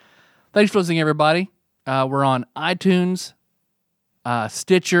 Thanks for listening, everybody. We're on iTunes,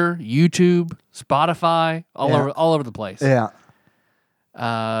 Stitcher, YouTube, Spotify, all over the place. Yeah.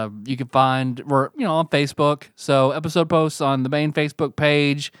 You can find we're on Facebook. So episode posts on the main Facebook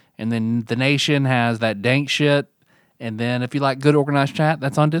page, and then the Nation has that dank shit. And then if you like good organized chat,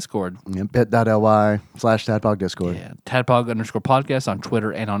 that's on Discord. Yeah, bit.ly/Tadpog Discord. Yeah, Tadpog_podcast on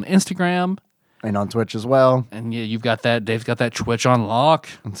Twitter and on Instagram. And on Twitch as well And yeah, you've got that. Dave's got that Twitch on lock.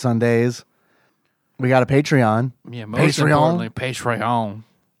 on Sundays. We got a Patreon. Yeah, most importantly, Patreon.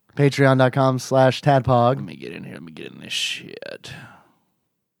 Patreon.com/Tadpog. Let me get in here. Let me get in this shit.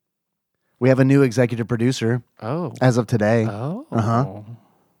 We have a new executive producer Oh. as of today. Oh. Uh-huh.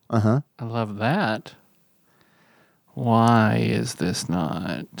 I love that. Why is this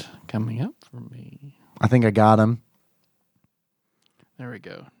not coming up for me? I think I got him. There we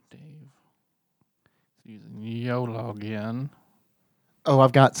go. Dave. Using YOLO again. Oh,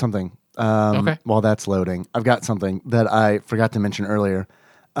 I've got something. Okay. While that's loading, I've got something that I forgot to mention earlier.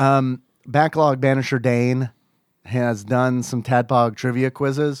 Backlog Banisher Dane has done some Tadpog trivia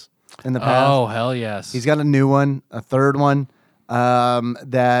quizzes in the past. Oh, hell yes. He's got a new one, a third one,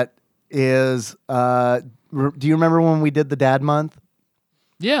 that is... do you remember when we did the Dad Month?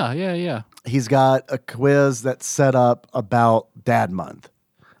 Yeah. He's got a quiz that's set up about Dad Month,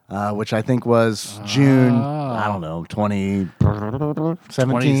 which I think was June, I don't know,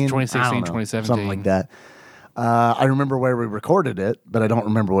 2017? 2016, 2017. Something like that. I remember where we recorded it, but I don't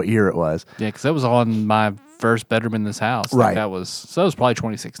remember what year it was. Yeah, because that was on my first bedroom in this house. Right. That was probably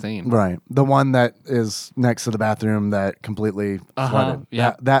 2016. Right. The one that is next to the bathroom that completely flooded.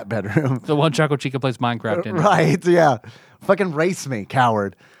 Yeah. That bedroom. The one Choco Chica plays Minecraft in. Right, yeah. Fucking race me,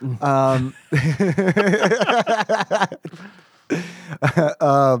 coward.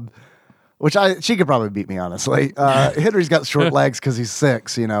 Which she could probably beat me, honestly. Henry's got short legs because he's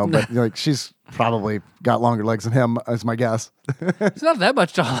 6, but like she's probably got longer legs than him, is my guess. It's not that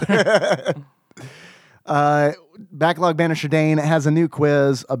much taller. Backlog Banisher Dane has a new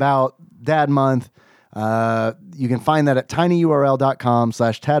quiz about Dad Month. You can find that at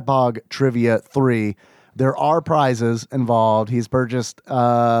tinyurl.com/tadpogtrivia3. There are prizes involved. He's purchased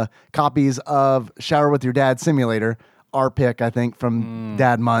copies of Shower with Your Dad Simulator, our pick, I think, from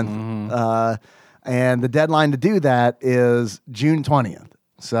Dad Month. And the deadline to do that is June 20th.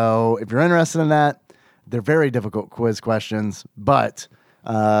 So if you're interested in that, they're very difficult quiz questions, but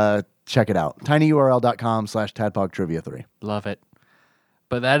check it out. tinyurl.com/tadpogtrivia3. Love it.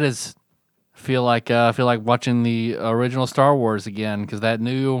 But that is Feel like watching the original Star Wars again because that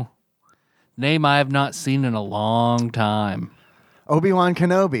new name I have not seen in a long time. Obi-Wan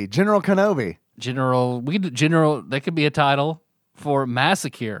Kenobi, General Kenobi. General. That could be a title for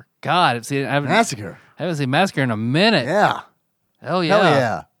Massacre. God, Massacre. I haven't seen Massacre in a minute. Yeah. Hell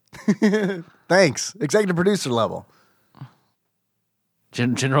yeah. Hell yeah. Thanks. Executive producer level.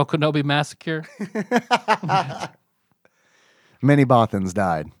 General Kenobi Massacre. Many Bothans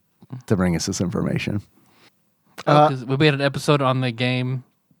died to bring us this information. Because we made an episode on the game.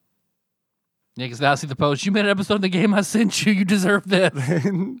 Yeah, because now I see the post. You made an episode on the game I sent you. You deserve this.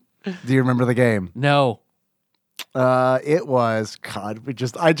 Do you remember the game? No. It was God.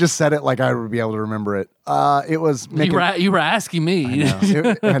 I just said it like I would be able to remember it. It was Mick You were asking me.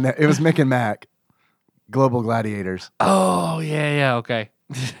 it was Mick and Mac, Global Gladiators. Oh yeah. Okay.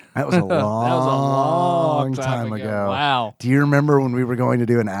 That was a long time ago. Wow. Do you remember when we were going to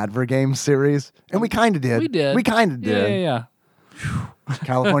do an Adver Games series? And we kind of did. We did. We kind of did. Yeah.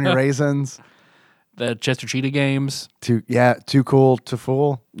 California Raisins. The Chester Cheetah games. Too Cool to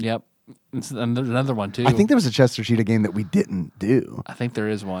Fool. Yep. It's another one too. I think there was a Chester Cheetah game that we didn't do. I think there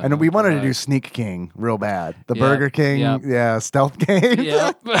is one. And we wanted to do Sneak King real bad. The Burger King, stealth game.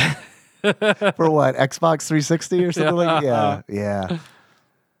 Yep. For what? Xbox 360 or something like that? Yeah.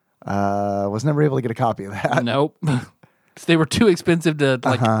 Was never able to get a copy of that. Nope. 'Cause they were too expensive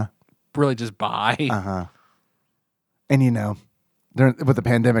to really just buy. And with the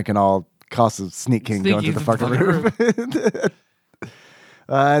pandemic and all, costs of Sneak King going through the fucking roof.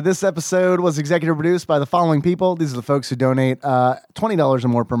 This episode was executive produced by the following people. These are the folks who donate $20 or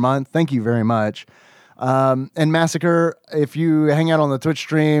more per month. Thank you very much. And Massacre, if you hang out on the Twitch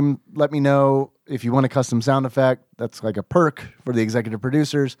stream, let me know if you want a custom sound effect. That's like a perk for the executive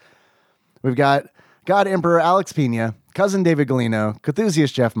producers. We've got God Emperor Alex Pena, Cousin David Galino,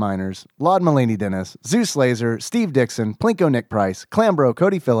 Cthusiast Jeff Miners, Laud Mulaney Dennis, Zeus Laser, Steve Dixon, Plinko Nick Price, Clambro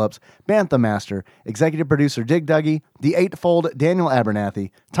Cody Phillips, Bantha Master, Executive Producer Dig Duggy, The Eightfold Daniel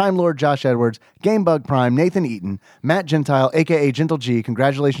Abernathy, Time Lord Josh Edwards, Gamebug Prime Nathan Eaton, Matt Gentile aka Gentle G,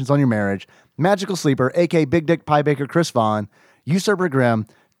 congratulations on your marriage, Magical Sleeper aka Big Dick Pie Baker Chris Vaughn, Usurper Grimm,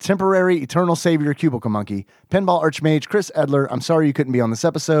 Temporary Eternal Savior Cubicle Monkey, Pinball Archmage Chris Edler, I'm sorry you couldn't be on this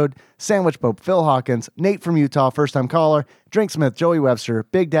episode, Sandwich Pope Phil Hawkins, Nate from Utah, first time caller, Drinksmith Joey Webster,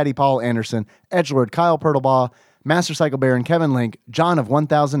 Big Daddy Paul Anderson, Edgelord Kyle Pertlebaugh, Master Cycle Baron Kevin Link, John of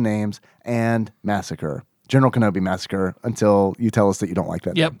 1000 Names, and Massacre. General Kenobi Massacre until you tell us that you don't like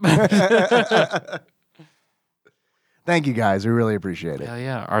that. Yep. Thank you guys. We really appreciate it. Hell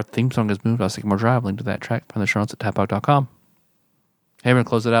yeah. Our theme song is moved on Sycamore Drive. Link to that track from the show notes at taphog.com. Hey, we're going to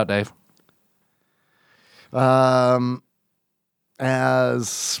close it out, Dave.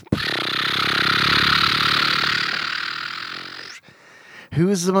 As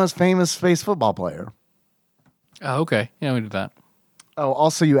who's the most famous space football player? Oh, okay. Yeah, we did that. Oh,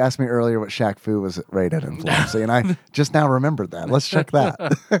 also, you asked me earlier what Shaq Fu was rated in Flopsy, and I just now remembered that. Let's check that.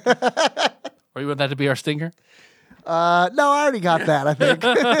 Or you want that to be our stinger? No, I already got that, I think.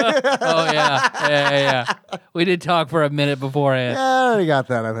 Oh, yeah. We did talk for a minute beforehand. Yeah, I already got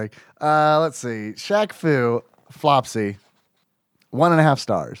that, I think. Let's see. Shaq Fu, Flopsy, 1.5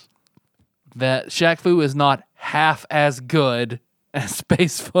 stars. That Shaq Fu is not half as good as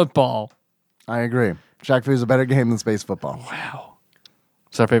space football. I agree. Shaq Fu is a better game than space football. Wow.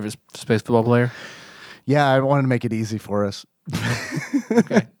 It's our favorite space football player? Yeah, I wanted to make it easy for us.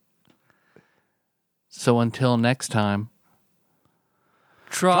 Okay. So until next time,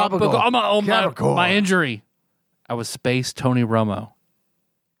 Tropical. My injury. I was Space Tony Romo.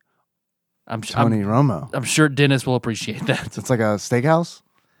 Tony Romo. I'm sure Dennis will appreciate that. It's like a steakhouse?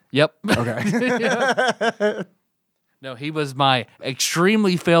 Yep. Okay. No, he was my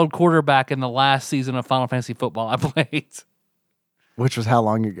extremely failed quarterback in the last season of Final Fantasy football I played. Which was how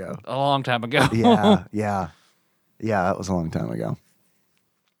long ago? A long time ago. Yeah, that was a long time ago.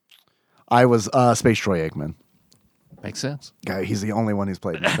 I was Space Troy Aikman. Makes sense. Guy, he's the only one who's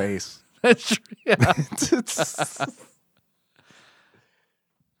played in space. That's true. Yeah.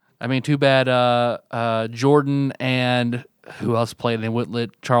 I mean, too bad Jordan and who else played? They wouldn't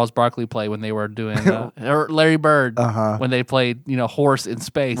let Charles Barkley play when they were doing, or Larry Bird when they played, horse in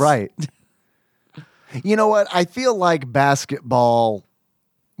space. Right. You know what? I feel like basketball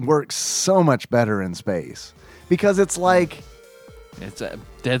works so much better in space because it's like it's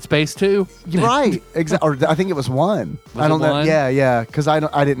Dead Space 2. Right. Exactly. Or I think it was 1. I don't know. 1? Yeah. Because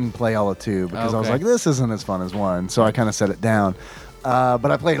I didn't play all of 2 because I was Okay. like, this isn't as fun as 1. So I kind of set it down.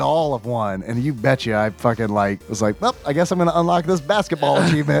 But I played all of 1, and you betcha I fucking was like, well, I guess I'm going to unlock this basketball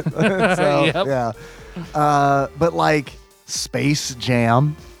achievement. So, Yep. yeah. But like Space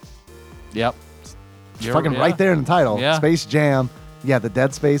Jam, Yep. Fucking right there in the title. Yeah. Space Jam. Yeah, the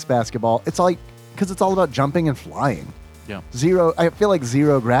Dead Space basketball. It's like, because it's all about jumping and flying. Yeah. I feel like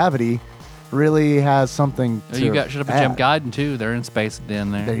Zero Gravity really has something to You should have a Jim Gaiden too. They're in space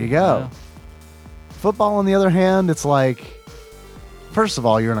then there. There you go. Football, on the other hand, it's like, first of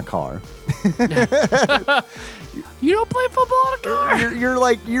all, you're in a car. You don't play football in a car.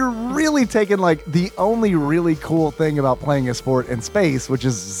 You're really taking like the only really cool thing about playing a sport in space, which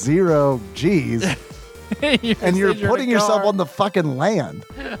is 0 G's. And you're putting yourself on the fucking land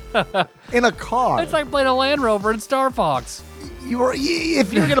in a car. It's like playing a Land Rover in Star Fox.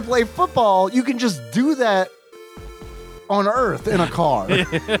 If you're gonna play football, you can just do that on Earth in a car.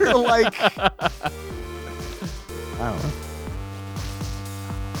 You're like, I don't know.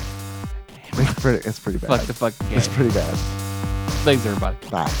 It's pretty bad. Fuck the fucking game. It's pretty bad. Thanks, everybody.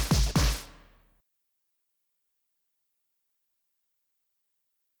 Bye.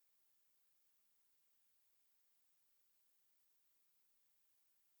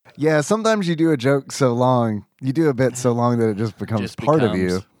 Yeah, sometimes you do a joke so long, you do a bit so long that it just becomes part of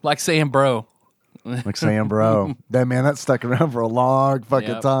you. Like saying bro. Like saying bro. That stuck around for a long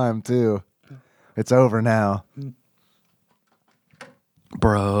fucking time, too. It's over now.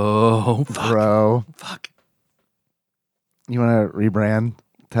 Bro. Bro. Fuck. You want to rebrand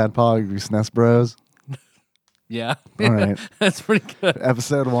Tadpog, do SNES Bros? Yeah. All right. That's pretty good.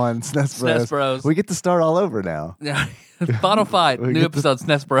 Episode 1, SNES Bros. SNES Bros. We get to start all over now. Yeah. Final fight. We New get to- episode,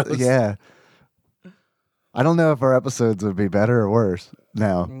 SNES Bros. Yeah. I don't know if our episodes would be better or worse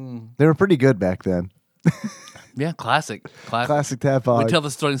now. They were pretty good back then. Yeah, classic. Classic Tadpog. We tell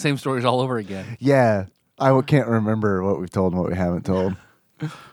the same stories all over again. Yeah. I can't remember what we've told and what we haven't told.